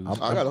buying shoes. I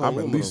got a whole I'm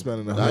room at least of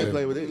them. spending I ain't 100.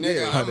 playing with it. Nigga,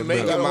 Yeah, I'm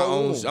making I got a my whole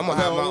own. room. I'm gonna I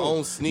got have a my whole own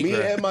room. sneaker.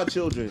 Me and my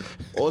children,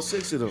 all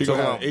 6 of them. He Talking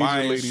gonna about have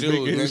buying Asian lady shoes,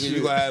 making nigga. his You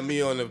shit. gonna have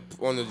me on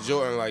the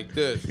Jordan like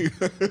this.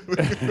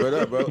 Word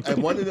up, bro.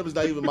 And one of them is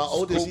not even my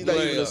oldest. He's not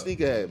even a Scoop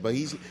sneakerhead, but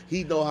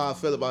he know how I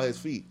feel about his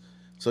feet.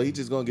 So he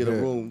just gonna get a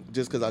room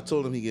just because I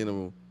told him he get in a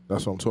room.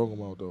 That's what I'm talking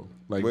about, though.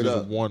 Like, Word just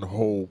up. one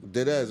whole.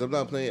 Dead ass. I'm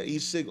not playing.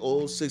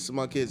 All 6 of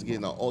my kids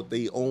getting their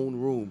own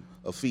room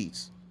of feet.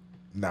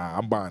 Nah,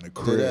 I'm buying a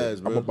crib. Deadass,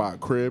 I'm bro. gonna buy a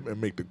crib and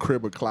make the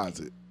crib a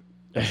closet.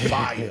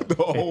 Fire. The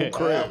whole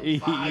crib.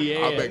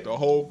 I make the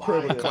whole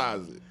crib a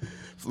closet.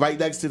 Right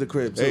next to the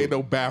crib, too. Ain't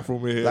no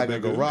bathroom in here. Like a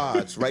nigga.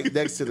 garage right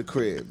next to the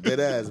crib. Dead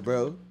ass,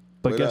 bro.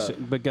 But Word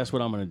guess up.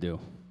 what I'm gonna do?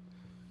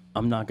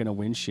 I'm not gonna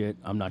win shit.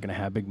 I'm not gonna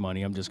have big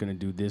money. I'm just gonna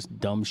do this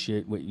dumb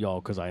shit with y'all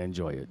because I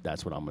enjoy it.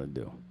 That's what I'm gonna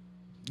do.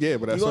 Yeah,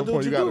 but at You some gonna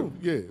point do you what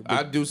gotta. you Yeah, but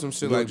I do some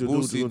shit Do like what you do,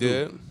 what you Boosie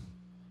gonna did.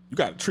 you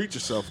gotta treat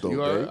yourself though. You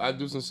heard? babe. I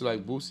do some shit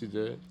like Boosie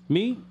did.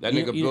 Me? That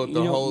you- nigga you- built you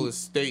the know- whole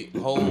estate,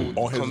 whole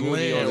On his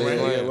community land, on his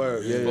right? land. Yeah,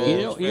 word. Yeah,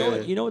 Bulls,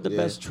 man. You know what the Yeah.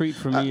 best treat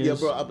for me Yeah, is?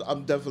 bro.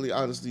 I'm definitely,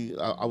 honestly,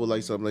 I would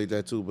like something like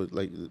that too. But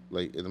like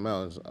in the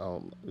mountains,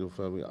 you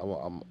feel me?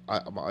 I'm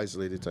an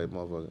isolated type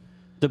motherfucker.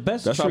 The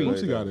best That's how treat.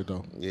 Boosie got it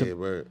though. Yeah,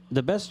 word.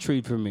 The best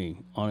treat for me,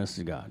 honest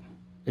to God,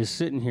 is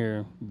sitting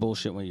here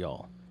bullshitting with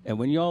y'all. And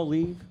when y'all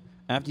leave,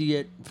 after you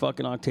get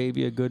fucking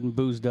Octavia good and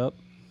boozed up,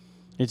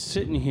 it's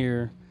sitting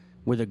here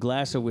with a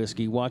glass of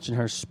whiskey, watching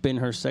her spin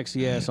her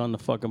sexy ass on the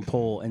fucking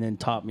pole, and then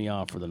top me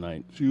off for the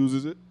night. She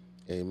uses it.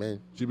 Amen.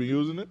 She been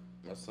using it.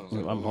 That sounds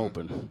like I'm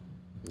hoping.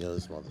 Yo,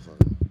 this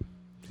motherfucker.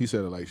 He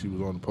said it like she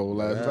was on the pole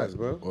last Dead night, ass,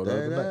 bro. Or the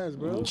other Dead night. ass,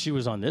 bro. She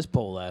was on this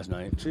pole last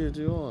night, Cheers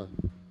you on.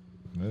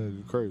 Man,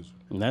 you crazy.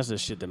 and that's the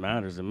shit that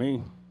matters to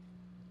me.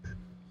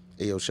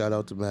 Hey, yo, shout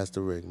out to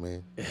Master Rick,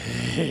 man.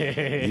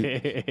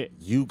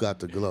 you got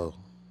the glow.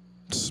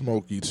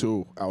 Smokey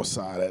too,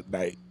 outside at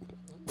night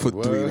for 3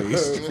 Word.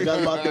 days.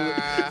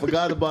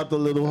 forgot about the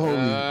little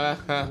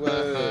homie.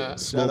 Word.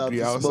 Shout out Smokey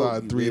to outside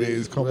Smokey, 3 man.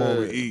 days. Come Word.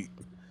 on and eat.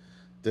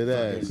 Dead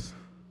ass.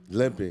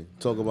 Limping.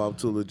 Talk about I'm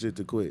too legit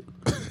to quit.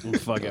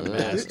 Fucking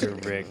master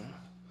Rick.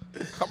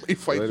 How many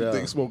fights Word you up.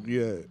 think Smokey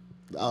had?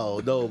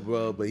 Oh no,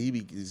 bro, but he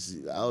be.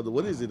 I don't know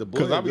what is it? A boy?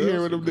 Because I be girl?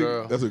 hearing them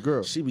girl. niggas. That's a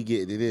girl. She be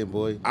getting it in,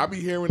 boy. I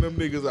be hearing them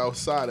niggas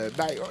outside at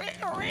night.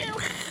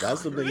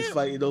 That's some niggas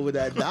fighting over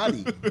that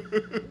Dottie.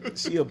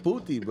 She a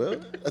booty,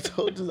 bro. I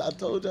told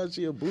y'all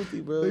she a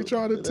booty, bro. They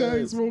trying to Dead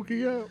tag ass.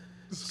 Smokey out.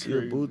 It's She a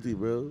crazy. booty,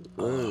 bro.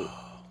 Word.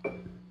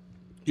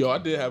 Yo, I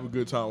did have a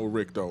good time with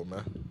Rick though,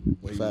 man.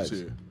 When he Facts. was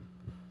here.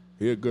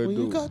 He a good When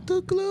dude. you got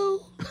the glue.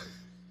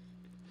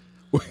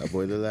 That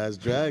boy, the last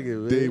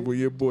dragon, man. Dave, when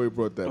your boy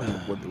brought that,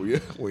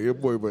 when your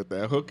boy brought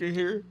that hook in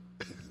here,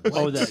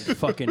 Oh, that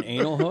fucking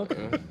anal hook?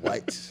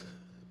 White.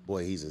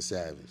 Boy, he's a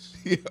savage.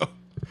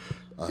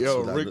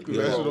 yo, so Rick threw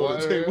yo, that shit on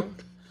the table.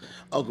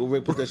 Uncle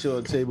Rick put that shit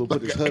on the table,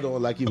 put his hood on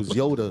like he was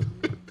Yoda.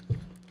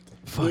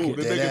 Ooh,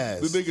 the, Dead nigga,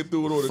 ass. the nigga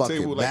threw it on the Fucking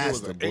table like it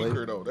was bastard, an boy.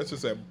 anchor though. That's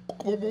just that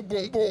boom, boom,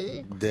 boom,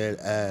 boom. Dead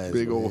ass.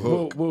 Big old man.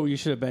 hook. Whoa, you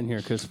should have been here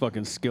because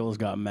fucking Skillz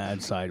got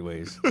mad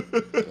sideways.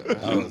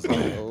 I was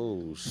like,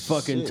 oh,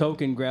 Fucking shit.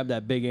 Tok'in grabbed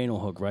that big anal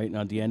hook, right? And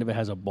at the end of it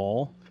has a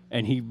ball,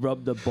 and he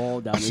rubbed the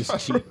ball down his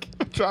cheek.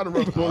 Trying to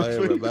rub it on I his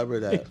face. remember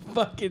that.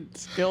 Fucking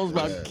Skillz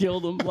about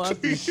killed him,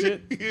 lost his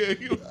shit. Yeah,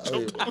 he was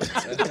choked on.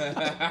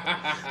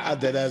 I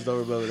dead ass don't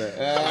remember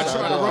that.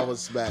 I know I was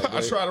smacked.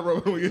 I tried to rub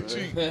it on your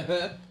cheek.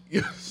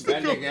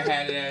 That nigga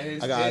had it at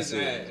his, I got his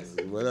ass.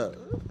 shit. What up?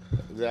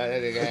 That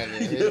nigga had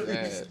it at his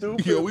ass.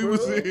 Stupid, Yo, we bro.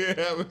 was in here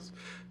having.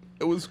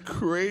 It was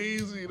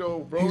crazy though,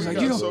 bro. He's He like,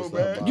 got you don't- so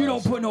bad. You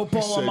don't put no He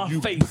ball on said, my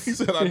He face.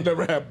 said I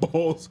never had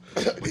balls.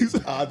 He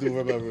said, I do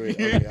remember it.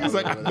 Yeah, Okay, he's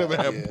like, I remember never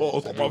that. had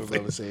balls I on do my remember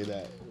face. saying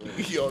that.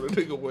 yo, the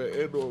nigga went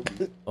in on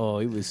me. Oh,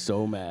 he was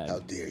so mad. How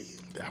dare you?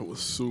 That was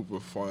super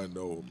fun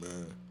though,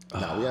 man.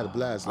 Nah, we had a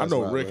blast. I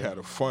know last Rick night, had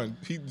a fun.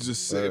 He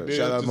just sitting there,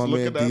 Shout out just to my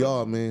man looking at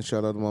DR, man.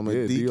 Shout out to my him. man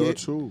Yeah, DK. DR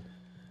too.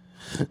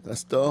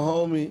 That's the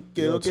homie.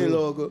 Que DR lo que too.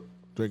 loco.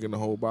 Drinking the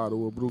whole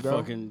bottle of Brugal.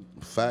 Fucking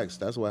Facts.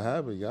 That's what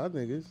happened, y'all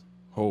niggas.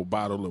 Whole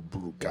bottle of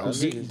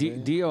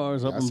Brugal.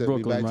 DR's up I in said we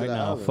Brooklyn back to right the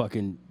now, island.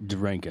 fucking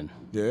drinking.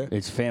 Yeah.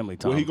 It's family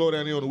time. Will he go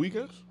down there on the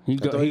weekends? He I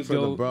go. thought He he from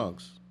go. the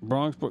Bronx.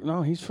 Bronx.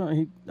 No, he's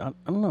from. I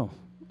don't know.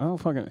 I don't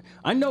fucking.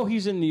 I know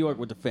he's in New York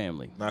with the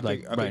family. Nah, I like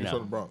think right he's now. from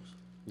the Bronx.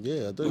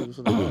 Yeah, I thought he was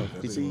from the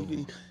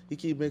Bronx. He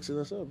keep mixing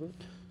us up, bro.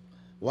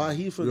 Why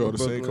he from We the all the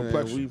same Brooklyn and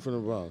complexion. we from the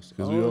Bronx?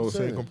 Because I we don't all the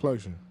same understand.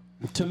 complexion.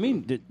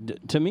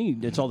 To me,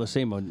 it's all the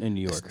same in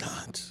New York.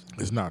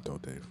 It's not though,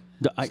 Dave.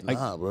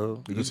 Nah,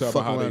 bro. You can tell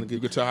by how they, you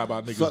can tell how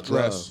about niggas fuck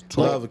dress. love.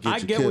 Love will get I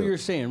you get killed. what you're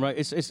saying, right?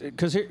 It's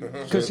because here,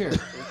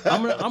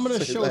 I'm gonna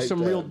Say it show like some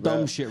that, real bro.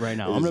 dumb shit right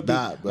now. It's I'm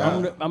not, bro.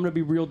 I'm gonna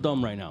be real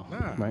dumb right now,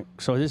 right?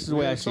 So this is the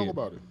way I see talk it.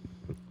 about it.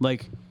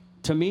 Like,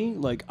 to me,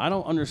 like I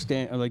don't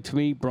understand. Like to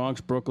me, Bronx,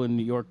 Brooklyn,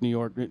 New York.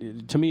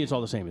 To me, it's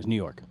all the same as New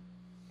York.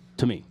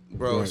 To me,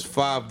 Bro, it's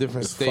 5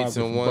 different It's 5 states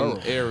in different one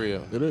boroughs.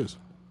 area. It is.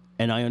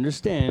 And I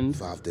understand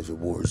 5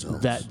 different war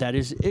zones. that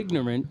is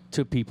ignorant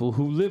to people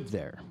who live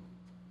there.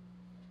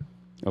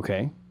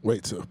 Okay?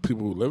 Wait, so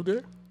people who live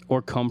there?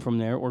 Or come from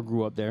there or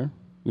grew up there.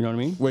 You know what I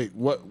mean? Wait,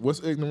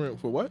 what's ignorant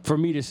for what? For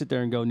me to sit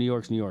there and go, New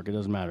York's New York, it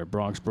doesn't matter.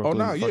 Bronx, Oh, Brooklyn.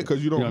 no, yeah,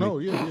 because you don't know.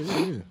 what I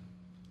mean?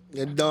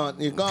 Yeah.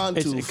 You're gone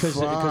too Because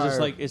far. it's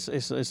like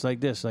it's like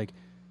this, like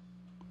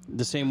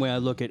the same way I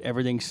look at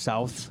everything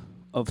south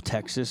of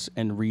Texas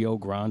and Rio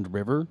Grande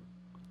River,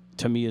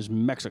 to me is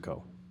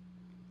Mexico.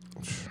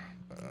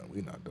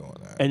 We're not doing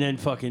that. And then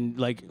fucking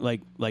like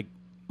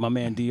my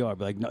man DR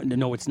be like,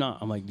 no, it's not.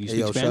 I'm like, do you Hey,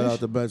 speak yo, Spanish? shout out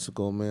to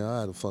Mexico, man. I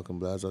had a fucking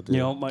blast out there.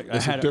 You know,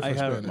 It's a different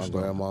Spanish, my though.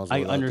 grandma's I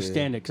all out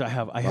understand there. it because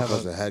I My have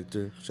cousin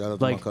Hector. Shout out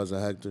to like- my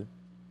cousin Hector.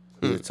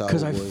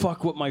 because I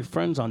fuck with my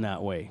friends on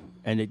that way,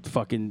 and it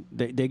fucking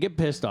they get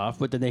pissed off,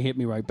 but then they hit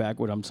me right back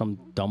with I'm some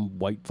dumb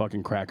white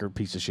fucking cracker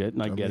piece of shit,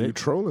 and I get You it.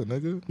 trolling,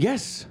 nigga.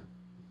 Yes,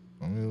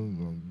 I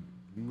mean,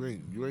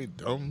 you ain't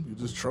dumb. You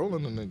just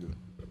trolling the nigga.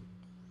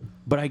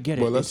 but I get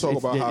it. But let's talk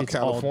It's- about how it's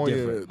all California,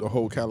 different. the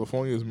whole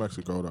California is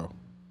Mexico, though.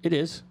 It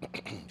is.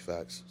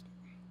 Facts.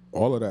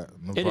 All of that.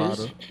 It Nevada.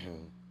 is.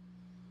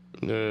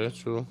 Yeah, that's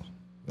true.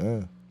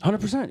 Yeah.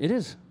 100%. It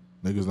is.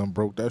 Niggas done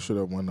broke that shit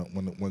up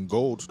when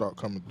gold start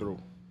coming through.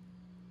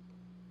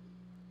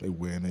 They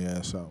wearing their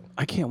ass out.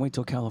 I can't wait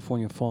till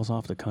California falls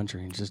off the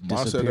country and just Ma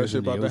said disappears that shit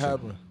in the about to ocean.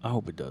 happen. I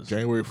hope it does.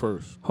 January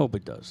 1st. Hope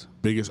it does.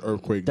 Biggest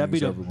earthquake. That'd be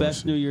niggas the ever gonna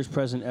best see. New Year's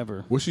present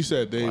ever. What she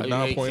said, Dave? Why you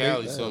hate 9.8?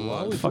 Cali so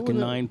much? Fucking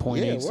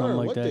 9.8, something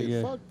like that,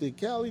 yeah. Fuck did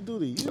Cali do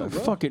to you, bro?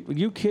 Fuck it.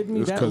 You kidding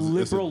me? It's That 'cause it's a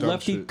liberal dumb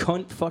lefty shit.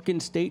 cunt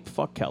fucking state?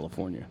 Fuck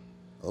California.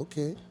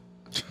 Okay.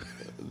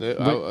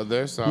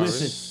 They're sorry.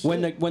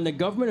 Listen, when the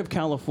government of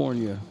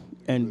California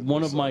and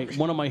one of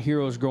my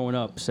heroes growing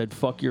up said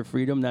 "fuck your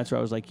freedom," that's where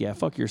I was like, yeah,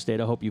 fuck your state.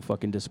 I hope you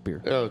fucking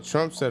disappear. Yo,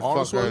 Trump said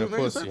Arnold fuck her in the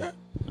Schwarzenegger said pussy.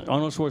 that?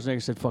 Arnold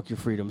Schwarzenegger said "fuck your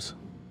freedoms."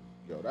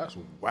 Yo, that's I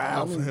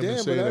wild for mean, him damn, to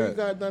but say that ain't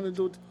that. got nothing to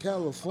do with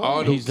California.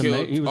 Arnold He was the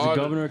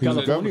governor of He was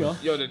the California. governor.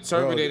 Yo, the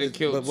Terminator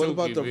killed But what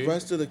about Tukey, the B.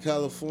 rest of the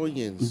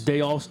Californians? They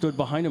all stood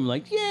behind him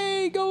like,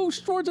 "Yay, go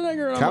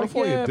Schwarzenegger!" And I'm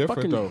California like, yeah,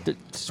 different, fucking though.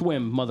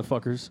 swim,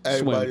 motherfuckers,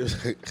 Everybody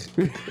swim.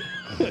 was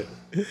like,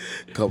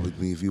 come with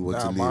me if you want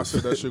Nah, to Ma leave.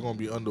 said that shit gonna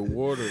be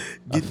underwater.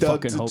 Get down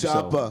fucking to hope so.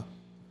 chopper.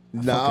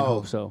 Fucking Now.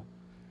 hope so.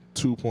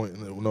 2 point.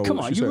 No, Come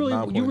on, she you said really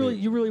 9.8.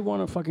 you really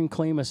want to fucking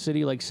claim a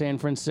city like San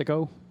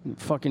Francisco?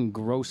 Fucking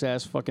gross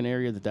ass fucking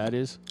area that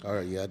is. All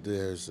right, yeah,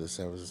 there's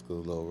San Francisco a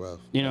little rough.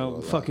 You know,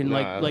 fucking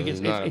Nah, like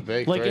it's not a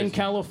big like in crazy.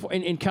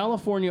 California, in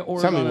California, Tell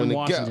me Oregon, when and to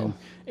Washington, go.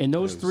 in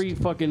those three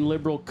fucking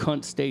liberal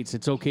cunt states,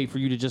 it's okay for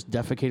you to just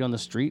defecate on the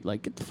street.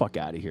 Like, get the fuck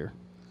out of here.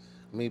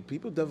 I mean,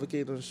 people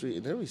defecate on the street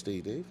in every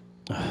state, Dave.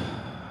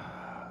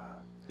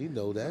 You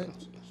know that.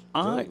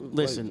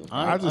 Listen.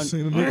 I just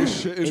seen a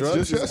nigga shit. It's Drugs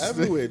just is yesterday.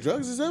 everywhere.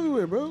 Drugs is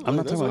everywhere, bro. I'm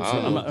not Like, talking that's about.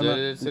 what I'm not- Did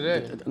it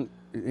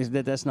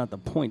today. that's not the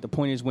point. The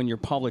point is when your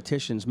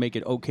politicians make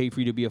it okay for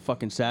you to be a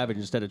fucking savage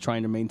instead of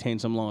trying to maintain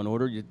some law and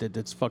order.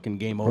 That's fucking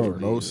game over. Bro,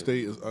 no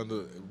state is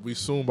under. We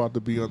soon about to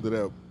be under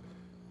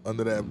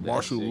that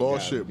martial shit law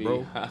gotta shit, be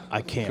bro. hot.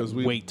 I can't Because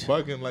we wait.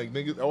 bugging like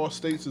niggas. All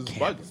states is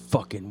Can't bugging.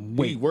 fucking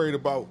We wait. worried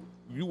about.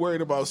 You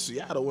worried about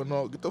Seattle and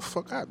all? Get the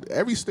fuck out.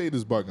 Every state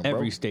is bugging, bro.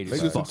 Every state is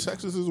Niggas in fucked.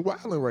 Texas is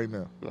wilding right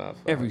now. Nah, fuck.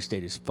 Every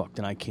state is fucked,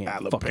 and I can't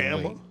fucking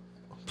Alabama, wait.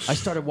 I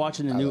started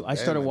watching the new. I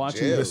started Alabama watching.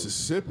 jail.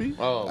 Mississippi.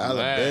 Oh,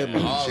 Alabama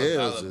man. All of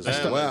jails is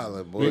Alabama.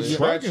 wilding, boy. It's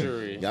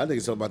Treachery. Y'all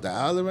niggas talking about the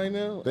island right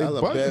now? They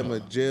Alabama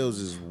bugging. jails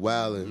is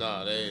wilding.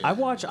 Nah, they. I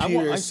watch. I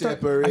Pure started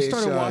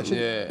separation. watching.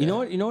 Yeah. You know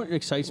what? You know what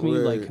excites me?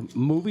 Word. Like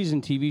movies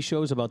and TV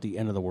shows about the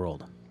end of the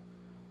world.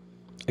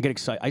 I get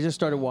excited. I just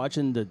started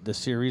watching the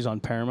series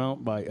on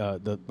Paramount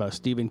by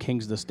Stephen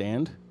King's The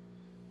Stand.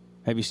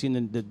 Have you seen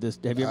the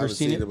have you I ever haven't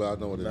seen it? but I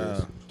know what it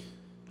is.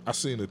 I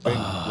seen the thing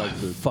like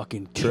the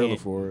Fucking trailer can't.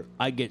 for it.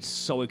 I get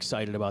so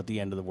excited about the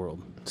end of the world.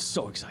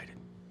 So excited.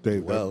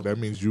 Dave, Well. that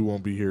means you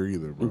won't be here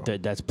either, bro.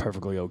 That's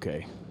perfectly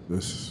okay. We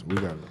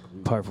got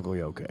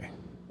Perfectly okay.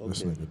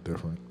 this nigga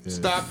different. Yeah.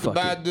 Stop the Fuck it.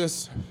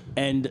 badness.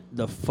 End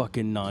the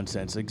fucking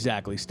nonsense.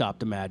 Exactly. Stop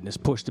the madness.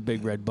 Push the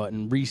big red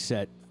button.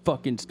 Reset.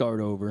 Fucking start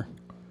over.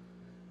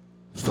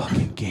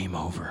 Fucking game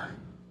over.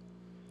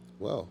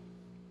 Well,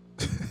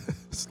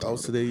 I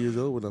was today years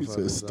old when I He found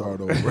said this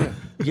start out. over.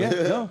 Yeah,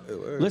 no.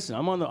 Listen,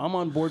 I'm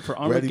on board for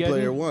Armageddon. Ready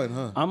Player One,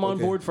 huh? I'm on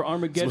Okay. board for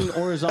Armageddon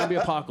or a zombie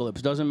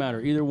apocalypse. Doesn't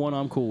matter. Either one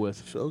I'm cool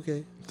with. Sure,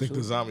 okay. I think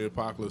the zombie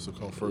apocalypse will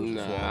come first.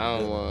 Nah, I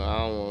don't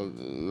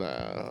want.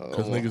 Nah.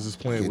 Because niggas is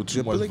playing Get with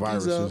your too much blinkies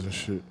viruses up. and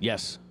shit.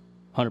 Yes.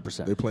 They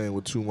 100%. playing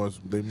with too much.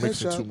 They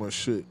mixing Headshot. too much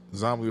shit.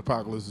 Zombie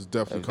apocalypse is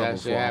definitely If coming that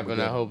for shit happen,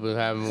 I Armageddon. hope it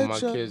happen when my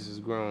Headshot. kids is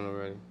grown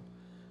already.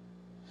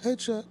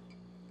 Headshot.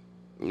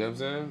 You know what I'm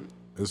saying?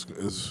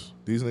 It's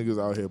these niggas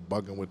out here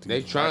bugging with these.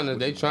 They trying to push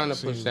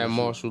vaccines that and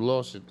shit. martial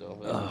law shit though.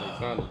 That's what they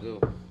trying to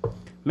do.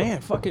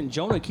 Man, fucking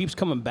Jonah keeps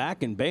coming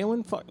back and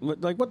bailing. Fuck,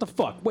 like, what the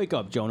fuck? Wake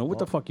up, Jonah. What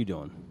the fuck you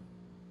doing?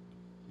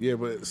 Yeah,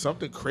 but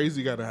something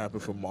crazy got to happen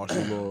for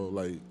martial law.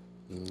 Like,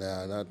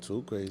 Nah, not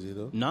too crazy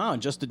though. Nah,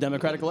 just the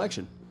Democratic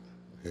election.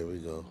 Here we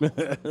go.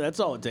 That's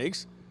all it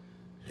takes.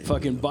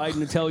 Fucking Biden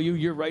to tell you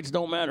your rights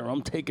don't matter.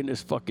 I'm taking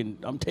this.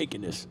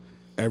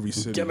 Every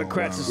city.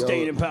 Democrats are gonna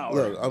staying in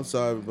power. Look, I'm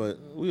sorry, but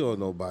we all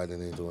know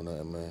Biden ain't doing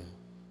nothing, man.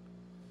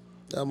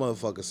 That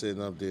motherfucker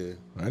sitting up there.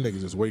 That nigga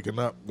just waking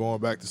up, going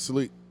back to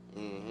sleep.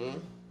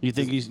 You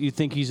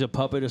think he's a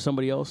puppet of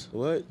somebody else?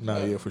 What?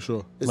 Nah, yeah, for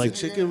sure. Is Like- the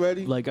chicken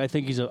ready? Like I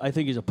think he's a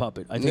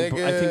puppet. I think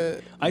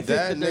Nigga, that that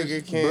there's-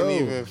 nigga can't bro.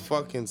 even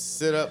fucking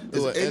sit up Has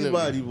through an interview.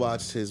 anybody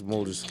watched his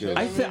motor skills?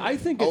 I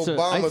think it's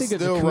Obama's a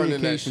still running that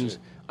communications.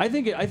 shit. I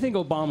think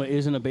Obama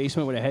is in a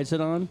basement with a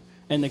headset on,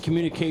 and the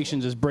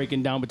communications is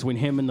breaking down between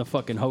him and the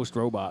fucking host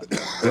robot.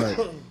 Right.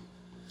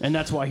 And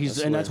that's why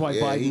that's why he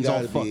Biden's all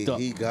gotta fucked up.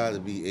 He gotta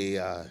be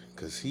AI,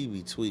 because he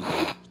be tweaking.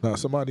 Now,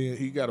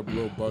 he got a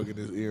little bug in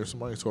his ear.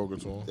 Somebody's talking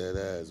to him.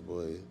 That ass,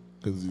 boy.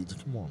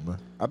 Come on,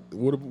 man.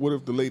 What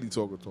if the lady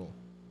talking to him?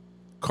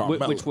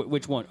 Carmella.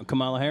 Which one?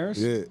 Kamala Harris?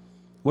 Yeah. What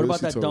What about is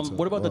he that talking dumb? to?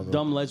 What about I the don't know.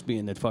 dumb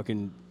lesbian that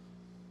fucking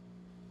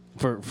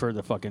for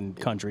the fucking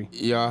country?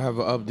 Y'all have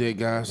an update,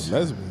 guys.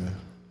 Lesbian.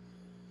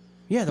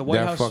 Yeah, the White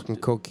That House. fucking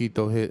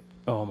Coquito hit.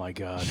 Oh my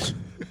god.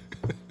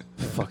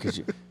 Fuck is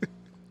you?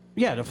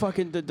 Yeah, the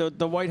fucking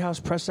the White House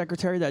press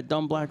secretary, that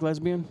dumb black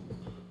lesbian.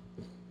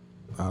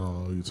 I don't know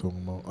what you're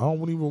talking about. I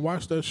don't even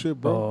watch that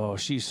shit, bro. Oh,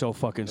 she's so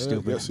fucking Yeah,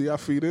 stupid. see, I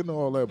feed into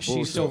all that bullshit.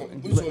 She's so.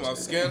 We talking about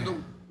Scandal?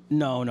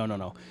 No.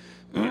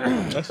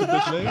 That's the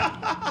bitch name?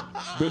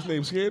 Bitch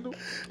name Scandal?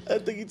 I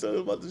think he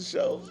talking about the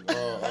show.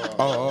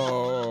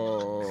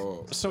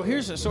 Oh. So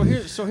here's what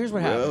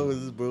happened.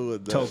 This bro a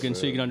nut, Token,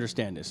 so bro. you can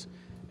understand this,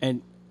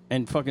 and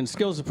fucking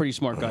Skillz is a pretty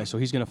smart guy, so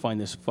he's gonna find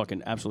this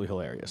fucking absolutely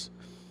hilarious.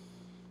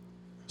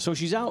 So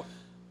she's out,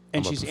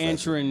 and she's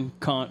answering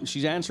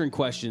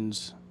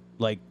questions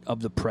like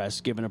of the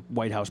press, giving a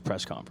White House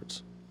press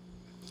conference,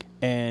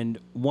 and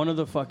one of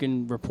the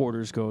fucking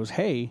reporters goes,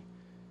 "Hey,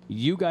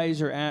 you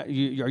guys are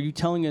you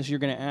telling us you're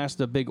going to ask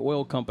the big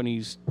oil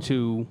companies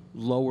to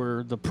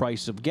lower the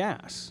price of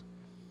gas?"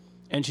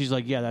 And she's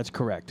like, "Yeah, that's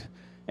correct."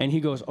 And he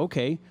goes,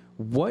 "Okay,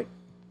 what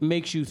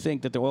makes you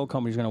think that the oil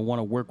companies are going to want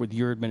to work with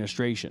your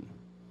administration?"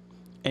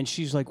 And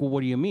she's like, "Well,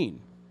 what do you mean?"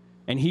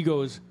 And he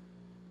goes,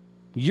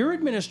 "Your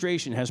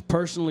administration has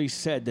personally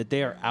said that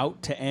they are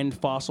out to end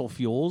fossil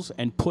fuels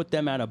and put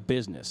them out of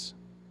business.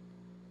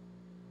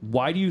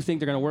 Why do you think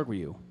they're going to work with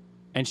you?"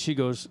 And she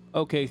goes,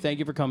 "Okay, thank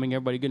you for coming,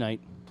 everybody. Good night."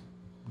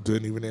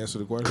 Didn't even answer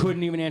the question.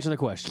 Couldn't even answer the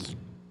question.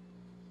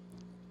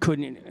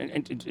 Couldn't.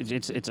 And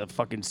it's a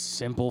fucking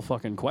simple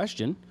fucking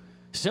question.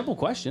 Simple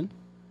question.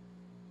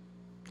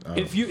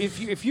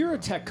 If you're a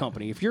tech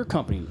company, if you're a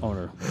company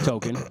owner,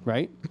 Token,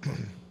 right?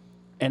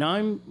 And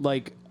I'm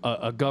like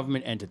a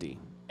government entity,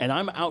 and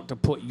I'm out to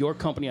put your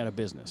company out of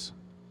business,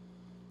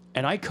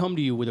 and I come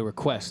to you with a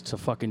request to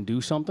fucking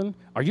do something,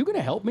 are you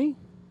gonna help me?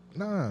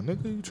 Nah,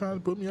 nigga, you trying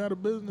to put me out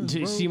of business, Do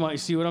you bro.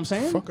 see what I'm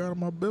saying? Fuck out of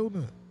my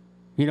building.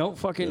 You know,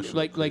 fucking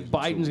like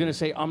Biden's gonna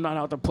say, "I'm not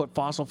out to put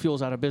fossil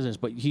fuels out of business,"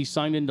 but he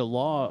signed into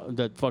law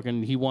that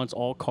fucking he wants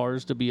all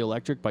cars to be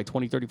electric by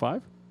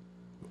 2035.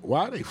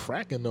 Why are they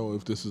fracking though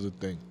if this is a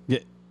thing? Yeah.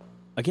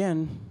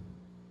 Again,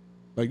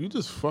 Like you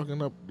just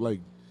fucking up like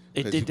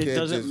it 'Cause you can't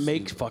doesn't just-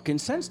 make fucking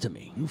sense to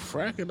me. you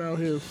fracking out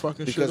here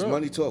fucking Because shit up.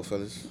 money talk,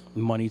 fellas.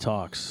 Money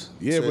talks.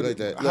 Yeah, Say but it like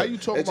that. how Look, you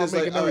talking it's about just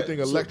like, making all right,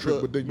 everything so electric,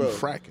 look, but then bro, you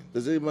fracking?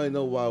 Does anybody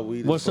know why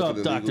weed is What's up,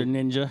 fucking Dr.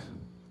 illegal? Ninja?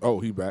 Oh,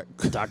 he back.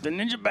 Dr.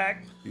 Ninja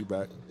back. He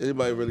back.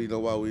 Anybody really know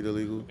why weed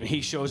illegal?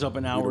 He shows up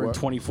an hour and what?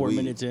 24 Weed.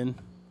 minutes in.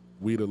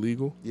 Weed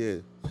illegal? Yeah.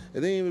 It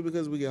ain't even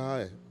because we get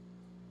high.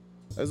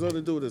 That's nothing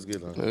to do with us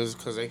getting high. It's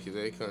because they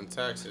couldn't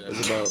tax it.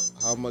 It's about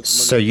how much money.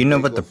 So you know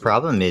we what the go for.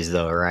 problem is,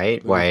 though,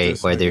 right? Why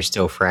this why nigga. they're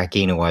still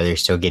fracking and why they're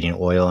still getting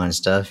oil and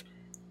stuff.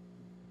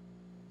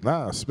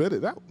 Nah, spit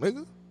it out,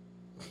 nigga.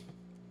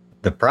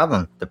 The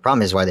problem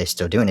is why they're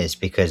still doing it is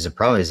because the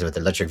problem is with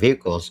electric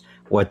vehicles.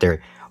 What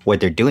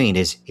they're doing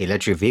is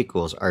electric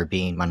vehicles are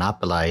being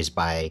monopolized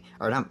by,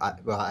 or not.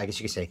 Well, I guess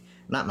you could say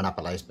not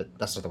monopolized, but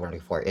that's not the word I'm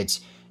looking for.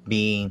 It's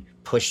being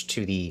pushed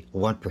to the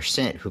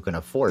 1% who can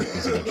afford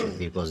these electric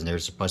vehicles, and they're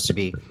supposed to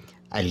be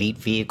elite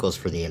vehicles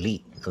for the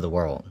elite of the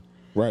world.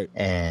 Right.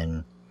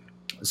 And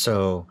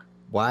so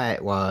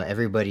while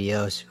everybody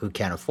else who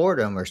can't afford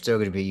them are still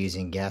going to be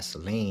using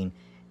gasoline,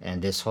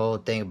 and this whole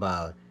thing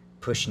about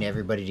pushing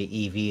everybody to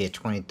EV at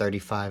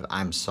 2035,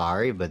 I'm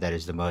sorry, but that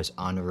is the most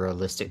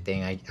unrealistic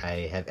thing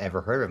I have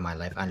ever heard of in my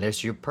life.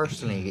 Unless you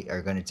personally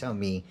are going to tell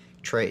me,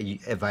 Trey,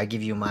 if I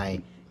give you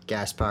my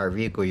gas-powered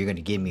vehicle, you're going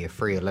to give me a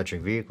free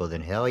electric vehicle,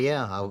 then hell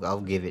yeah, I'll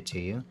give it to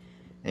you.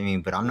 I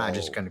mean, but I'm not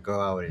just going to go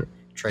out and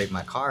trade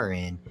my car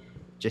in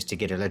just to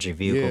get an electric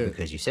vehicle Yeah.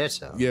 because you said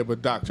so. Yeah,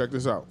 but Doc, check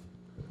this out.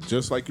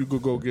 Just like you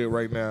could go get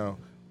right now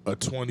a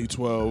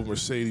 2012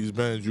 Mercedes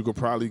Benz, you could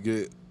probably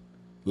get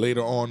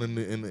later on in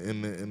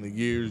the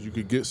years, you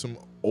could get some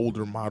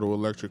older model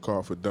electric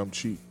car for dumb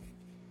cheap.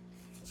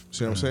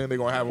 See what I'm saying? They're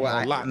gonna have them Well,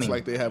 on I lots mean-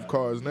 like they have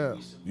cars now.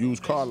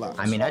 Used car lots.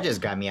 I mean, I just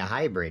got me a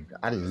hybrid.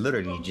 I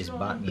literally just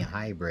bought me a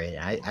hybrid.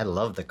 I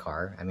love the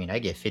car. I mean, I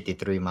get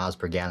 53 miles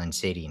per gallon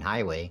city and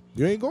highway.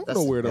 you ain't going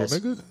that's- nowhere though, that's-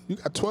 nigga. You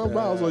got 12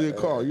 miles on your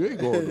car. You ain't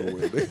going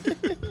nowhere.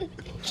 Nigga.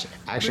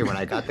 Actually, when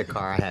I got the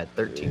car, I had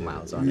 13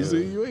 miles on You it.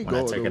 see, you ain't when I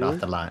going took it nowhere.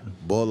 off the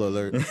lot. Ball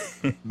alert.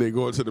 They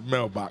going to the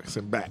mailbox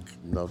and back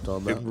You know what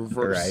I'm in talking about?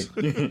 reverse.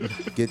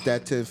 Right. Get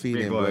that 10 feet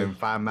Been in, going bro.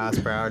 5 miles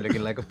per hour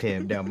looking like a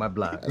pimp down my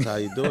block. That's how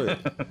you do it.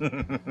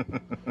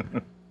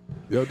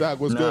 Yo, Doc,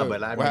 what's No, good?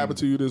 but I What mean- happened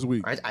to you this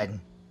week?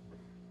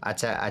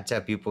 I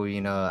tell people,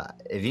 you know,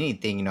 if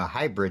anything, you know,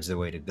 hybrid's the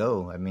way to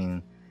go. I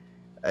mean,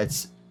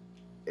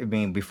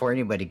 before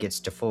anybody gets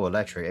to full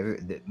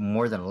electric,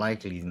 more than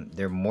likely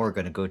they're more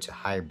going to go to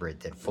hybrid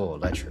than full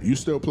electric. You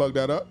still plug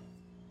that up?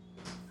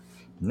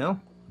 No?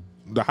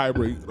 The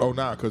hybrid? Oh,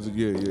 nah, because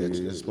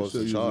It's supposed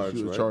to charge,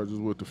 It right? charges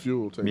with the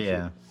fuel. Type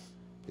Yeah.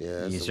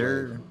 Yeah, that's Yes, the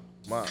sir. way.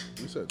 Mom,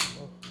 you said,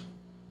 oh.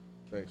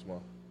 Thanks, Mom.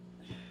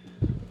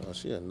 Oh,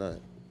 she a nut.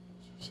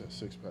 You said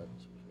 6 packs.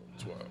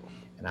 12.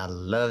 And I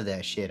love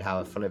that shit, how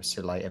it flips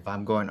to like, if I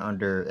go,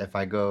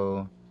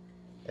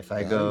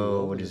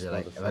 what is it,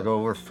 like, if I go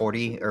over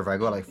 40, or if I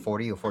go like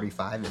 40 or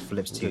 45, it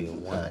flips to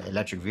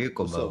electric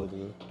vehicle What's up mode. with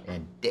you?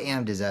 And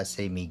damn, does that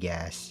save me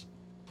gas.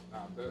 Nah,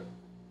 bet.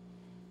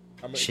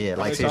 I mean, Shit,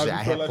 how like many seriously, times I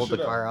you fill had that pulled the shit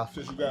up car off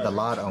since you got the it?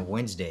 lot on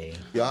Wednesday,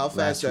 Yo, how fast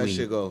Last that week.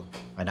 shit go?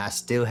 and I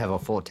still have a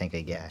full tank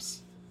of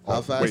gas.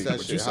 How fast Wait, that but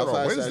you shit? said How on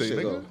fast that Wednesday, shit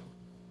nigga.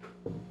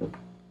 go?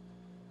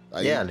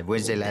 Are Yeah, you-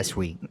 Wednesday last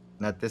week.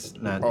 Not this,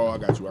 not. Oh, I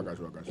got you. How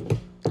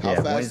Yeah,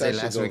 fast Wednesday that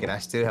shit last go? week, and I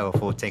still have a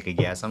full tank of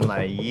gas. I'm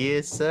like,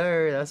 yes,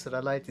 sir. That's what I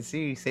like to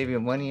see.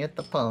 Saving money at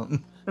the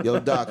pump. Yo,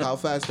 Doc, how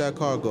fast that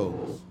car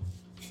go?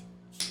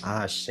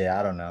 Ah, shit.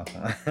 I don't know.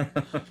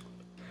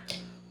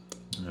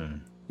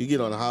 You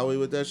get on the highway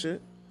with that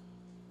shit?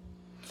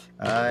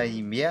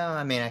 Yeah.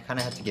 I mean, I kind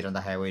of have to get on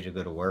the highway to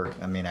go to work.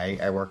 I mean,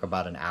 I work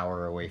about an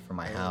hour away from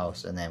my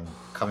house, and then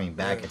coming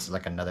back, it's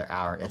like another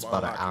hour. It's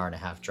about an hour and a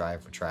half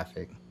drive for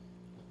traffic.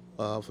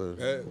 For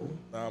Yeah,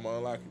 nah, I'm gonna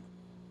unlock it.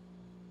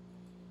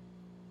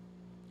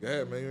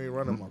 Yeah, man, you ain't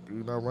running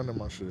you're not running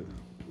my shit.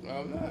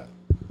 I'm not.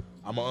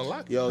 I'm gonna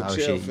unlock it. Yo, Oh,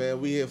 chill, shit.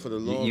 fam. We here for the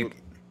long. You-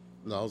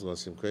 No, I was gonna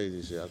some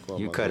crazy shit. I called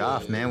You my cut girl.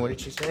 off, man. What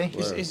did you say?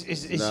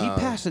 Is he Nah.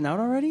 passing out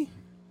already?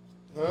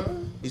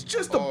 He's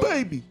just a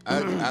baby.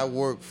 I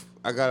work.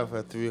 I got up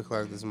at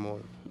 3:00 this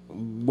morning.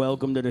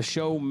 Welcome to the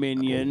show,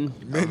 Minion.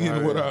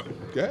 Minion, what up?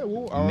 Yeah,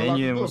 well, I'll unlock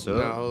Minion, the what's door.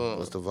 up? Nah, hold on.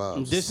 What's the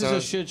vibe? This is a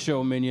shit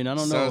show, Minion. I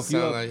don't know if you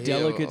Sound have like he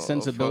delicate a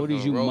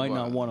sensibilities, you fucking might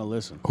not robot. want to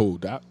listen. Who,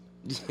 Doc?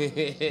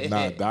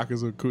 Nah, Doc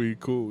is a cool. He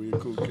cool. He a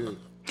cool kid.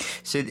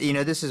 So, you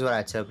know, this is what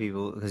I tell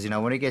people, because, you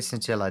know, when it gets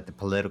into, like, the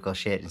political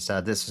shit and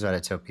stuff, this is what I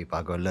tell people.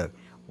 I go, look,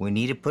 we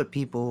need to put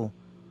people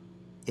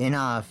in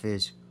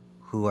office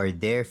who are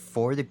there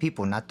for the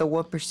people, not the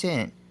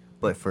 1%,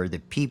 but for the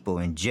people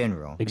in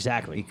general.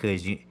 Exactly.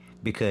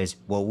 Because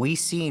what we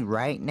see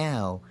right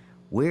now,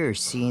 we're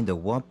seeing the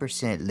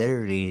 1%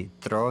 literally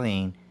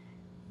throwing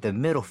the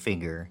middle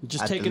finger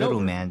Just at the taking little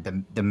over. man,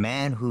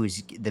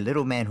 the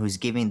little man who's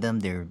giving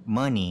them their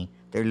money.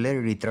 They're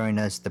literally throwing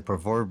us the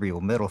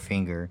proverbial middle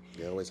finger.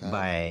 They always have.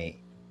 by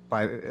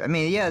I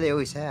mean, yeah, they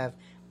always have,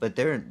 but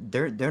they're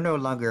no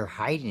longer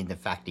hiding the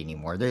fact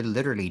anymore. They're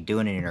literally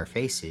doing it in our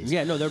faces.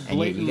 Yeah, no, they're And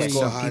yet you blatantly. got Go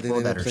some hide it people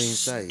in that the are plain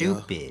sight, yo.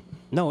 stupid.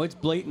 No, it's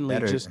blatantly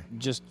Better-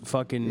 just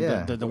fucking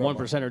Yeah. the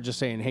 1% are just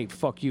saying, hey,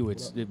 fuck you.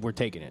 We're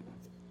taking it.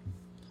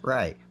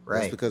 Right.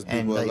 because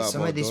And people are a like lot some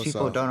more of these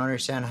people docile. don't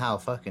understand how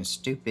fucking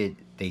stupid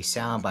they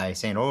sound by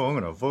saying, "Oh, I'm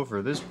gonna vote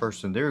for this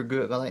person. They're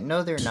good." I'm like,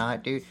 no, they're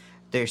not, dude.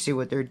 See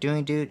what they're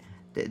doing, dude.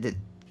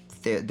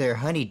 They're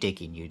honey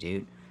dicking you,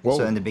 dude. Whoa.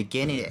 So in the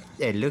beginning,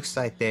 it looks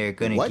like they're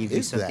gonna What give you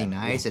is something that?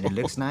 nice, and it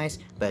looks nice.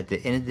 But at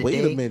the end of the Wait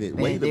a day, minute,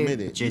 man, wait a they're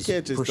minute. You Just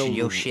can't just pushing throw-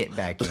 your shit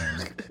back in.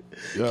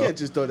 You can't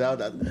just throw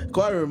that.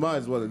 Carter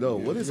minds want to know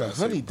what is a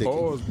honey dick?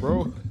 Pause,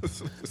 bro.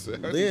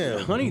 Yeah,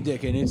 Honey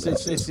dicking.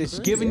 It's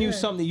giving you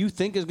something you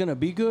think is gonna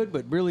be good,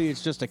 but really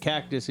it's just a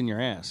cactus in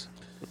your ass.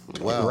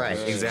 wow. Right,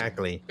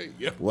 exactly.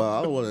 Well,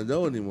 I don't want to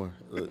know anymore.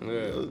 You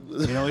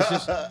know,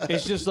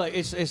 it's just like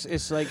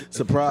it's like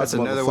Surprise, That's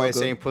another way of motherfucker.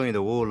 saying pulling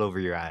the wool over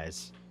your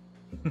eyes.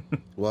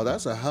 Well,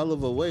 that's a hell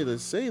of a way to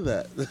say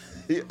that.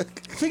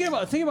 think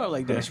about it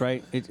like this,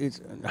 right? It's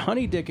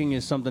honey dicking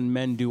is something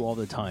men do all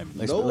the time.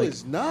 No, Like-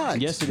 it's not.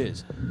 Yes, it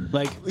is.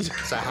 Like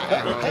So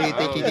how you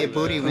think you get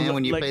booty, man,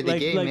 when you play the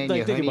game, man?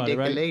 You think honey about it, dick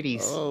the right?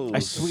 ladies. Oh, I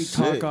sweet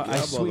talk, shit. I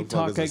Y'all sweet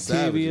talk motherfuckers are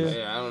savages. Octavia.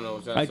 Yeah, I don't know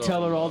what I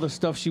tell her all the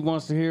stuff she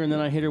wants to hear, and then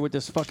I hit her with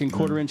this fucking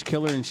quarter-inch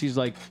killer, and she's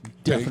like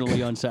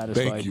definitely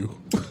unsatisfied. Thank you.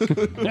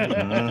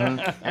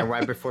 And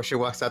right before she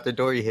walks out the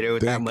door, you hit her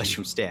with that Thank you.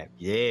 mushroom stab.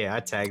 Yeah, I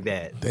tag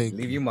that. Thank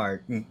Leave you. your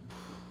mark.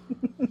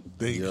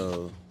 Thank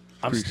you.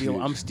 Yo,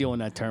 I'm stealing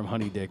that term,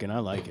 honey dick, and I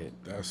like it.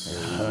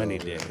 That's Honey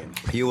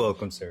dicking. You're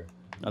welcome, sir.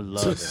 I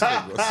love it.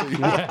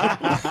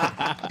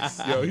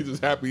 Yo, he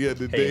just happy at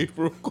the day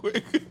real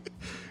quick.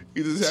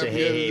 He just Say,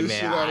 happy at hey, the man,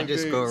 shit out I of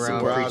just day. go around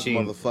Surprise,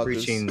 preaching,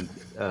 motherfuckers.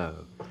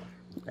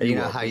 You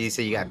know how you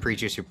say you got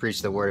preachers who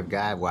preach the word of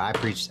God? Well, I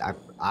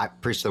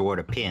preach the word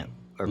of pimp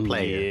or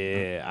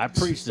player. Yeah, I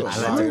preached it.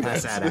 I like to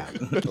pass that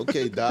out.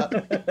 Okay, Doc.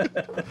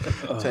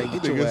 Tank,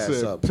 get your Nigga ass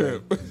said up.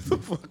 pimp.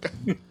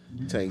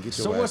 Tank, get your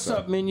So ass what's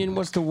up, Minion?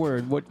 What's the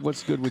word?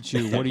 What's good with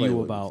you? What are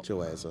you about? Get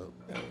your ass up.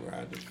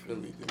 Ride to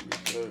Philly to be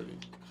 30.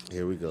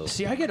 Here we go.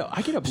 See, I get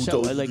upset.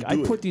 told you Like to I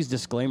do put it? these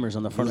disclaimers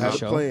on the You front of have the a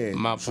show. plan.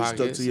 My You stuck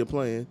pockets. to your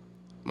plan.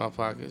 My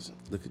pockets.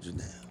 Look at you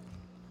now.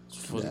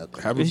 For,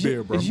 Have a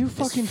beer, bro. Is you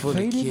fucking for the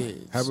faded?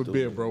 kids. Have a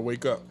beer, bro.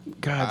 Wake up.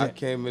 God, I that-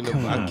 came in the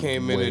come on,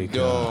 the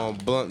door on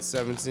Blunt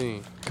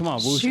 17. come on,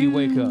 Wooskie,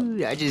 wake up.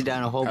 Shoot, I just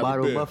down a whole Have a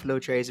bottle of beer. Buffalo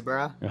Trace,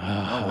 bro.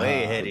 I'm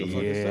way ahead of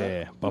you.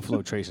 Yeah,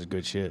 Buffalo Trace is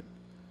good shit.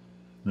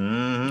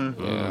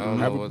 Mm-hmm. Yeah, I don't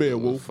Have know a what beer, the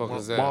Wolf. fuck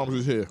is that? Mom's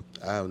is here.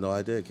 I have no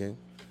idea, King.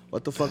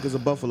 What the fuck is a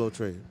Buffalo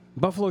Trace?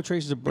 Buffalo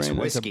Trace is a brand.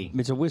 whiskey.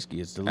 It's a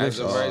whiskey. It's As delicious.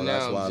 of right Oh,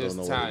 that's now, why I I'm don't just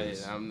know what it tired.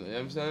 is. You know what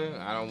I'm saying?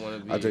 I don't want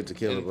to be I drink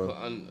tequila, bro.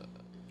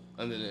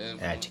 Under the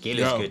influence. Yeah, tequila's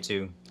Yo. good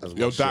too. That's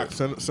Yo, my Doc,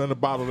 shit. send a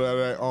bottle of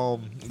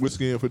that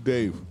whiskey in for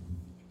Dave.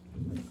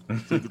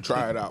 So you can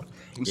try it out.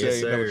 You say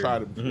Yes, you never sir.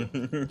 tried it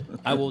before.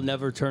 I will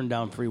never turn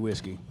down free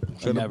whiskey.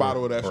 Send Never. a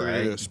bottle of that shit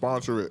Right. here.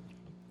 Sponsor it.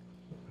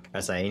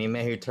 That's like any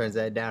man who turns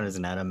that down is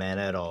not a man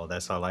at all.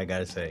 That's all I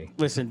gotta say.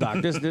 Listen,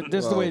 Doc. This is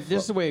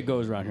the way it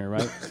goes around here,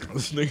 right?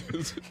 This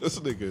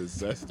nigga is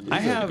zesty. I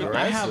have a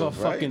Aggressive,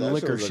 right? fucking That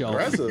liquor shit was shelf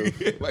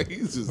aggressive. like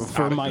he's just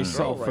for out of myself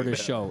control for right this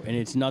now. show, and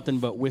it's nothing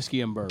but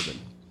whiskey and bourbon.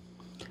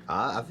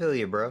 I feel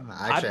you, bro.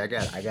 Actually,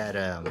 I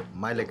got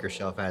my liquor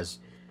shelf has.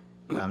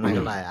 I'm not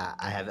gonna lie,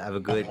 I have a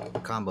good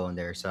combo in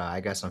there. So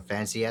I got some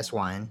fancy ass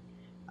wine,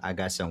 I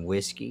got some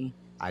whiskey,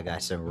 I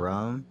got some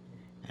rum,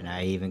 and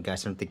I even got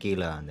some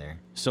tequila on there.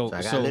 So-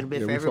 I got so- a little bit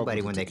Yeah, for we fuck everybody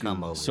with when the they come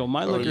tequila. over. So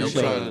my liquor you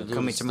shelf. trying to Nobody do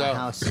coming the to my stuff.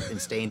 house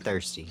and staying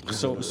thirsty.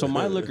 So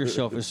my liquor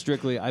shelf is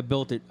strictly. I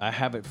built it. I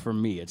have it for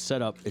me. It's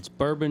set up. It's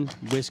bourbon,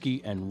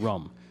 whiskey, and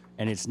rum,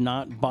 and it's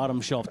not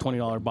bottom shelf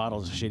 $20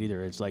 bottles of shit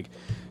either. It's like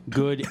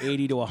good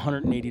 $80 to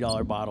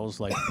 $180 bottles,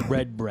 like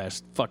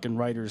Redbreast, fucking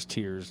Writer's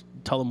Tears,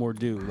 Tullamore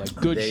Dew, like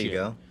good There shit. you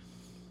go.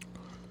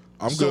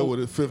 I'm So- good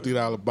with a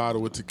 $50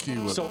 bottle with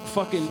tequila. So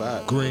fucking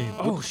green.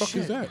 Oh, What the fuck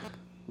shit. is that?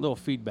 little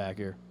feedback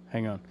here.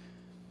 Hang on.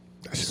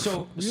 That shit So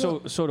fucked me so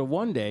up. so the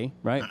one day,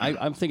 right?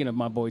 I'm thinking of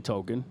my boy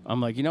Tok'in.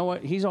 I'm like, you know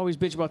what? He's always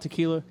bitch about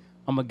tequila.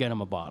 I'm gonna get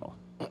him a bottle.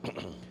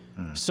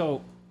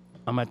 So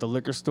I'm at the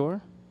liquor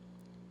store.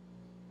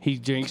 He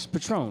drinks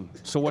Patron.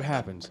 So what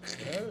happens?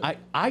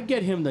 I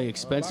get him the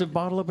expensive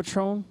bottle of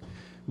Patron.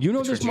 You know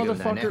this what you give him,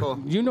 that motherfucker. nickel?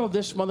 You know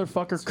this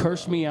motherfucker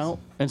cursed me out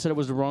and said it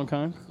was the wrong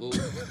kind.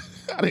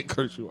 I didn't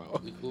curse you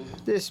out.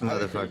 This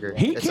motherfucker.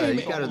 He That's came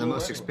you got in- the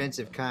most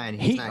expensive kind.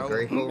 He's not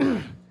grateful.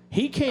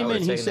 He I came would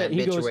in. have He taken said that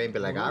he bitch goes. away and be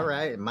like, all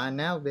right, mine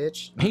now,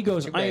 bitch. He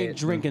goes. Too I ain't bad."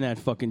 drinking that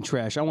fucking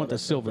trash. I want the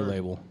silver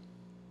label.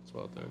 It's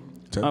about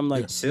that. I'm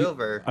like,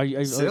 Silver. are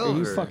you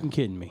Silver. fucking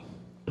kidding me?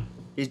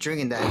 He's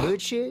drinking that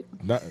hood shit.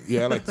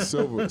 Yeah, I like the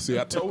silver. See,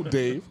 I told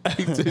Dave. I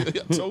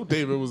told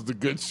Dave it was the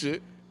good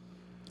shit.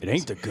 It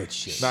ain't the good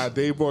shit. Nah,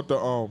 Dave bought the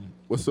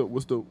what's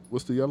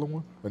the yellow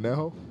one?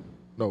 Anejo?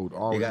 No, the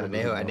orange You got one.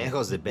 Anejo.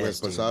 Anejo's the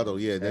best. dude. Reposado,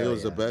 yeah, Hell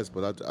Neo's the yeah. best,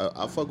 but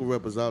I fuck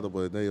with Reposado,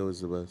 but Neo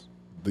is the best.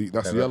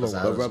 That's The the yellow Reposado.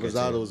 one. But was good,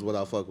 Reposado too. is what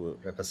I fuck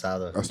with.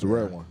 Reposado. That's the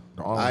red one.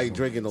 The orange I ain't one.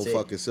 drinking no See-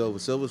 fucking silver.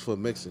 Silver's for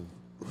mixing.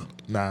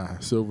 Nah,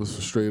 silver's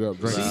for straight up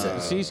drinking.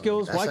 See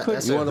Skills? Why That's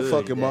couldn't You a want a hood-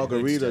 fucking that hood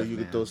margarita, stuff, you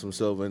can man. throw some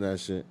silver in that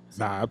shit.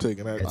 Nah, I'm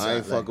taking that. It's I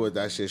ain't like- fucking with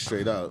that shit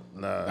straight out.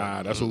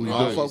 Nah, that's what we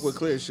I do. fuck with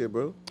clear shit,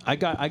 bro. I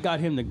got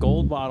him the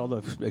gold bottle,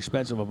 the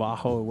expensive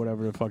Avajo or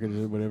whatever the fuck it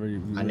is, whatever you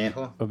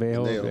Anejo?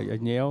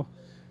 Anejo.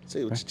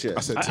 Say it with your I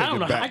chest. said I take don't it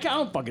know. back. I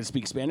don't fucking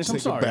speak Spanish. I'm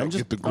Take it sorry. back, I'm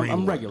just get the green I'm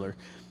one. regular.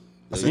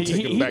 said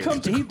take it back,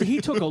 get the He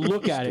took a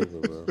look at it.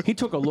 He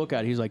took a look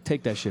at it. He's like,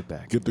 take that shit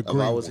back. Get the If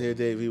green I was one. here,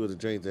 Dave, he would have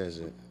drank that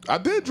shit. I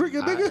did drink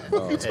it, nigga.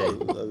 Oh, Hey. that's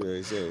what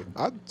he said.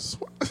 I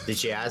swear.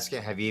 Did you ask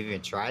him? Have you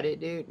even tried it,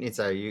 dude? It's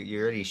like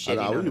you're already shitting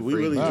Nah, on the we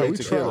free. really Nah, drink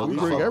we tequila. try. We We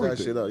fuck drink that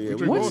everything. shit up. We Yeah,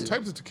 drink What's- all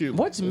types of tequila.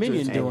 What's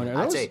Minion doing?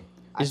 I tell you,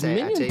 Is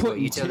Minion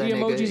putting titty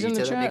emojis in the you tell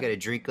that chat? nigga to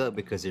drink up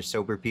because there's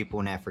sober people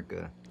in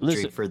Africa.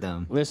 Listen- Drink for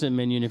them. Listen,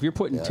 Minion, if you're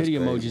putting Yeah, titty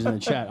that's emojis crazy. in the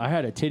chat, I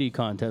had a titty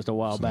contest a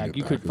while This back. nigga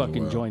You could back as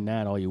fucking well. join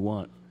that all you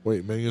want.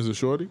 Wait, Minion's a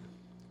shorty?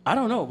 I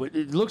don't know, but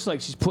it looks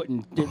like she's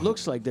putting. It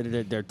looks like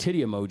that they're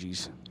titty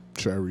emojis.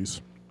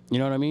 Cherries. You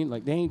know what I mean?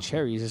 Like they ain't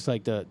cherries. It's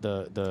like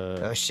the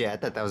Oh shit! I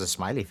thought that was a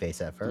smiley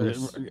face at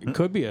first. it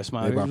could be a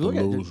smile. They about to Look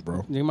at lose, it.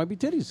 bro. They might be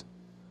titties.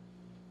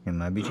 It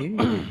might be too.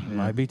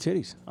 Might be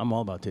titties. I'm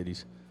all about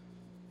titties.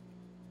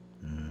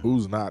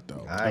 Who's not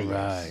though? Ah,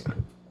 yes. Right.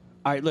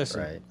 All right,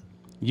 listen. Right.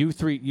 You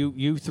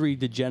three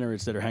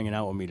degenerates that are hanging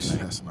out with me today.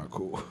 That's not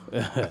cool.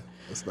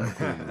 That's not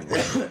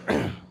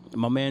cool.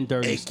 My man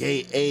Dirty.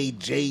 AKA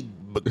J.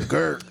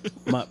 McGirt.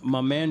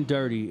 My man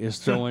Dirty is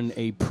throwing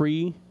a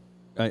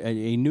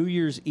New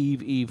Year's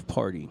Eve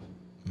party.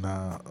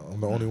 Nah,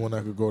 I'm the only one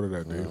that could go to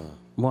that, dude.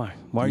 Why?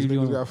 Why are These you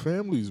niggas doing? got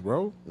families,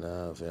 bro.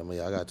 Nah, family,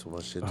 I got too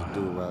much shit to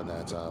do around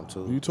that time,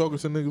 too. You talking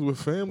to niggas with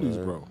families,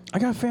 bro. I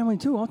got family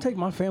too. I'll take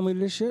my family to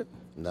this shit.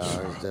 Nah,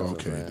 it's different,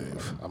 Okay, man.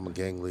 Dave. I'm a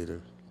gang leader.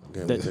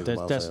 Can't really think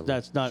about family.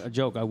 That's not a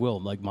joke. I will.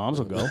 Like moms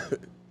will go.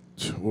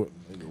 What,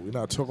 nigga, we're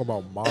not talking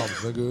about moms,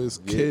 nigga. It's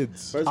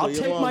kids. First of all, I'll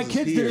your take my mom's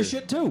kids to here. this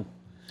shit too.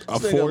 A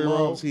This nigga 4-year-old.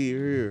 mom's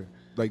here.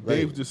 Like Right.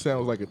 Dave just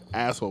sounds like an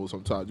asshole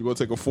sometimes. You gonna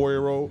take a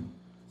 4-year-old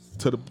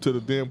to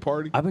the damn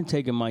party? I've been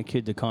taking my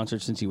kid to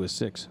concerts since he was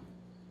 6.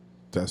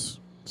 That's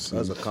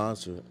That's a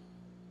concert.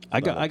 I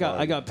Not a got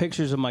party.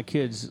 pictures of my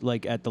kids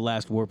like at the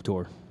last Warped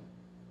Tour.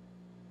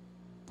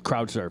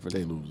 Crowd surfing.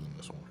 they losing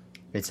this one.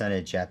 It's on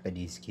a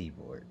Japanese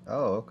keyboard.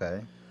 Oh,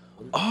 okay.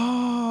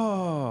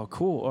 Oh,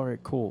 cool. All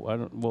right, cool. I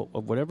don't. Well,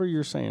 whatever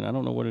you're saying, I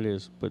don't know what it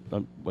is, but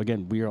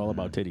again, we are all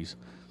about titties.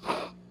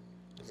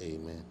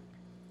 Amen.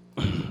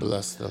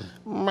 Bless them.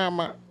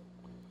 Mama.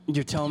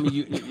 You're telling me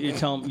you're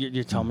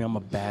telling me I'm a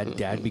bad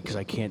dad because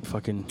I can't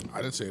fucking.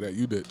 I didn't say that.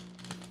 You did.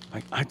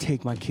 I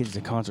take my kids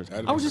to concerts.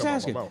 That I was didn't just come out my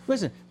asking. mouth.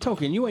 Listen,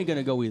 Tok'in, you ain't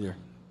gonna go either.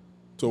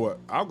 So what?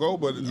 I'll go,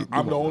 but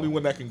I'm the only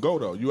one that can go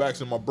though. You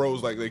asking my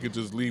bros like they could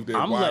just leave their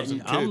wives and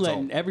kids I'm letting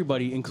home.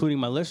 everybody, including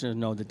my listeners,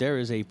 know that there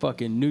is a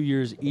fucking New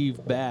Year's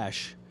Eve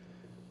bash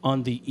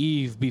on the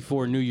eve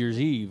before New Year's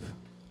Eve,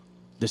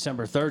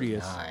 December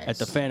 30th at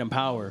the Nice. Phantom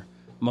Power.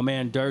 My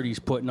man Dirty's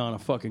putting on a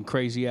fucking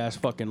crazy ass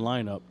fucking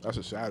lineup. That's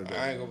a Saturday.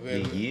 I ain't gonna be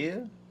able. Yeah.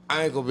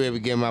 I ain't gonna be able to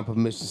get my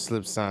permission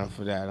slip signed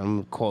for that.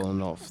 I'm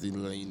calling off to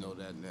let you know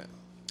that now.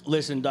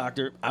 Listen,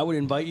 doctor, I would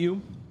invite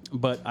you,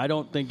 but I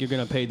don't think you're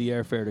gonna pay the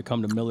airfare to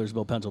come to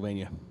Millersville,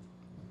 Pennsylvania.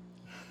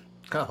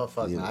 Oh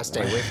fuck! No, I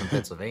stay away from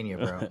Pennsylvania,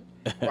 bro.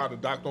 Why the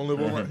doc don't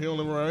live around? He don't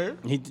live around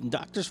here.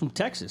 Doctor's from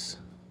Texas.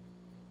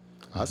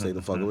 I say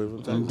the fuck away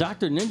from Texas.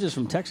 Dr. Ninja's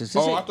from Texas.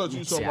 This Oh, I ain't- thought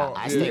you See, talking about.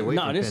 I stay away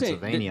Nah, from this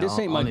ain't- Pennsylvania. this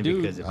ain't my only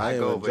dude. because if I I ain't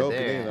go even over joking,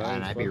 there I ain't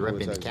and I be fucking ripping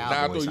with the Texas. Nah, I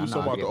Cowboys, thought you I'm talking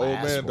not about the gonna old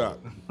get my man ass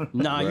doc. whooped.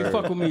 Nah, you Right.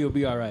 fuck with me, you'll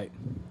be all right.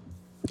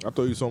 I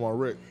thought you talking about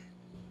Rick.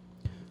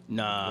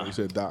 Nah. He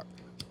said Doc.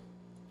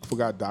 I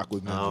forgot Doc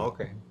was ninja. Oh,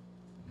 okay.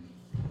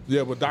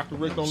 Yeah, but Dr.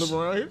 Rick don't live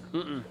around here?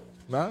 Mm-mm.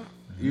 Nah?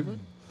 Even?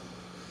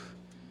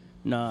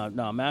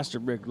 Nah, Master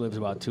Rick lives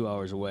about 2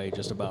 hours away,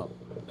 just about.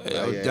 Yo,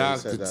 yeah, he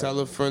doctor, said that. tell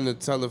a friend to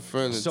tell a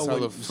friend to So tell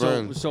when, a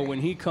friend. so when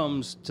he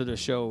comes to the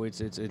show, it's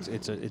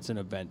an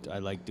event. I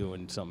like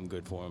doing something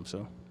good for him.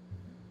 So,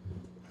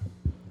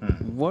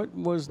 what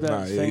was that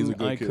Nah, yeah, he's a thing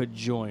good I kid. could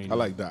join? I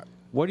like Doc.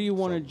 What do you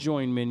want to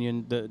join,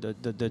 Minion?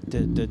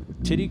 The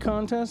titty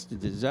contest?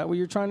 Is that what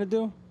you're trying to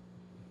do?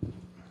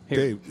 Here.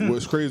 Dave,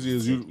 what's crazy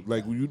is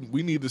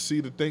we need to see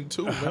the thing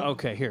too, man.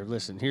 Okay, here,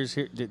 listen.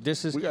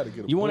 This is. We gotta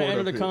get a You want to board enter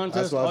up the here. contest?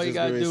 That's what I All was you just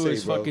gotta going do to is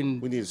say, bro. fucking.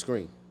 We need a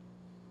screen.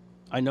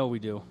 I know we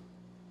do.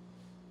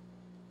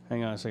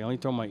 Hang on a second. Let me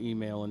throw my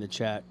email in the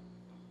chat.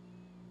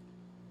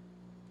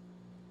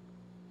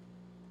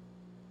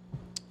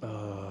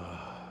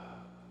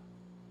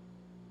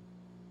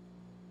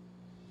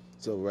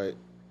 So, right,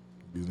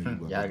 These niggas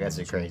about Y'all to- guys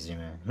are crazy,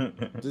 man.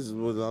 this is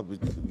what I'll be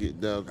getting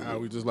down Nah, to.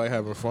 we just like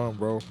having fun,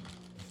 bro.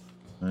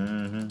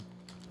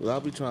 What I'll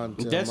be trying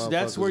to tell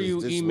That's where motherfuckers you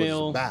is this is what it's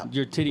email about.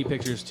 your titty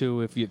pictures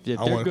to if I they're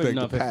wanna good thank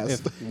enough. the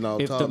past. No,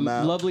 If the talking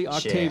about- lovely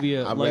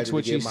Octavia I'm likes ready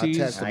what to she get my sees,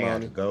 test. I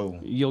gotta go.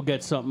 you'll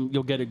get something.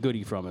 You'll get a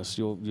goodie from us.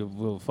 We'll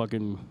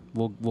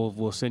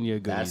send you a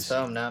goodies. That's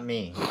some, not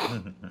me.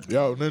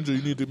 Yo, Ninja,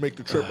 you need to make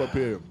the trip up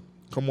here.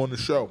 Come on the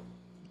show.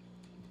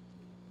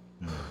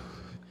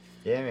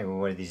 Yeah, maybe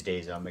one of these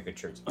days I'll make a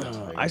trip to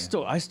Pennsylvania.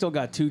 I still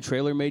got 2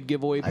 trailer made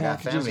giveaway I got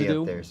packages to family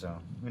do. up there, so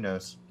who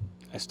knows?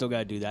 I still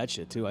gotta do that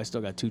shit too. I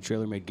still got 2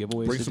 trailer made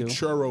giveaways Bring to some do.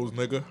 churros,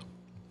 nigga.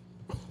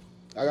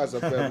 I got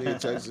some family in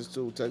Texas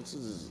too. Texas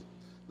is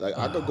like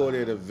I could go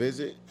there to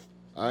visit.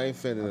 I ain't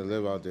finna to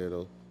live out there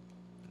though.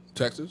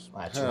 Texas?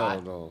 Why, too Hell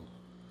hot? no.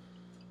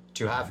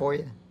 Too hot for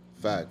you?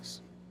 Facts.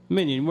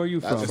 Minion, where you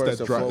That's from? It's First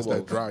that and dry, it's that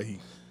foremost. dry heat.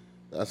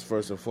 That's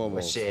first and Well,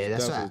 foremost. shit,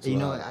 that's what Definitely you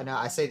too know. hot. I know.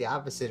 I say the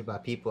opposite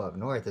about people up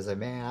north. It's like,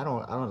 man, I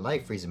don't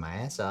like freezing my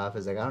ass off.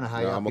 It's like I don't know how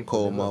Nah, y'all. I'm a people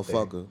cold live up there.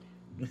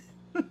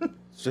 motherfucker.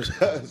 Straight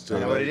You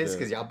know what like it is? that.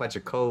 Because y'all a bunch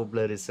of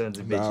cold-blooded sons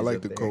of bitches. Nah, I like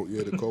up the there. cold.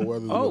 Yeah, the cold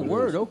weather. Oh,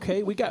 word.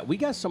 Okay, we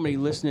got somebody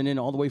listening in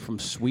all the way from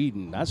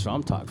Sweden. That's what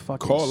I'm talking.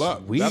 Fucking Call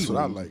up. Sweden. That's what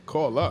I like.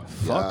 Call up.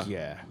 Fuck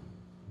yeah.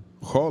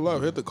 Call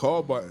up. Hit the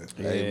call button.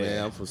 Hey Yeah.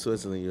 man, I'm from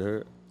Switzerland. You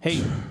heard?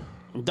 Hey,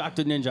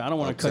 Dr. Ninja, I don't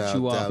want to cut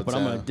you off, but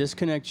I'm gonna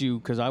disconnect you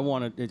because I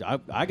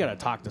gotta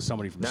talk to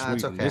somebody from Nah, Sweden.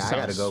 it's okay. This I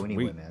gotta sounds go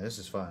anyway, sweet. man. This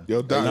is fun.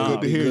 Yo, Doc, Nah, good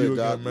to be hear good, you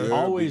Doc. again, man. Yeah.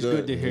 Always Be good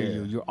good. to hear Yeah.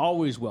 you. You're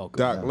always welcome.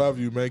 Doc, love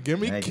you, man. Give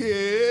me Thank you.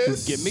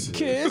 kiss. Give me a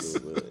kiss.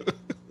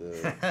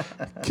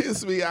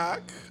 Kiss me,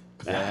 Ock.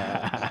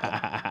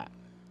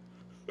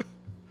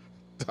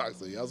 Doc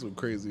said, y'all some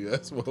crazy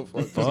ass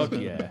motherfuckers. Fuck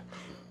yeah.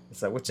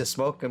 It's like, what you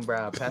smoking,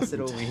 bro? Pass it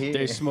over here.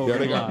 They Yeah, smoking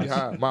they got me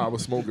lots. high. Ma, I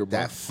was smoking, bro.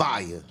 That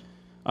fire.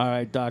 All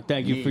right, Doc.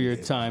 Thank you for your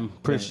Yeah. time.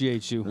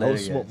 Appreciate you. I Later,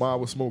 was guys. Ma, I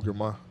was smoking,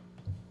 ma.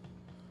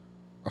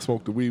 I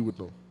smoked the weed with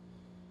them.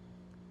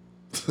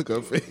 Look at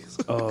her face.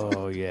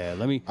 Oh yeah.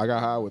 Let me I got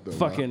high with them.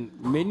 ma. fucking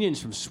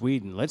minions from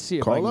Sweden. Let's see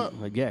if Call I can. up.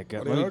 Like, yeah.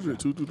 let me- 1-800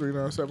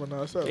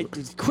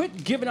 223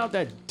 Quit giving out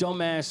that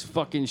dumbass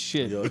fucking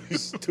shit. Yo, you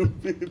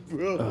stupid,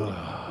 bro.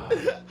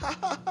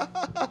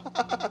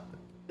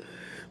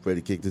 Ready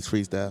to kick this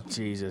freestyle?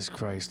 Jesus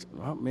Christ.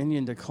 Well,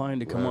 Minion declined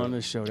to come on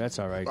this show. That's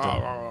all right,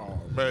 though.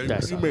 Man,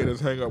 That's you all made right. us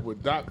hang up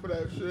with Doc for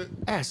that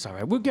shit. That's all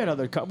right. We'll get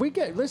other.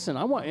 Listen,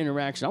 I want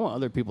interaction. I want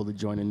other people to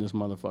join in this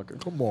motherfucker.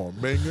 Come on,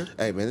 Megan.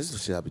 Hey, man, this is the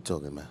shit I be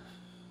talking, man.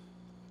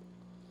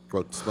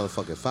 Bro, this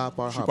motherfucking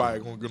 5-bar She hop. probably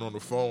gonna get on the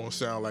phone and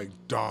sound like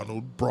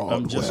Donald Broadway.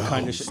 I'm just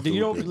kind of.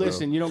 You don't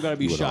listen. You don't gotta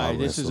be You would shy. arm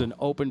This is wrestle. an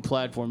open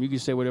platform. You can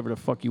say whatever the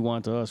fuck you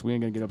want to us. We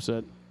ain't gonna get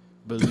upset.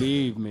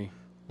 Believe me.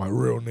 My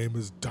real name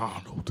is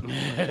Donald.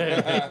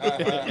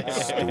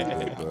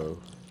 Stupid, bro.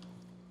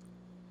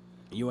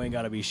 You ain't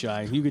gotta be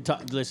shy. You could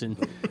talk. Listen,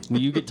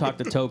 you could talk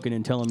to Tok'in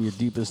and tell him your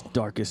deepest,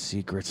 darkest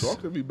secrets.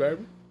 Talk to me,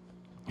 baby.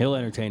 He'll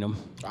entertain them.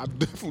 I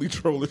definitely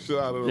troll the shit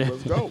out of them.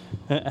 Let's go.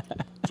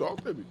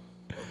 Talk to me.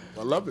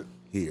 I love it.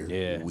 Here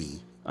Yeah. we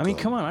I mean,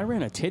 go. come on. I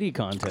ran a titty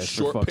contest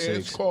Short for fuck's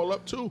pants sakes. call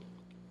up too.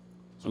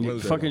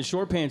 Fucking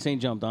short pants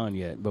ain't jumped on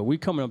yet, but we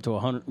coming up to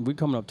 100. We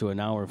coming up to an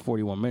hour and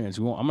 41 minutes.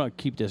 I'm gonna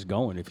keep this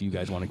going if you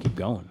guys want to keep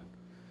going.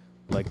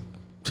 Like,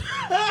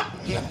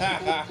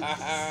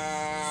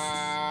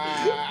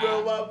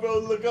 Bro, my bro,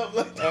 look up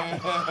like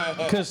that.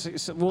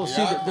 because we'll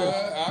see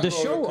the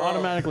show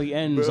automatically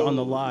ends on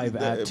the live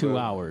at 2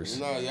 hours.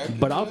 No, y'all can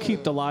But do I'll that.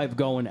 keep the live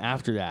going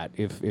after that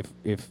if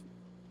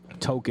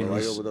Tok'in Bro, I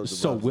is opened up the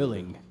so box.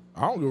 willing.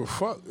 I don't give a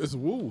fuck. It's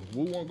Woo.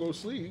 Woo won't go to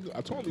sleep.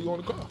 I told him he go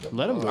in the car.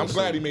 Let him go I'm to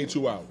glad sleep. he made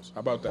 2 hours.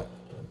 How about that?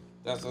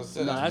 That's what I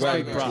said. No, That's that's big glad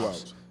he made 2 props.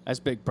 hours. That's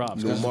big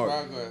props. New That's mark.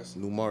 progress.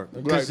 New mark.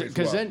 I'm glad he made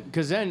 2 hours.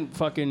 Because then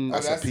fucking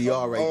That's a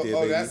PR right there,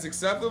 Oh, baby. that's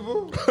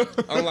acceptable?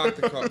 Unlock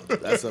the car.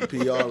 That's a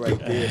PR right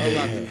there,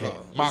 Unlock baby. the car.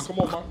 Ma, come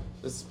on, Ma.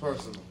 This is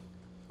personal.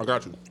 I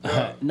got you.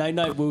 night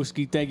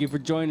Wooskie. Thank you for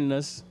joining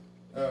us.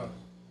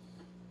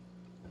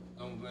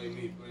 Don't blame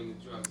me. Blame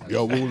the drugs.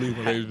 Yo, Woo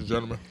leaving, ladies and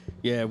gentlemen.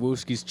 Yeah,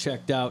 Wooskie's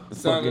checked out.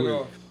 Sign it Fucking,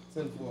 off.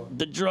 10-4.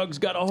 the drugs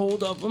got a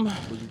hold of him.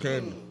 What you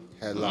can.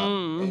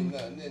 Headlock. Ain't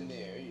nothing in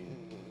there.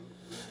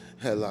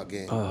 Headlock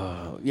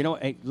game. You know,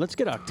 hey, let's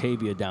get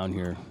Octavia down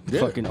here. Yeah.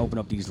 Fucking open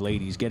up these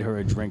ladies. Get her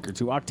a drink or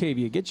two.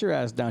 Octavia, get your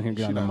ass down here.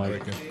 Get on the Not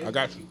mic. drinking. I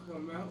got you.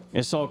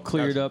 It's all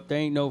cleared up. There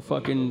ain't no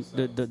fucking.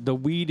 The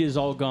weed is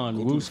all gone.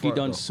 Go to the Wooskie front,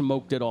 done though.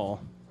 smoked it all.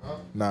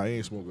 Nah, he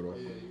ain't smoking though.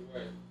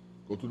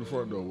 Go through the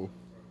front door, Woo.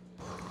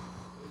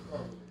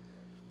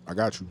 I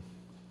got you.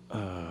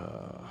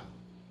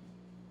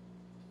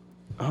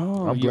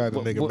 Oh, I'm glad the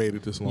what- nigga what- made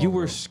it this long. You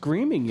were bro.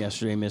 screaming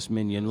yesterday, Miss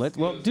Minion.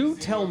 Do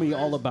tell me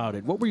all about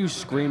it. What were you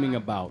screaming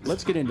about?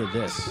 Let's get into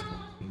this.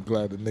 I'm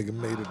glad the nigga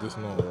made it this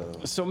long.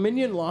 So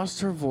Minion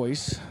lost her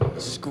voice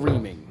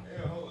screaming.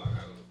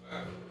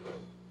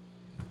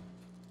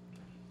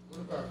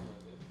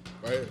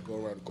 Right here, go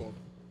around the corner.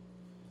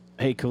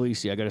 Hey,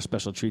 Khaleesi, I got a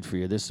special treat for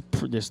you. This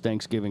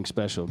Thanksgiving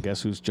special.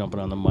 Guess who's jumping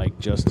on the mic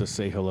just to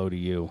say hello to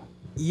you?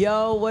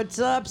 Yo, what's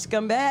up,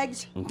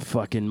 scumbags? And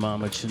fucking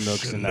Mama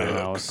Chinook's in the Chinook.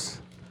 house.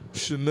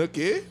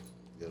 Chinookie?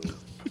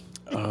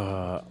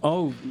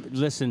 Oh,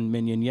 listen,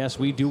 Minion. Yes,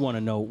 we do want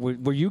to know.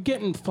 Were you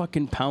getting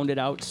fucking pounded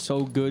out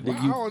so good that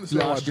I you don't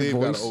understand why lost your Dave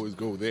gotta voice? always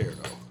go there,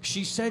 though.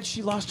 She said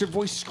she lost her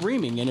voice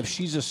screaming, and if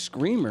she's a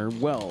screamer,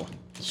 well,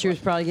 She was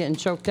probably getting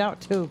choked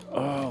out too.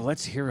 oh,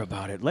 let's hear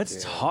about it.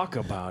 Let's talk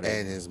about it.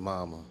 And his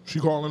mama. She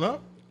calling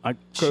up? I,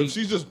 Because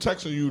she's just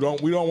texting you.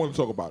 We don't want to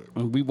talk about it.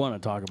 we want to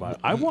talk about it.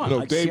 I want.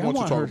 No, Dave see, I wants to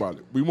want talk her- about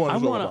it. We want to I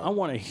talk want. about I it.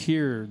 want to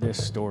hear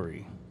this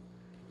story.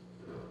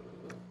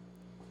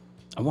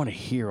 I want to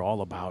hear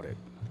all about it.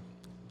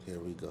 Here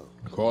we go.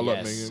 Call up,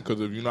 Yes. nigga.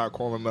 Because if you're not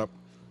calling up,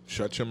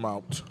 shut your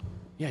mouth.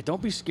 Yeah,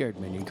 don't be scared,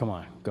 Minion. Come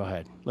on, go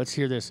ahead. Let's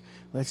hear this.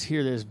 Let's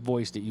hear this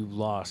voice that you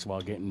lost while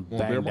getting Want beer,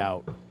 banged bro?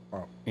 out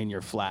Oh, in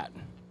your flat.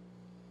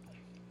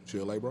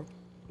 chill, like, bro.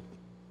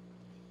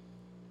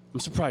 I'm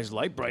surprised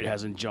Lightbright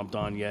hasn't jumped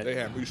on yet. They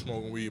have me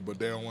smoking weed, but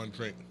they don't want to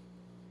drink.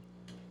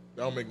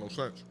 That don't make no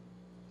sense.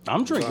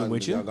 I'm drinking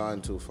with Y'all you.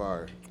 gone too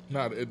far.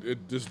 Nah, it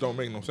just don't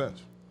make no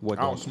sense. What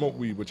I don't don't? smoke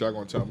weed, but y'all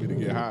gonna tell me to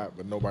get high,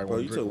 but nobody Bro,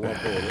 want you to took drink.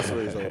 one pull. That's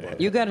what he's all about.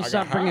 You gotta I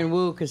stop got bringing high.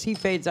 Woo because he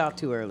fades out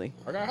too early.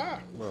 I got high.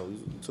 Bro, you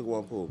took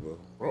one pull, bro.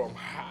 Bro, I'm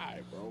high,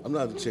 bro. I'm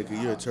not a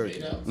chicken. You're a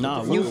turkey. Nah,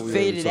 What the You fuck are we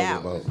faded talking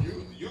out. about?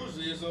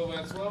 Usually it's over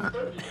at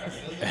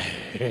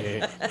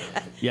 12:30.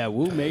 Yeah,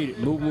 Woo made it.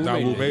 Woo Nah,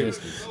 made Woo it. made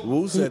This- it.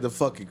 Wu said the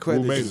fucking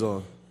credits made is it.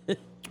 on.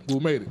 Who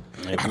made it?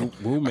 Yeah,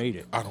 Woo made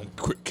it. I don't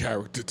quit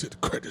character till the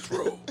credits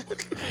roll.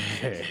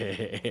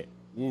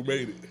 Woo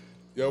made it.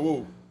 Yo, Woo,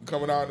 you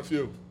coming out in a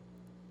few.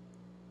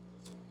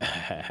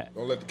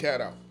 Don't let the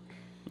cat out.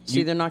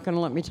 See, they're not gonna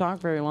let me talk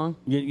very long.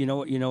 You know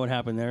what? You know what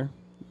happened there?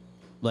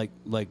 Like,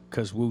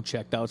 cause Woo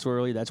checked out so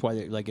early. That's why,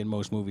 like in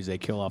most movies, they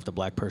kill off the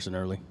black person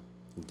early.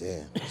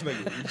 Damn. This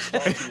nigga, you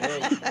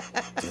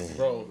start too early.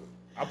 Bro,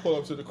 I pull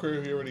up to the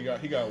crib.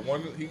 He got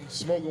one. He's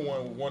smoking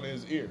one with one in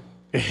his ear.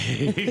 I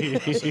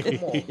said,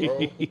 come on,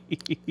 bro.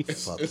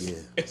 Fuck It's, yeah.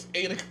 it's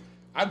 8 o'clock.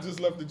 I just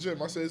left the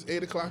gym. I said it's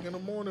 8 o'clock in the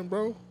morning,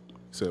 bro. He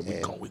said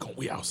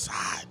we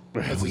outside.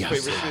 That's We his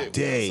favorite outside. shit.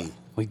 Day.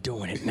 We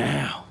doing it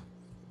now.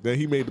 Then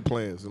he made the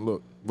plans, and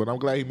look. But I'm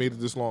glad he made it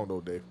this long,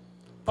 though, Dave.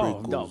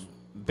 Oh Prequels. no,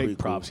 big Prequels.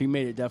 props. He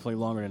made it definitely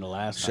longer than the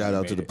last time. Shout he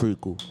out to made the it.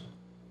 prequel.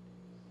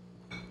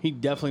 He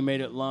definitely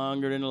made it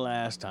longer than the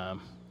last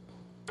time.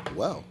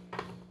 Well.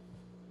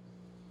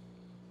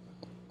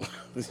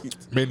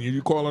 Minion,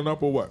 you calling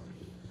up or what?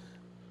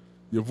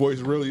 Your voice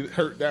really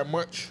hurt that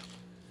much?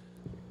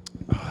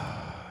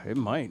 It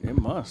might. It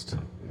must.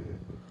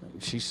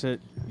 She said,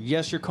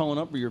 yes, you're calling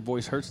up, or your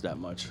voice hurts that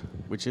much.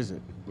 Which is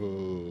it?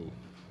 The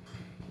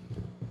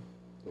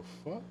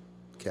fuck?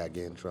 Cat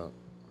getting drunk.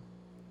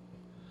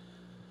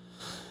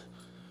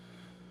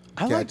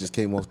 I Cat just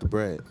came off the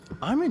bread.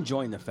 I'm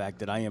enjoying the fact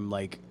that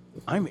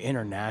I'm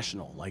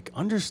international. Like,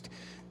 understand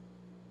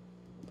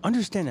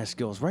that,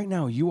 Skillz. Right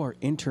now, you are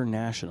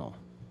international.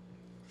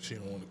 She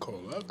don't want to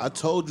call up. I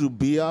told you,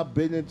 B, I've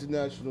been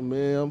international,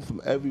 man. I'm from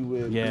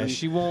everywhere. Yeah, B.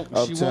 she won't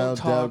Uptown,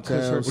 talk downtown,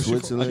 because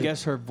Switzerland. I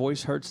guess her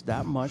voice hurts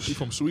that much. She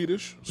from Sweden?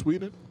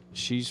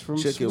 She's from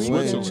Chicken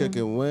Sweden. wing,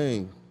 chicken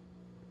wing.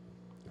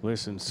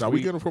 Listen, Now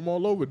we get them from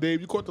all over.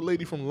 Dave, you caught the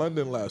lady from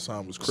London last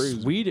time. It was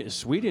crazy.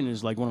 Sweden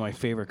is like one of my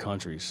favorite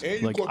countries. And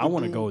you Like, caught I the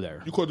want to dude- go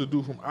there. You caught the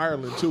dude from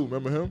Ireland too.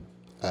 Remember him?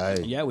 Aye.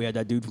 Yeah, we had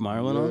that dude from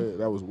Ireland on. Yeah,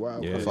 that was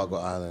wild. Yeah. I fuck with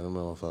Island, them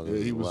motherfuckers.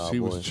 Yeah, he Wild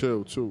was boys.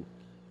 chill too.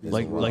 He's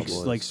Like some wild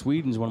boys. like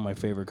Sweden's one of my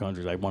favorite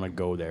countries. I want to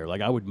go there.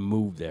 Like, I would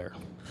move there.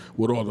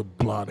 With all the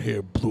blonde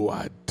hair, blue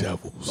eyed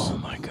devils. Oh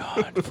my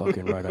god,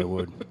 fucking right, I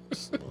would.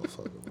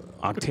 Motherfucker, man.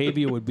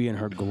 Octavia would be in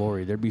her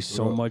glory. There'd be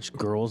so much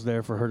girls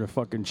there for her to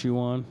fucking chew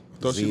on.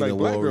 I thought she Xena liked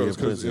black warrior girls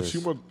because if she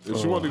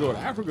princess. wanted to go to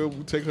Africa,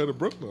 we'd take her to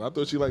Brooklyn. I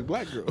thought she liked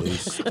black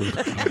girls.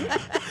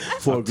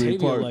 Fort Greene Octavia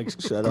Park. likes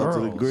Shout out to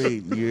the girls.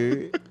 great.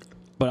 Yeah.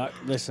 But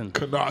listen,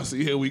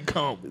 Canarsie, here we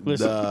come.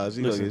 listen, Nah,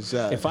 she gonna get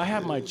shot. if I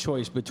have my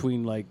choice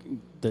between like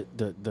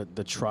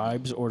the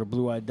tribes or the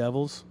blue-eyed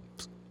devils,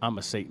 I'm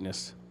a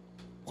Satanist.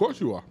 Of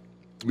course you are.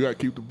 We gotta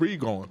keep the breed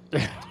going.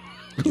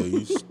 Yo,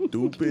 you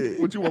stupid.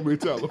 What you want me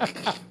to tell them?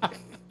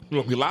 You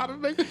want me to lie to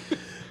them, nigga?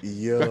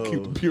 Yo.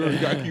 You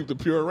gotta keep the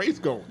pure race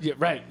going. Yeah,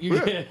 right. We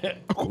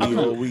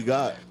know what we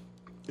got.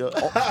 Yo.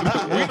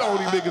 the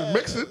only niggas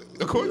mixing.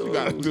 Of course you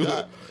gotta do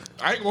it.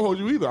 I ain't gonna hold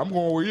you either. I'm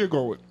going where you're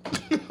going.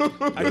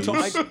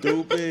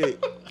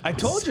 Stupid. I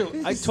told you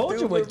what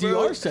Stupid,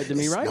 bro. DR said to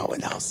me, right?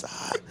 Snowing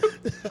outside.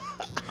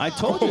 I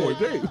told Oh, you.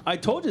 Dave. I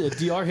told you that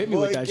DR hit me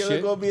Boy, with that Killer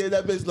shit. gonna be in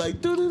that bitch like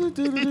I'm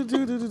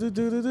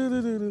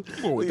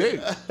going with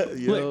Dave.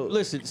 Yo.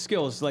 Listen,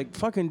 Skillz, like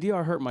fucking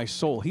DR hurt my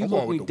soul. He I'm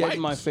looked going me with the dead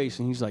in my whites. face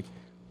and he's like,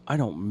 I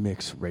don't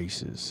mix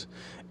races.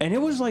 And it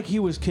was like he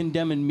was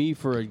condemning me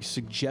for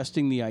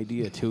suggesting the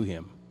idea to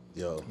him.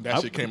 Yo.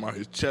 That shit came out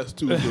his chest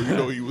too, so you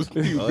know he was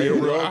being Oh,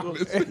 real yeah,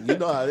 honest. you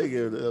know how they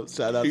give it up.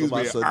 Shout out He to was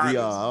my being son honest.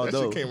 Dion. I That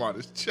don't know. shit came out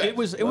his chest. It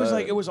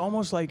was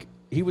almost like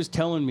he was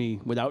telling me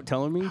without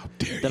telling me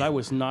that I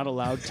was not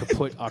allowed to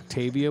put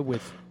Octavia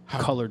with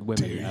colored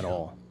women at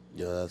all.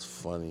 Yo, that's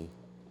funny.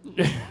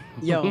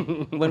 Yo,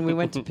 when we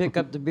went to pick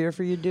up the beer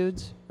for you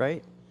dudes,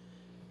 right?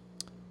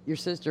 Your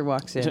sister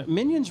walks in.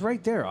 Minion's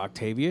right there,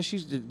 Octavia.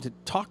 She's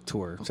talk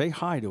to her, say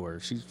hi to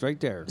her. She's right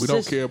there. We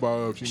don't Sis- care about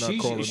her if she's not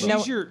calling She's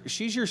us.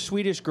 she's your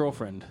Swedish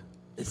girlfriend.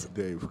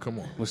 Dave, come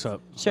on. What's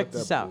up? Check Cut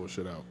this that out.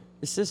 bullshit out.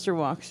 The sister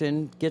walks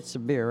in, gets a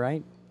beer,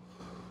 right?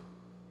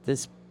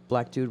 This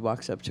black dude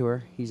walks up to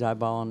her. He's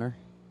eyeballing her.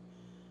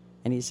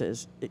 And he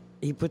says,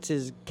 he puts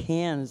his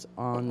cans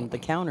on the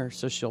counter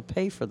so she'll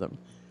pay for them.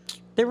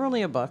 They were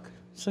only $1.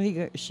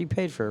 So she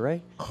paid for it,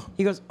 right?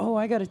 He goes, oh,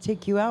 I got to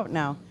take you out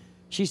now.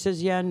 She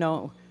says, yeah,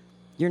 no,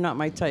 you're not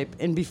my type.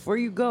 And before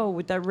you go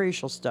with that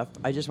racial stuff,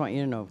 I just want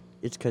you to know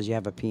it's because you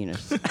have a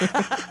penis.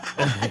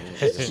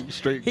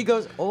 Straight. He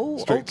goes, oh,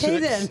 straight okay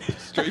chicks. then.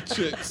 Straight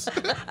chicks.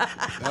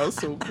 That was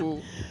so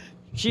cool.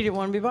 She didn't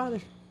want to be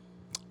bothered.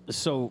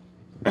 So,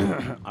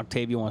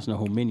 Octavia wants to know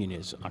who Minion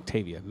is.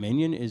 Octavia.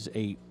 Minion is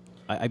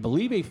I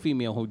believe, a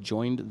female who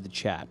joined the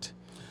chat,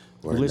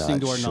 We're listening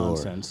to not our sure.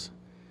 nonsense.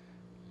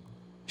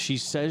 She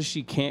says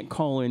she can't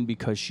call in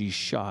because she's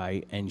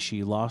shy, and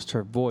she lost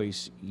her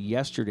voice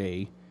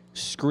yesterday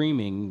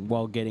screaming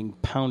while getting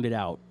pounded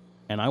out.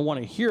 And I want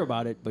to hear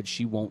about it, but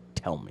she won't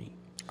tell me.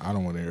 I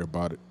don't want to hear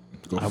about it.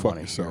 Go I fuck want to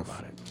hear yourself.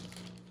 about it.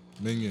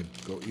 Minion,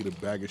 go eat a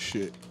bag of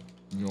shit.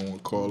 You don't want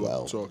to call up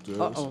and talk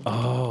to us. Uh-oh.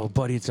 Oh,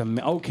 but it's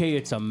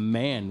it's a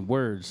man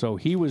word. So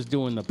he was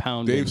doing the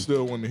pounding. Dave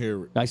still want to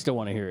hear it. I still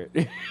want to hear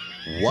it.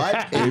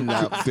 What in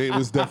the Dave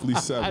was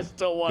definitely 7. I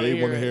still wanna Dave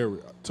hear wanna it. hear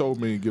it. I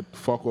told me to get the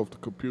fuck off the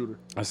computer.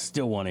 I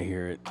still want to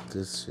hear it.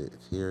 This shit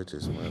here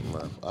just went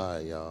left. All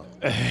right, y'all.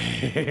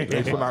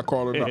 Thanks for not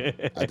calling up.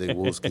 I think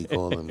Wooskie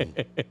calling me.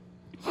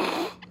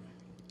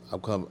 I'm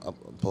coming.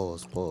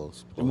 Pause.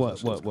 What?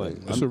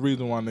 That's the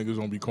reason why niggas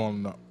don't be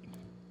calling up.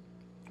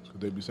 Because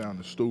they be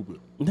sounding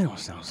stupid. They don't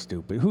sound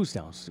stupid. Who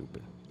sounds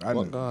stupid? I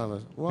What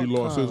know. kind He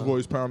lost his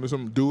voice pounding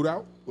some dude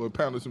out or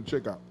pounding some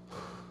chick out.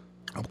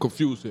 I'm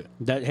confused here.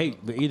 But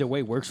either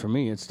way works for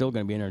me. It's still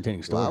going to be an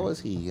entertaining story. Why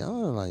was he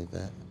yelling like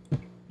that?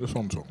 That's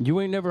what I'm talking. You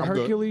ain't never I'm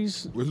good.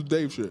 Hercules? Where's the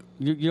Dave shit?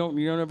 You don't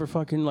ever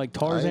fucking like I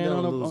Tarzan ain't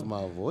on never a lose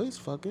my voice,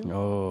 fucking.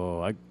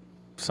 Oh,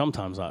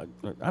 sometimes I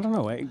don't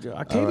know.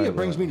 Octavia right,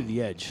 brings right. me to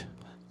the edge.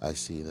 I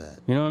see that.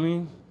 You know what I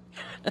mean?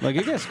 Like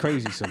it gets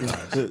crazy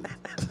sometimes.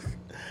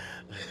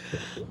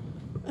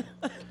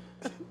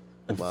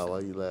 Wow, why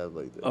you laugh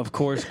like that? Of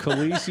course,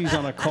 Khaleesi's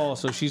on a call,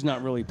 so she's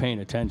not really paying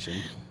attention.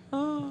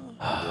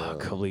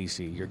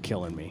 Khaleesi, you're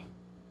killing me.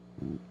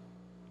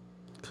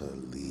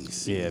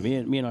 Khaleesi. Yeah,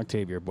 me and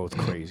Octavia are both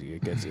crazy.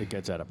 It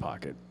gets out of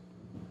pocket.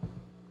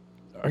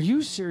 Are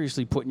you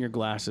seriously putting your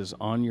glasses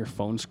on your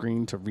phone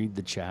screen to read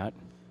the chat?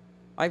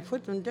 I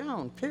put them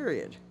down,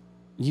 period.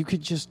 You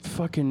could just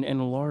fucking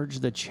enlarge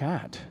the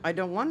chat. I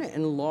don't want to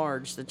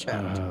enlarge the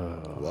chat.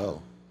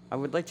 Well, I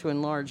would like to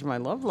enlarge my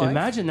love life.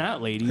 Imagine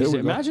that, ladies. Here we go.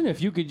 Imagine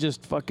if you could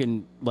just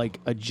fucking, like,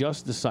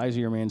 adjust the size of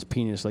your man's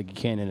penis like you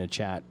can in a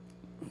chat.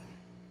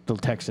 The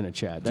text in a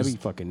chat. That'd be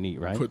fucking neat,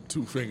 right? Put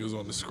 2 fingers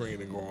on the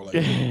screen and go all like,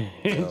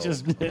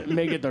 Just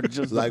make it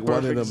just like the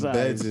one of perfect them size.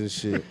 beds and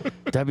shit.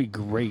 That'd be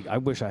great. I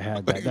wish I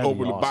had that. That'd open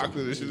be the box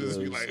awesome. and it should just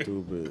be like,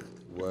 Stupid.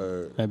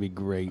 Word. That'd be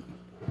great.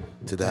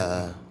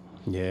 Ta-da.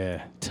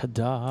 Yeah.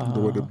 Ta-da.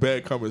 when the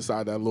bed come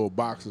inside that little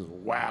box is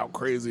wow,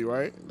 crazy,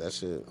 right? That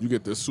shit. You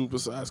get the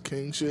supersized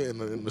king shit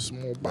in the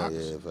small box.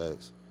 Yeah,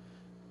 facts.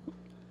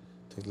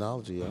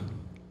 Technology, yeah.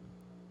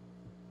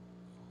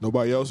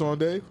 Nobody else on,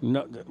 Dave?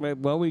 No,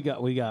 well, we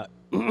got Doc,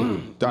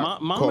 call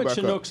Mama back up.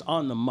 Chinook's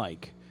on the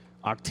mic.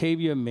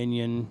 Octavia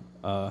Minion,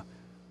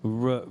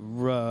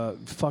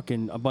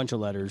 fucking a bunch of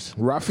letters.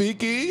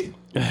 Rafiki?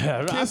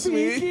 Kiss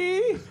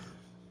me.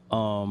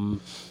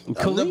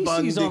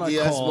 Khaleesi's on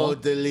a call.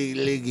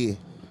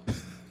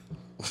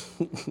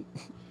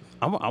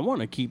 I want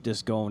to keep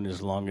this going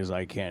as long as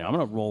I can. I'm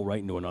gonna roll right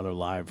into another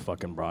live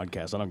fucking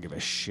broadcast. I don't give a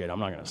shit. I'm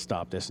not gonna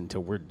stop this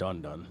until we're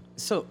done.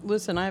 So,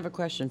 listen, I have a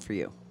question for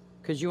you,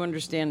 because you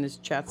understand this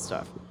chat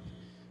stuff.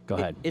 Go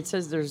ahead. It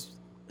says there's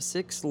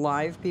 6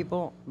 live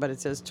people, but it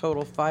says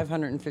total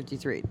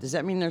 553. Does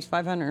that mean there's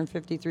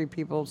 553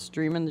 people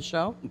streaming the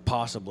show?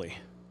 Possibly.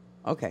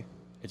 Okay.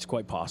 It's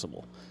quite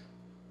possible.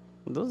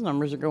 Those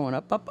numbers are going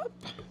up.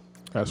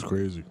 That's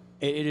crazy.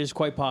 It is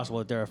quite possible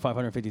that there are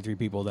 553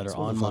 people that are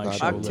on my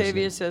show.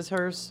 Octavia listening. says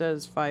hers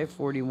says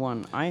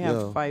 541. I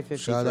have 553.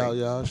 Shout out,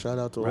 y'all. Shout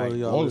out to all Right. of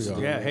y'all. All of listening.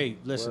 y'all. Yeah, hey,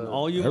 listen,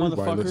 all you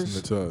Everybody motherfuckers.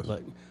 listening to us.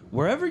 Like,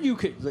 wherever you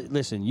could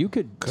listen, you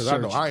could Because search. I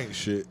know I ain't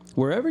shit.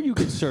 Wherever you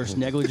could search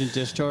negligent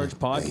discharge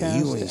podcast,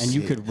 ain't and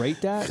you shit. could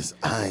rate that. 'Cause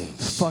I ain't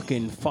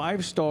Fucking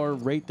 5-star,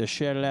 rate the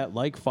shit out of that.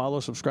 Like, follow,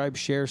 subscribe,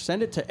 share.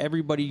 Send it to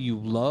everybody you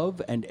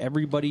love and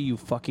everybody you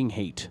fucking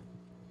hate.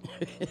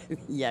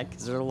 Yeah,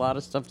 because there's a lot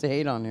of stuff to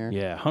hate on here.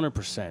 Yeah,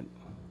 100%.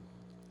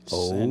 Send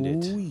Oh,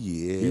 it.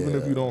 yeah. Even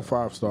if you don't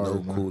 5-star No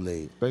it, man.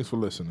 Kool-Aid. Thanks for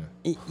listening,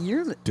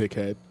 You're,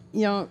 dickhead.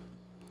 you know,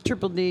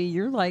 Triple D,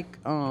 you're like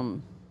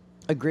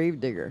a grave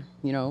digger,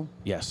 you know,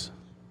 Yes.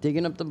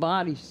 digging up the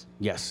bodies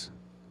Yes.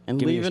 and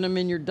Give me a- leaving them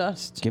in your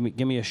dust. Give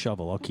me a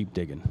shovel. I'll keep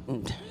digging.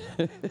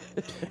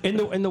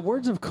 In the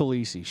words of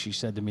Khaleesi, she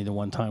said to me the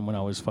one time when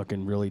I was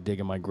fucking really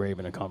digging my grave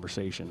in a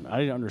conversation. I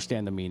didn't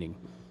understand the meaning.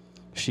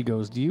 She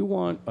goes, "Do you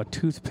want a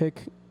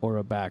toothpick or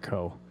a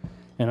backhoe?"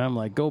 And I'm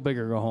like, "Go big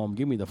or go home.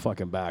 Give me the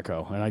fucking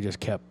backhoe." And I just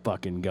kept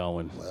fucking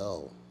going.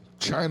 Well,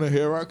 China,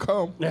 here I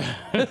come.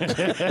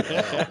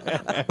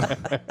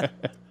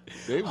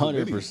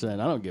 100%.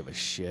 I don't give a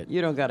shit.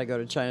 You don't got to go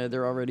to China.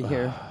 They're already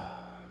here.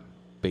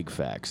 Big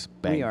facts.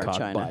 We are Bangkok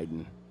China.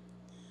 Biden.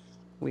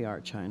 We are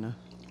China.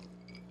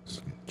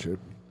 Trippy.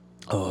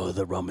 Oh,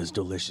 the rum is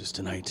delicious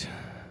tonight.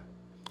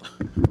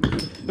 The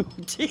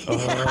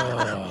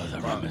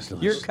rum is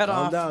delicious. You're cut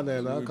calm off. down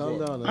there, now. Calm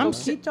down. I'm now.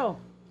 Sito.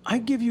 I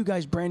give you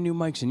guys brand new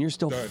mics and you're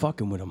still Done.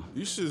 fucking with them.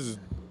 You should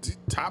just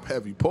top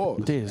heavy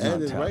pause. It is And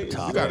not it's top, right-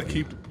 top. You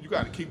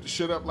gotta keep the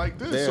shit up like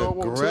this. They're so it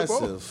won't tip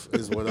over. aggressive,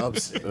 is what I'm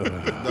saying. You know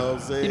what I'm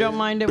saying? You don't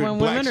mind it Big when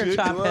black women are shit.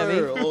 top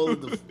heavy. Word, all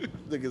of the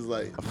niggas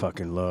like, I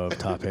fucking love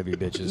top heavy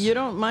bitches. You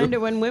don't mind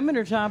it when women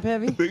are top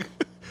heavy. You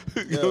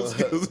know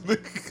what I'm saying?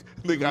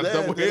 They got Man,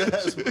 double head.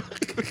 that's-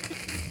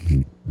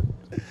 shit.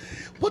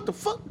 what the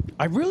fuck?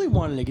 I really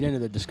wanted to get into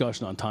the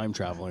discussion on time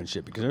travel and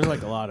shit because there's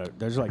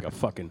like a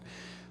fucking,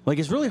 like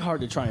it's really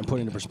hard to try and put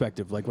into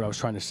perspective like what I was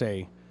trying to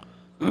say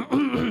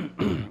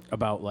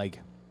about like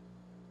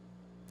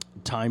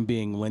time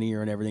being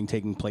linear and everything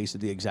taking place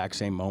at the exact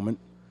same moment.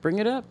 Bring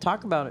it up.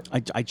 Talk about it.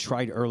 I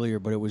tried earlier,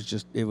 but it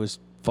was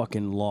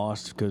fucking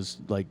lost because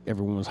like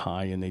everyone was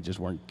high and they just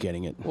weren't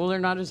getting it. Well, they're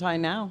not as high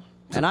now.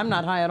 And I'm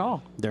not high at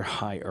all. They're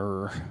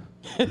higher.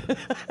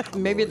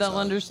 Maybe always they'll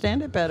high.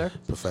 understand it better.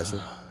 Professor,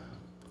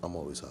 I'm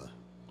always high.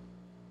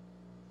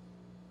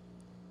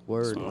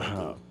 Word.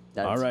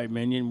 All right,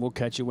 Minion, we'll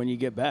catch you when you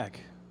get back.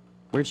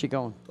 Where's she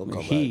going? Don't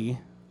come He,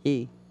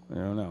 He. I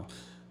don't know.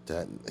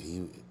 back. That he.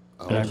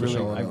 And I for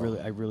showing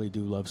really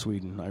do love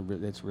Sweden.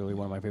 It's really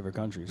one of my favorite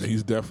countries.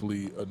 He's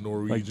definitely a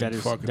Norwegian Like that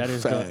is fucking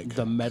fag.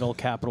 the metal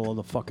capital of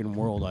the fucking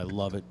world. I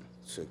love it.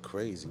 Shit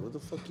crazy. What the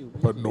fuck you?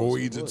 a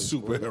Norwegian what's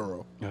your voice,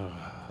 bro?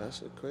 superhero. That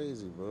shit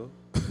crazy, bro.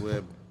 We're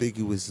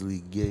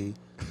ambiguously gay.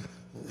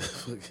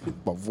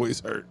 My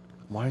voice hurt.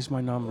 Why is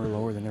my number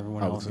lower than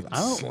everyone I was else's? getting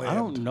I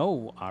don't slammed.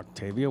 know,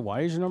 Octavia.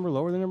 Why is your number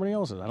lower than everybody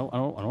else's? I don't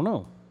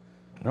know.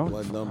 What I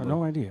have number?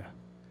 no idea.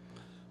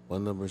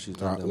 What number she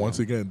talking Once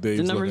again,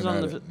 Dave's The numbers looking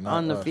on at the it, not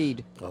on the us.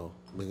 feed. Oh,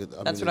 nigga, That's I mean,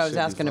 what I it was should be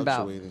asking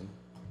about. fluctuating.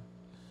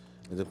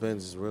 It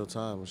depends. It's real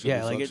time. It should Yeah,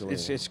 be like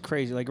fluctuating. it's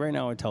crazy. Like right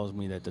now, it tells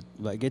me that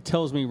it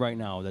tells me right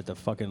now that the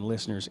fucking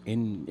listeners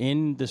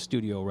in the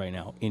studio right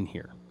now in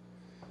here,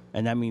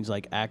 and that means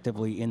like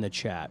actively in the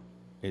chat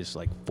is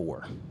like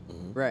 4.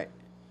 Right.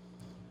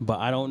 But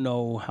I don't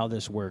know how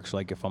this works.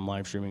 Like if I'm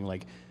live streaming,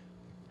 like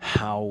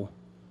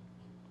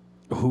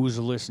who's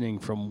listening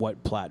from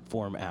what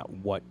platform at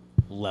what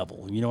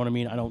level? You know what I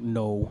mean? I don't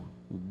know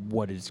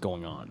what is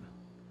going on.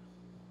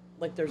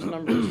 Like there's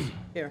numbers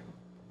here.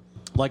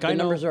 Like I know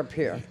numbers are up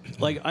here.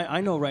 Like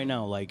I know right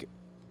now, like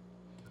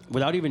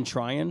without even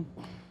trying,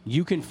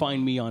 you can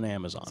find me on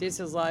Amazon. See, it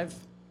says live.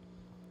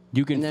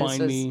 You can And then it find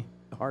says me.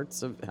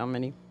 hearts of how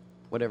many,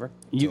 whatever.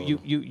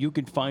 You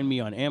could find me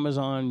on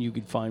Amazon. You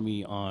could find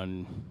me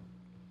on.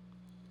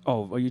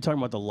 Oh, are you talking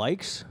about the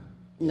likes?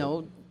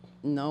 No.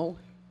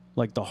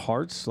 Like the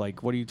hearts?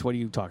 Like what are you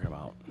talking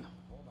about?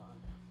 Hold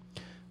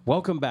on.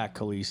 Welcome back,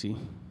 Khaleesi.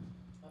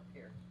 Up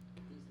here,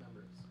 these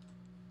numbers.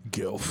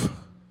 Gilf.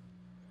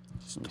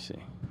 Let me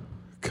see.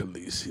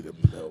 Khaleesi the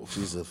MILF.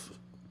 She's a.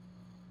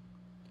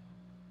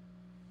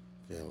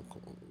 Yeah,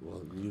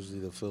 well, usually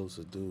the Phil's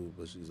a dude,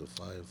 but she's a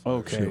firefighter.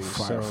 Okay, She a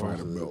firefighter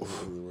so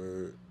MILF.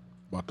 Word.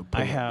 About to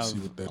pull I up have and see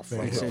what that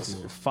thing it's is.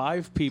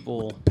 5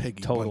 people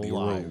Peggy total Bundy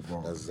live, robe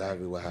on. That's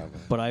exactly what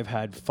happened. but I've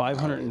had I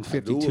knew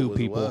 552 it was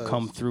people was.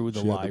 come through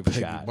the She had live Peggy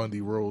chat,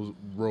 Bundy robe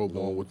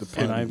on with the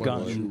Peggy and I've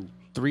Bundy shoe. gotten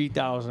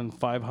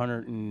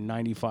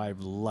 3,595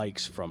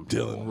 likes from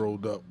people. Dylan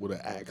rolled up with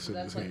an axe in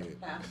his hand.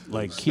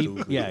 Like keep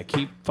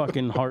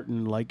fucking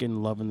hearting,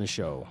 liking, loving the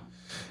show.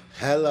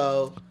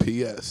 Hello.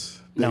 P.S.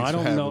 Now Thanks I for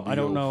having don't me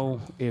over.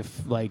 know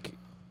if like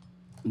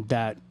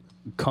that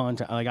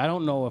content, like I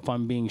don't know if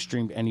I'm being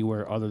streamed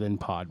anywhere other than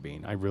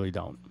Podbean. I really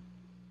don't.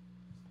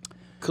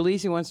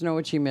 Khaleesi wants to know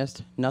what she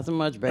missed. Nothing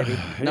much, baby.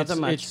 Nothing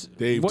much.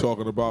 Dave what-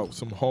 talking about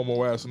some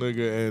homo ass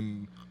nigga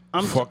and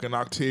fucking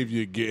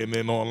Octavia getting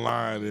in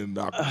online and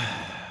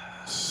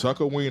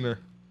suck a wiener.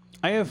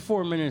 I have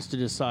 4 minutes to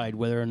decide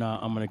whether or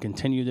not I'm going to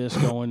continue this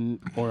going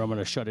or I'm going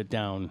to shut it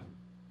down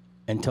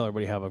and tell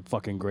everybody have a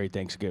fucking great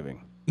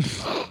Thanksgiving.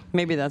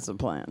 Maybe that's the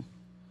plan.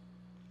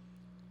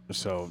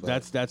 So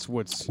that's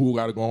what's Who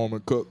got to go home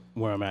and cook?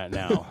 where I'm at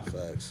now.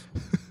 Facts.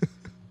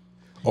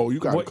 Oh, you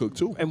got to What- cook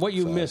too. And what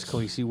you missed,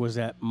 Khaleesi, was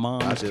that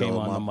Moms did came all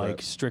on my the mic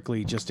prep.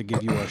 strictly just to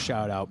give you a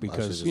shout out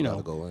because just you gotta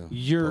know go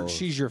in.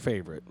 she's your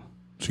favorite.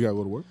 She got to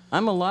go to work.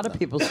 I'm a lot of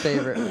people's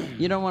favorite.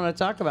 You don't want to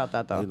talk about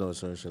that, though. You know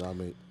certain shit I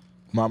make.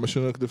 Mama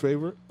Chinook the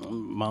favorite?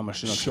 Mama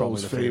Chinook's Show's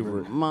probably the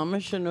favorite. Mama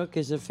Chinook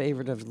is a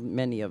favorite of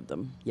many of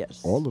them.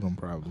 Yes. All of them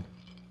probably.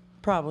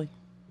 Probably.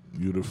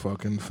 You the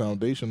fucking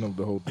foundation of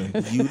the whole thing.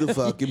 You the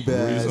fucking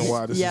best. Reason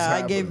why this is Yeah, I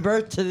happening. gave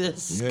birth to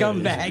this Yeah,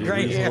 scumbag the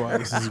right reason why here.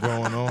 this is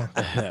going on.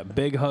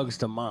 Big hugs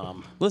to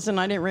Mom. Listen,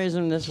 I didn't raise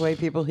him this way,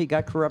 people. He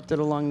got corrupted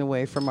along the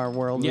way from our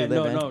world Yeah, we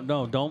live in.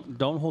 no.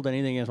 Don't hold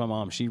anything against my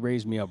mom. She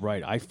raised me up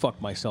right. I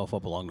fucked myself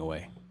up along the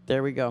way.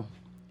 There we go.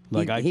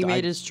 Like, he I-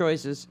 made I- his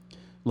choices.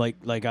 Like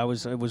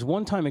it was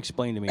one time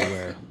explained to me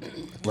where,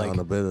 like,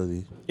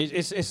 Accountability.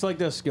 it's like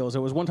this, Skillz. It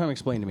was one time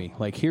explained to me,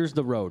 like, here's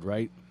the road,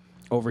 right?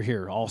 Over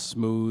here, all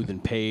smooth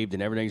and paved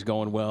and everything's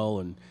going well.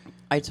 And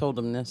I told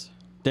him this.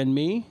 then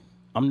me,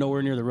 I'm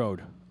nowhere near the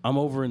road. I'm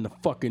over in the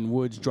fucking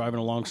woods, driving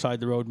alongside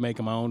the road,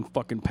 making my own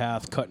fucking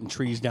path, cutting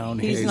trees down.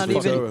 He's hitting not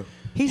fucking- even.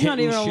 He's not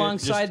hitting even shit,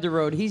 alongside just- the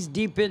road. He's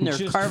deep in there,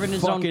 just carving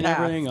his own fucking path.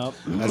 everything up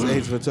That's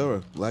Ace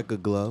Ventura. Like a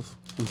glove.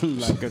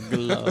 like a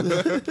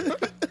glove.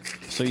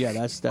 So yeah,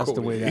 that's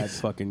the way that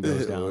fucking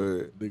goes down.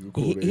 Word. Nigga He,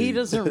 called he Abe.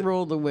 doesn't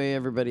roll the way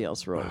everybody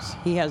else rolls.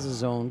 He has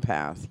his own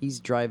path. He's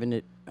driving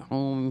it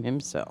home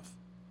himself.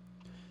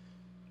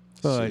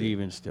 But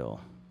even still,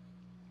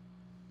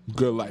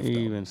 Good life, though.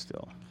 even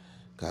still.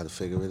 Gotta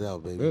figure it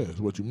out, baby. Yeah, it's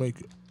what you make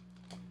it.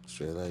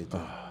 Straight like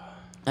that.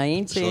 I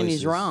ain't saying he's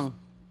Choices. wrong.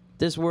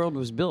 This world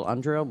was built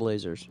on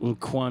trailblazers.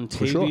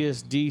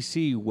 Quantavious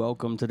DC,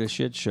 welcome to the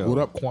shit show. What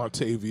up,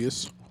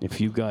 Quantavious? If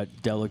you got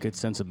delicate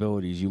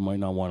sensibilities, you might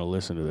not want to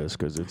listen to this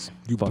because it's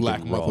You fucking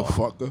black raw.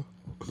 motherfucker.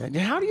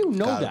 How do you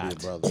know Gotta that? be a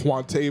brother.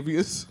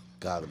 Quantavious?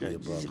 Gotta be a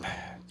brother.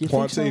 You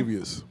think so?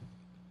 Quantavious.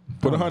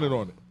 Put 100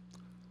 on it.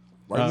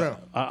 Right now.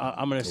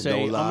 I'm gonna say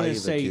don't lie either,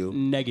 say Q.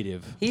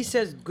 negative. He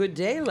says, "Good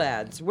day,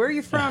 lads. Where are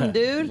you from,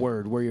 dude?"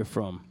 Word, where you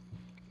from?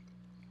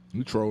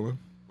 You trolling.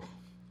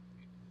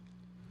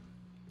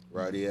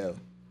 Radio.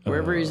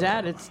 Wherever he's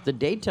at, it's the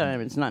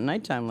daytime. It's not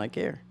nighttime like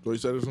here. So he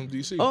said it's from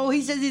D.C. Oh,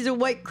 he says he's a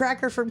white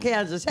cracker from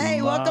Kansas.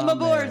 Hey, My welcome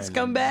aboard, man.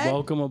 scumbag.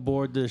 Welcome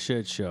aboard to the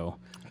shit show.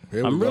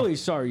 Here we I'm go. really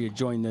sorry you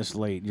joined this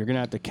late. You're gonna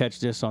have to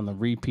catch this on the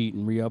repeat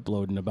and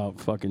re-upload in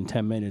about fucking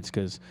 10 minutes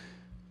because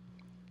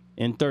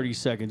in 30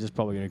 seconds it's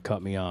probably gonna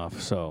cut me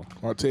off. So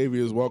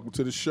Quantavious, welcome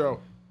to the show.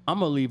 I'm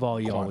gonna leave all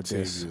y'all with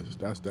this. Quantavious.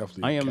 That's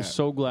definitely I a am cat.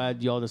 so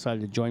glad y'all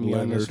decided to join me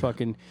on this Leonard.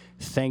 fucking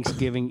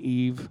Thanksgiving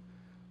Eve.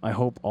 I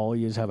hope all of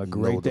you have a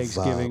great the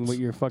Thanksgiving vibes. with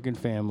your fucking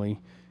family.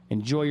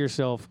 Enjoy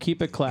yourself.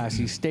 Keep it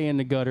classy. Stay in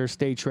the gutter.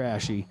 Stay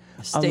trashy.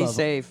 I Stay love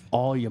safe.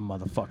 All you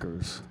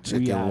motherfuckers. We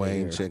Chicken outta wing,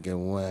 here.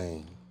 chicken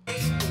wing.